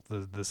Thamel,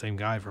 the same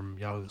guy from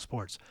Yahoo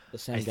Sports. The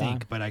same I guy?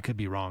 think, but I could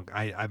be wrong.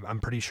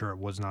 I'm pretty sure it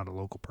was not a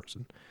local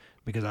person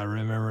because I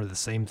remember the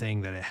same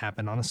thing that it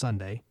happened on a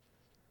Sunday.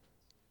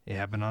 It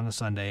happened on a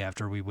Sunday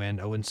after we went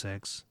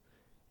 0-6,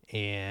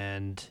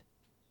 and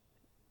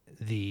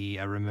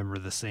I remember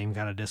the same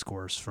kind of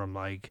discourse from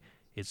like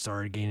it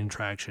started gaining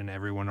traction.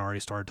 Everyone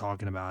already started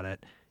talking about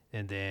it,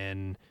 and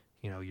then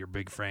your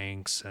Big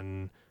Franks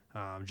and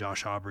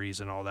Josh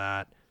Aubreys and all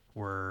that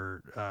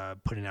were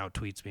putting out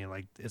tweets being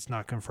like, "It's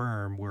not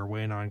confirmed. We're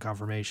waiting on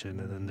confirmation,"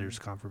 and then there's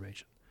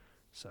confirmation.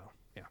 So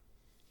yeah.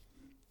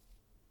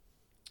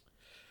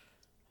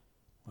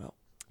 Well,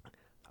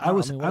 I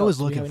was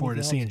looking forward to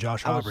anything seeing else?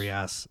 Josh Aubrey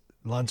ask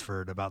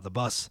Lunsford about the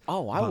bus.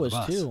 Oh, I about was the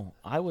bus. too.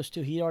 I was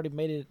too. He already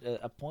made it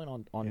a point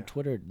on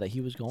Twitter that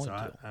he was going So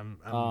to.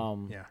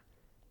 I'm yeah.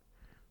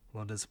 A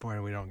little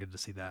disappointed we don't get to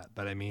see that,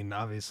 but I mean,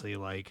 obviously,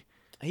 like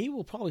He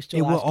will probably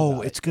still ask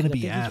about it's it, going to 'cause I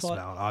be think he's asked fought-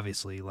 about,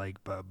 obviously, like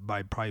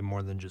by probably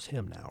more than just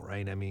him now,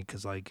 right? I mean,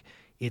 because like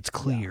it's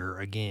clear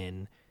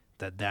again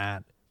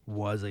that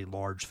was a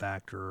large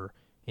factor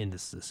in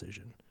this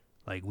decision.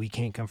 Like we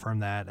can't confirm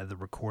that at the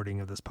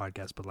recording of this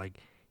podcast, but like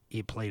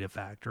it played a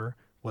factor,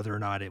 whether or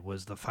not it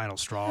was the final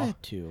straw.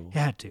 Had to. It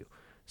had to.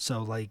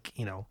 So like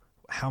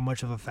how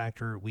much of a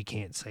factor we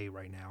can't say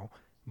right now,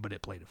 but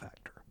it played a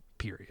factor.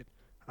 Period.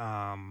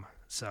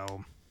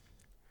 So.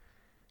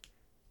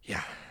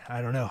 Yeah,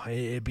 I don't know.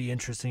 It'd be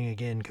interesting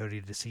again,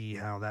 Cody, to see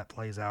how that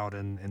plays out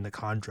in the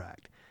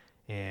contract,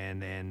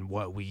 and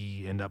what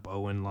we end up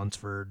owing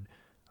Lunsford,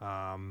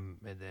 and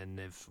then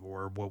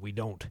what we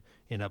don't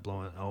end up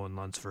owing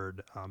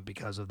Lunsford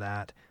because of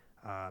that.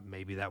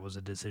 Maybe that was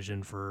a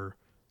decision for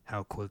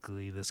how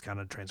quickly this kind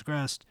of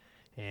transgressed,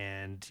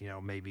 and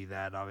maybe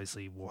that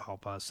obviously will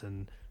help us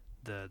in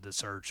the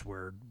search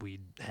where we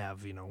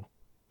have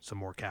some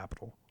more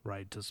capital,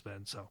 right, to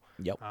spend. So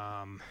Yep.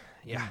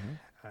 yeah.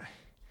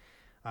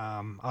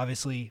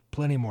 Obviously,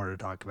 plenty more to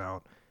talk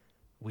about.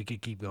 We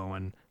could keep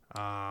going.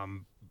 I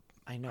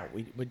know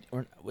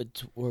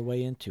we're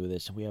way into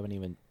this, and we haven't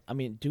even. I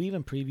mean, do we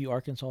even preview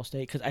Arkansas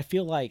State? Because I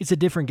feel like it's a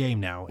different game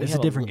now. It's a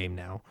different game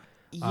now.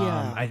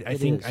 Yeah, I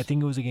think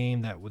it was a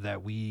game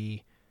that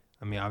we.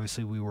 I mean,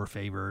 obviously we were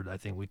favored. I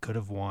think we could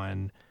have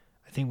won.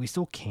 I think we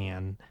still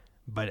can,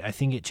 but I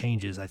think it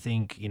changes. I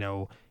think in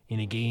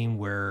a game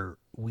where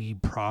we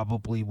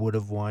probably would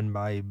have won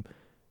by,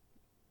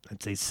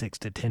 I'd say 6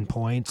 to 10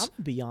 points. I'm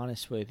gonna be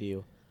honest with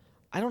you.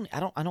 I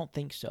don't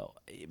think so.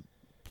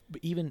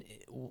 Even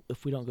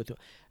if we don't go through,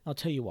 I'll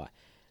tell you why.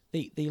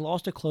 They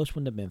lost a close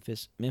one to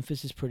Memphis.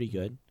 Memphis is pretty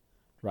good,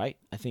 right?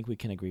 I think we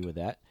can agree with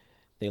that.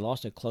 They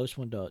lost a close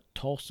one to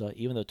Tulsa,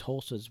 even though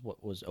Tulsa's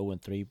was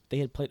 0-3. They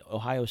had played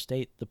Ohio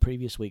State the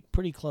previous week,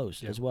 pretty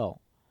close as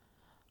well.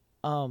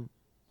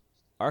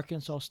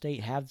 Arkansas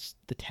State has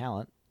the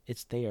talent;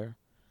 it's there.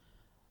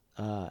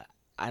 I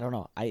don't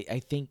know. I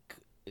think.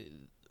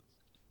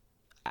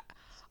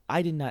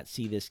 I did not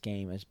see this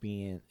game as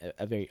being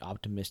a very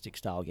optimistic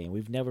style game.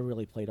 We've never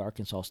really played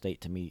Arkansas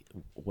State to me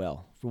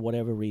well. For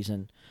whatever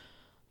reason,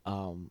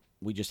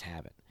 we just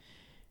haven't.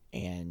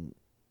 And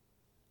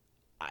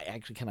I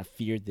actually kind of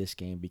feared this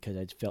game because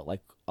I felt like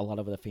a lot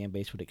of the fan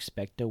base would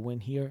expect a win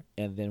here,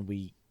 and then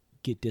we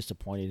get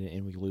disappointed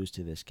and we lose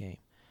to this game.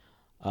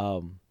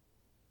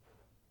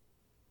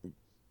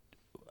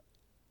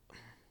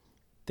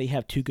 They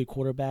have two good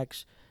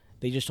quarterbacks.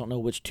 They just don't know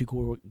which two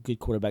good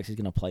quarterbacks is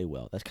going to play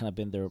well. That's kind of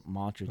been their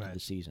mantra through the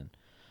season.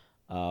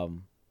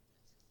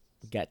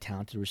 We got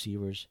talented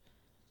receivers.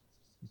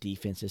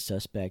 Defense is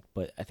suspect,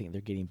 but I think they're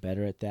getting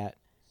better at that.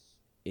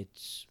 I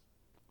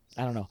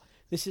don't know.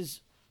 This is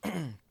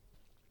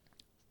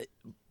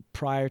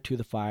prior to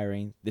the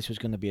firing, this was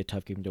going to be a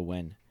tough game to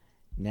win.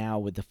 Now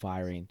with the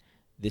firing,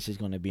 this is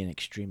going to be an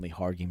extremely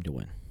hard game to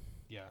win.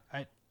 Yeah,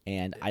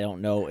 and I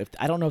don't know if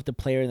the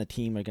player and the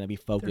team are going to be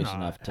focused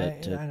enough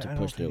to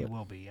push through it. It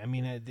will be. I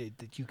mean,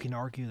 you can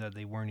argue that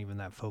they weren't even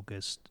that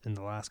focused in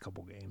the last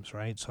couple games,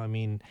 right? So I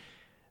mean,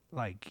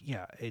 like,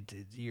 yeah,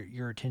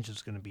 your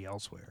attention's going to be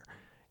elsewhere,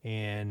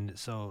 and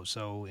so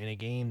in a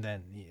game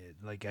that,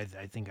 like, I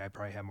think I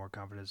probably have more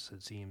confidence,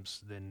 it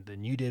seems,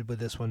 than you did with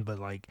this one, but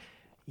like,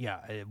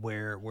 yeah,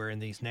 where in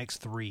these next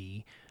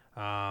three,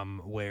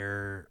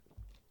 where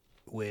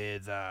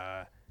with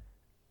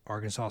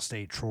Arkansas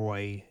State,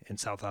 Troy, and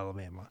South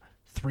Alabama,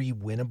 3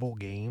 winnable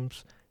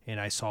games. And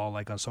I saw,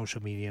 like, on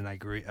social media, and I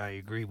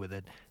agree with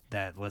it,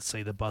 that, let's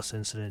say the bus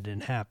incident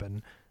didn't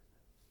happen,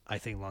 I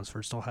think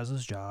Lunsford still has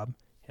his job,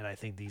 and I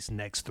think these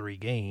next 3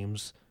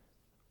 games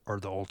are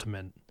the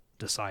ultimate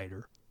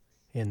decider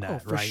in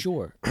that, for right?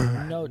 sure.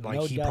 No, like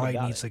no he doubt probably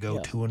about needs it. to go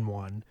Yeah.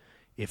 2-1,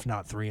 if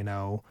not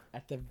 3-0.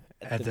 At the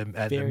At the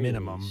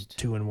minimum, least.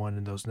 2-1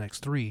 in those next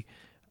 3,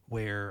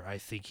 where I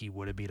think he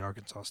would have beat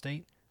Arkansas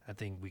State. I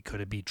think we could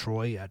have beat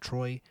Troy at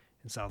Troy.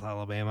 In South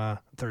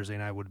Alabama, Thursday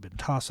night would have been a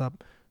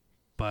toss-up.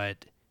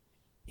 But,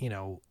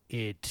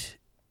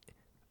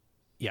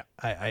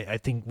 I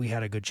think we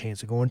had a good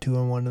chance of going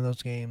 2-1 in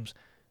those games.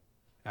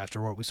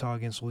 After what we saw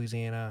against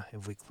Louisiana,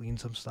 if we clean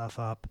some stuff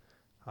up,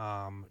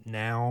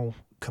 now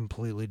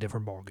completely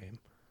different ball game.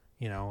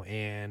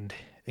 And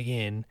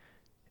again,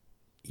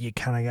 you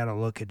kind of got to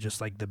look at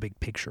just like the big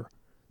picture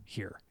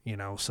here,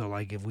 So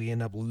like if we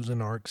end up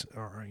losing Ark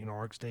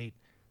State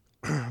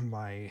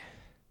by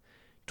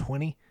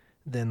 20,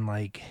 then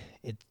like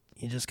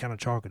you just kind of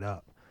chalk it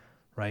up,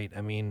 right?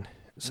 I mean,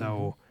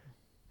 so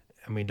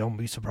don't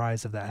be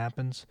surprised if that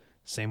happens.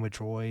 Same with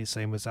Troy,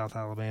 same with South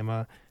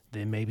Alabama.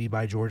 Then maybe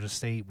by Georgia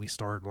State we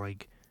start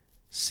like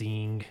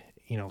seeing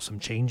some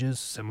changes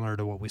similar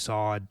to what we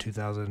saw in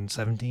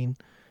 2017,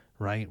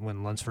 right,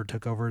 when Lunsford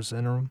took over as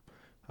interim.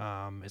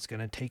 It's going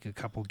to take a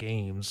couple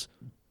games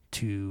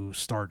to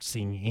start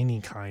seeing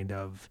any kind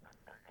of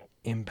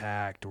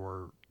impact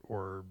or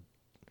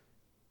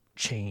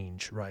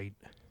change, right?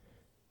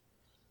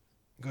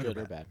 Good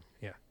or bad.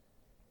 Yeah.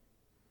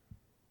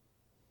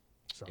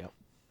 So. Yep.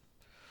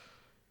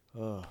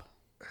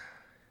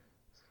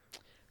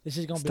 This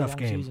is going to be tough a long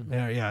game. season.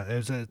 Yeah. It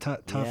was a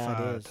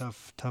Yeah, it is.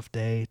 tough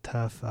day,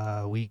 tough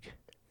week.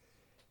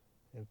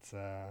 It's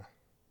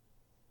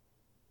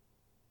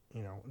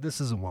this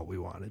isn't what we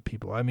wanted,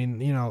 people. I mean,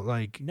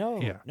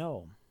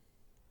 No.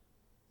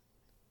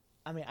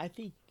 I mean, I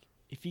think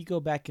if you go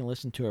back and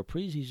listen to our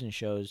preseason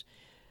shows,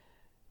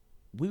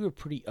 we were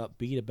pretty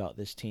upbeat about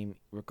this team,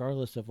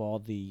 regardless of all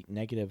the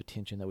negative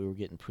attention that we were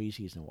getting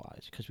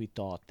preseason-wise, because we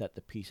thought that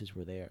the pieces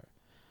were there.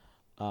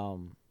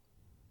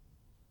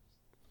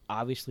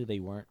 Obviously, they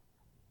weren't.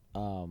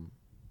 And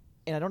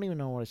I don't even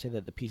know want to say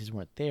that the pieces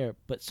weren't there,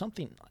 but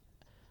something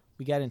 –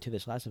 we got into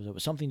this last episode,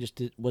 but something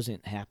just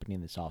wasn't happening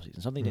this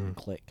offseason. Something didn't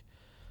click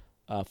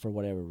for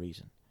whatever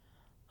reason.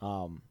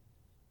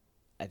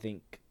 I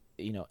think,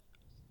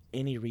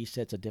 any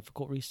reset's a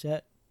difficult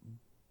reset,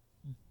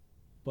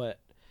 but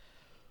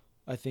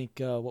I think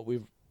what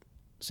we've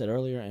said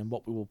earlier and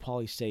what we will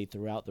probably say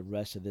throughout the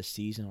rest of this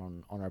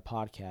season on our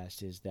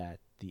podcast is that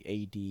the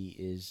AD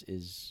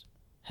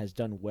has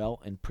done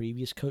well in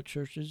previous coach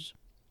searches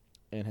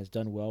and has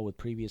done well with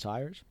previous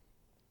hires.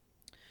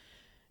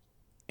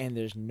 And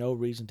there's no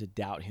reason to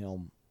doubt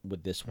him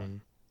with this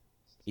one,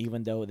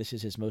 even though this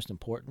is his most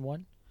important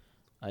one.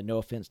 No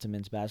offense to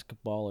men's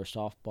basketball or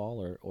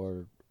softball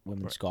or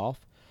women's golf.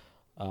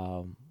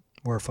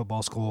 We're a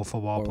football school.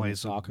 Football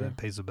pays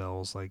the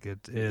bills. Like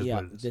it is. Yeah,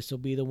 what it is. this will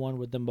be the one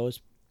with the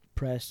most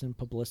press and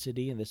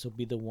publicity, and this will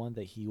be the one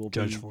that he will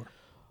Judge be for.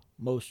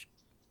 most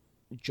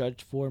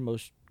judged for,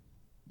 most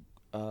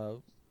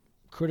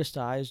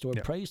criticized or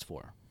praised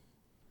for.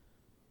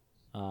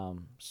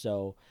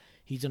 So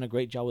he's done a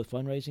great job with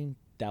fundraising.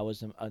 That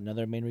was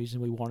another main reason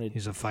we wanted.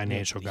 He's a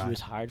financial guy. He was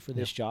hired for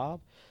this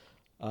job.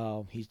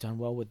 He's done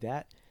well with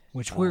that.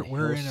 Which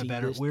we're in a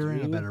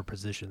better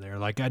position there.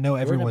 Like I know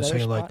everyone's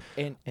saying spot,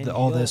 like and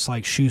all this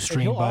like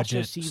shoestring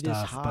budget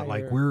stuff, but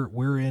like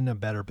we're in a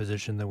better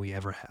position than we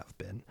ever have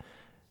been.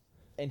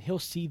 And he'll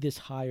see this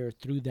hire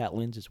through that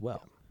lens as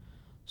well.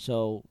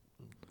 So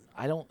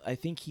I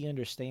think he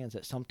understands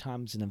that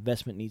sometimes an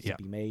investment needs to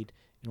be made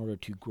in order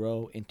to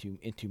grow and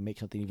to make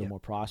something even more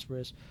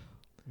prosperous.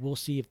 We'll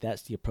see if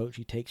that's the approach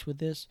he takes with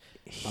this.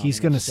 He's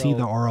going to see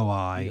the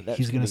ROI.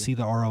 He's going to see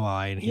the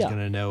ROI, and he's Yeah. going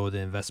to know the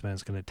investment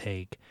it's going to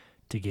take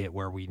to get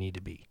where we need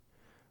to be,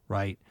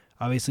 right?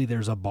 Obviously,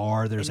 there's a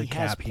bar, there's a And he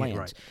has cap here, plans.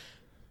 right?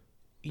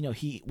 You know,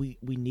 we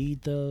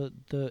need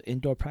the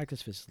indoor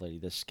practice facility.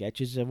 The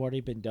sketches have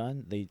already been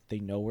done. They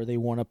know where they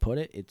want to put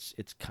it.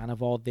 It's kind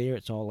of all there.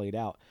 It's all laid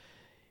out.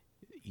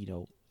 You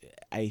know,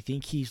 I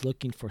think he's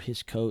looking for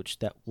his coach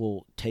that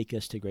will take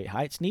us to great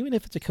heights. And even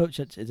if it's a coach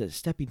that's is a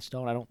stepping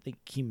stone, I don't think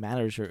he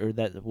matters or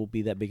that will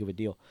be that big of a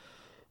deal.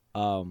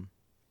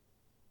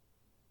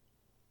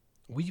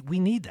 We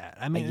need that.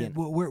 I mean, Again,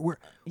 we're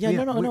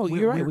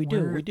you're right. We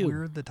do.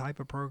 We're the type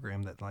of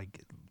program that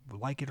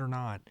like it or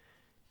not,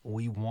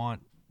 we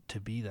want to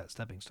be that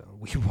stepping stone.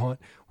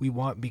 We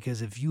want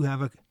because if you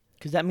have a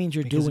because that means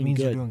you're because doing it means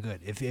good. you're doing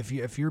good.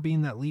 If you're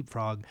being that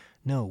leapfrog,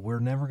 no, we're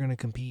never going to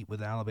compete with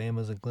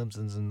Alabamas and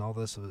Clemson's and all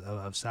this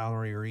of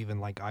salary, or even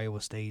like Iowa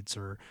State's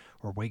or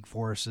Wake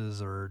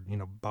Forest's or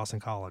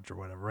Boston College or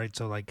whatever, right?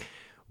 So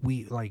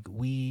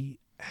we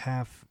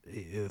have,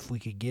 if we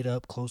could get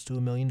up close to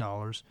 $1 million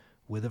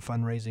with the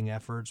fundraising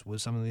efforts,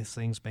 with some of these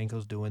things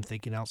Banco's doing,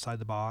 thinking outside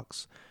the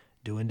box,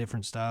 doing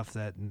different stuff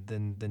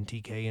than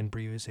TK and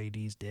previous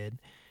ADs did,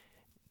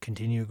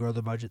 continue to grow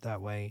the budget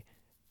that way.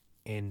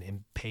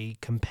 And pay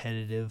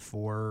competitive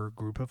for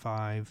Group of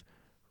Five,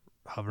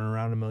 hovering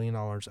around $1 million.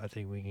 I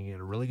think we can get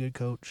a really good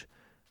coach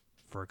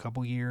for a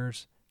couple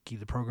years, keep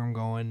the program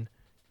going,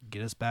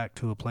 get us back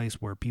to a place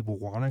where people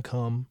want to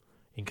come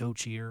and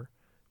coach here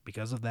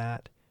because of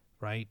that,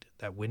 right?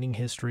 That winning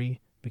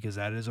history, because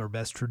that is our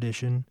best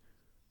tradition.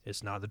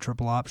 It's not the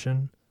triple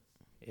option.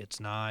 It's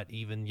not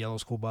even yellow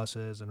school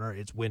buses, and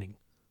it's winning.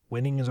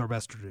 Winning is our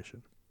best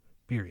tradition,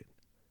 period,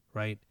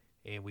 right?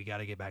 And we got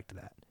to get back to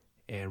that.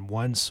 And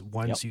once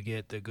you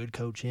get the good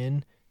coach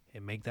in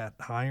and make that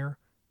hire,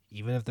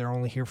 even if they're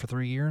only here for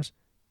 3 years,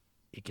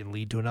 it can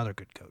lead to another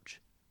good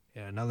coach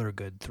and another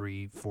good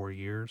 3-4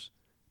 years,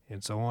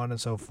 and so on and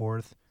so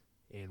forth.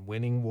 And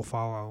winning will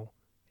follow,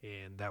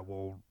 and that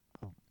will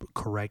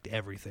correct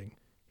everything.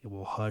 It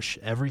will hush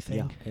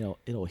everything. Yeah,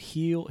 it'll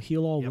heal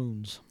all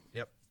wounds.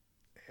 Yep,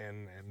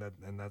 and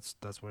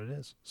that's what it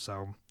is.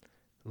 So,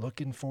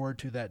 looking forward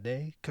to that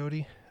day,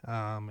 Cody.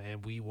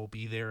 And we will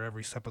be there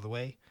every step of the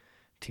way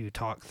to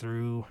talk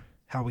through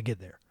how we get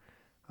there.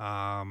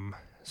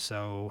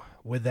 So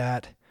with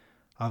that,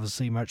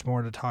 obviously much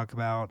more to talk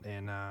about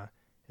in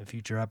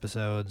future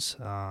episodes.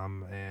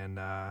 And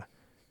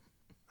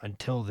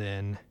until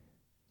then,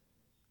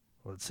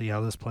 let's see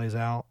how this plays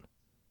out.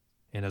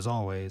 And as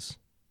always,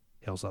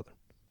 Hail Southern.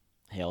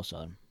 Hail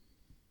Southern.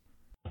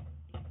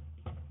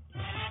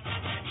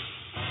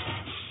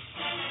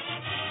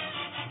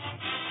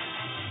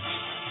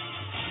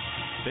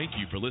 Thank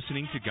you for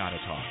listening to Gotta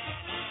Talk.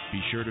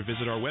 Be sure to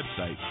visit our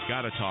website,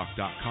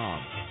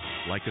 gottatalk.com.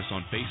 Like us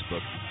on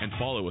Facebook and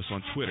follow us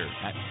on Twitter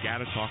at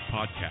Gotta Talk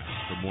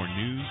Podcast for more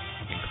news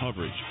and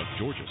coverage of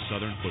Georgia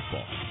Southern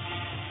football.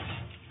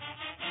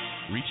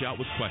 Reach out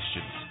with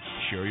questions,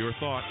 share your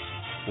thoughts,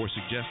 or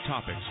suggest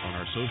topics on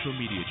our social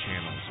media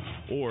channels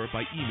or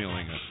by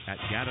emailing us at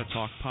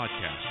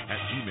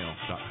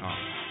gottatalkpodcast@gmail.com.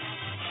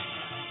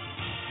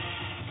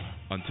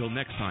 Until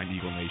next time,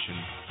 Eagle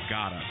Nation,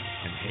 gotta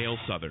and hail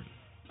Southern.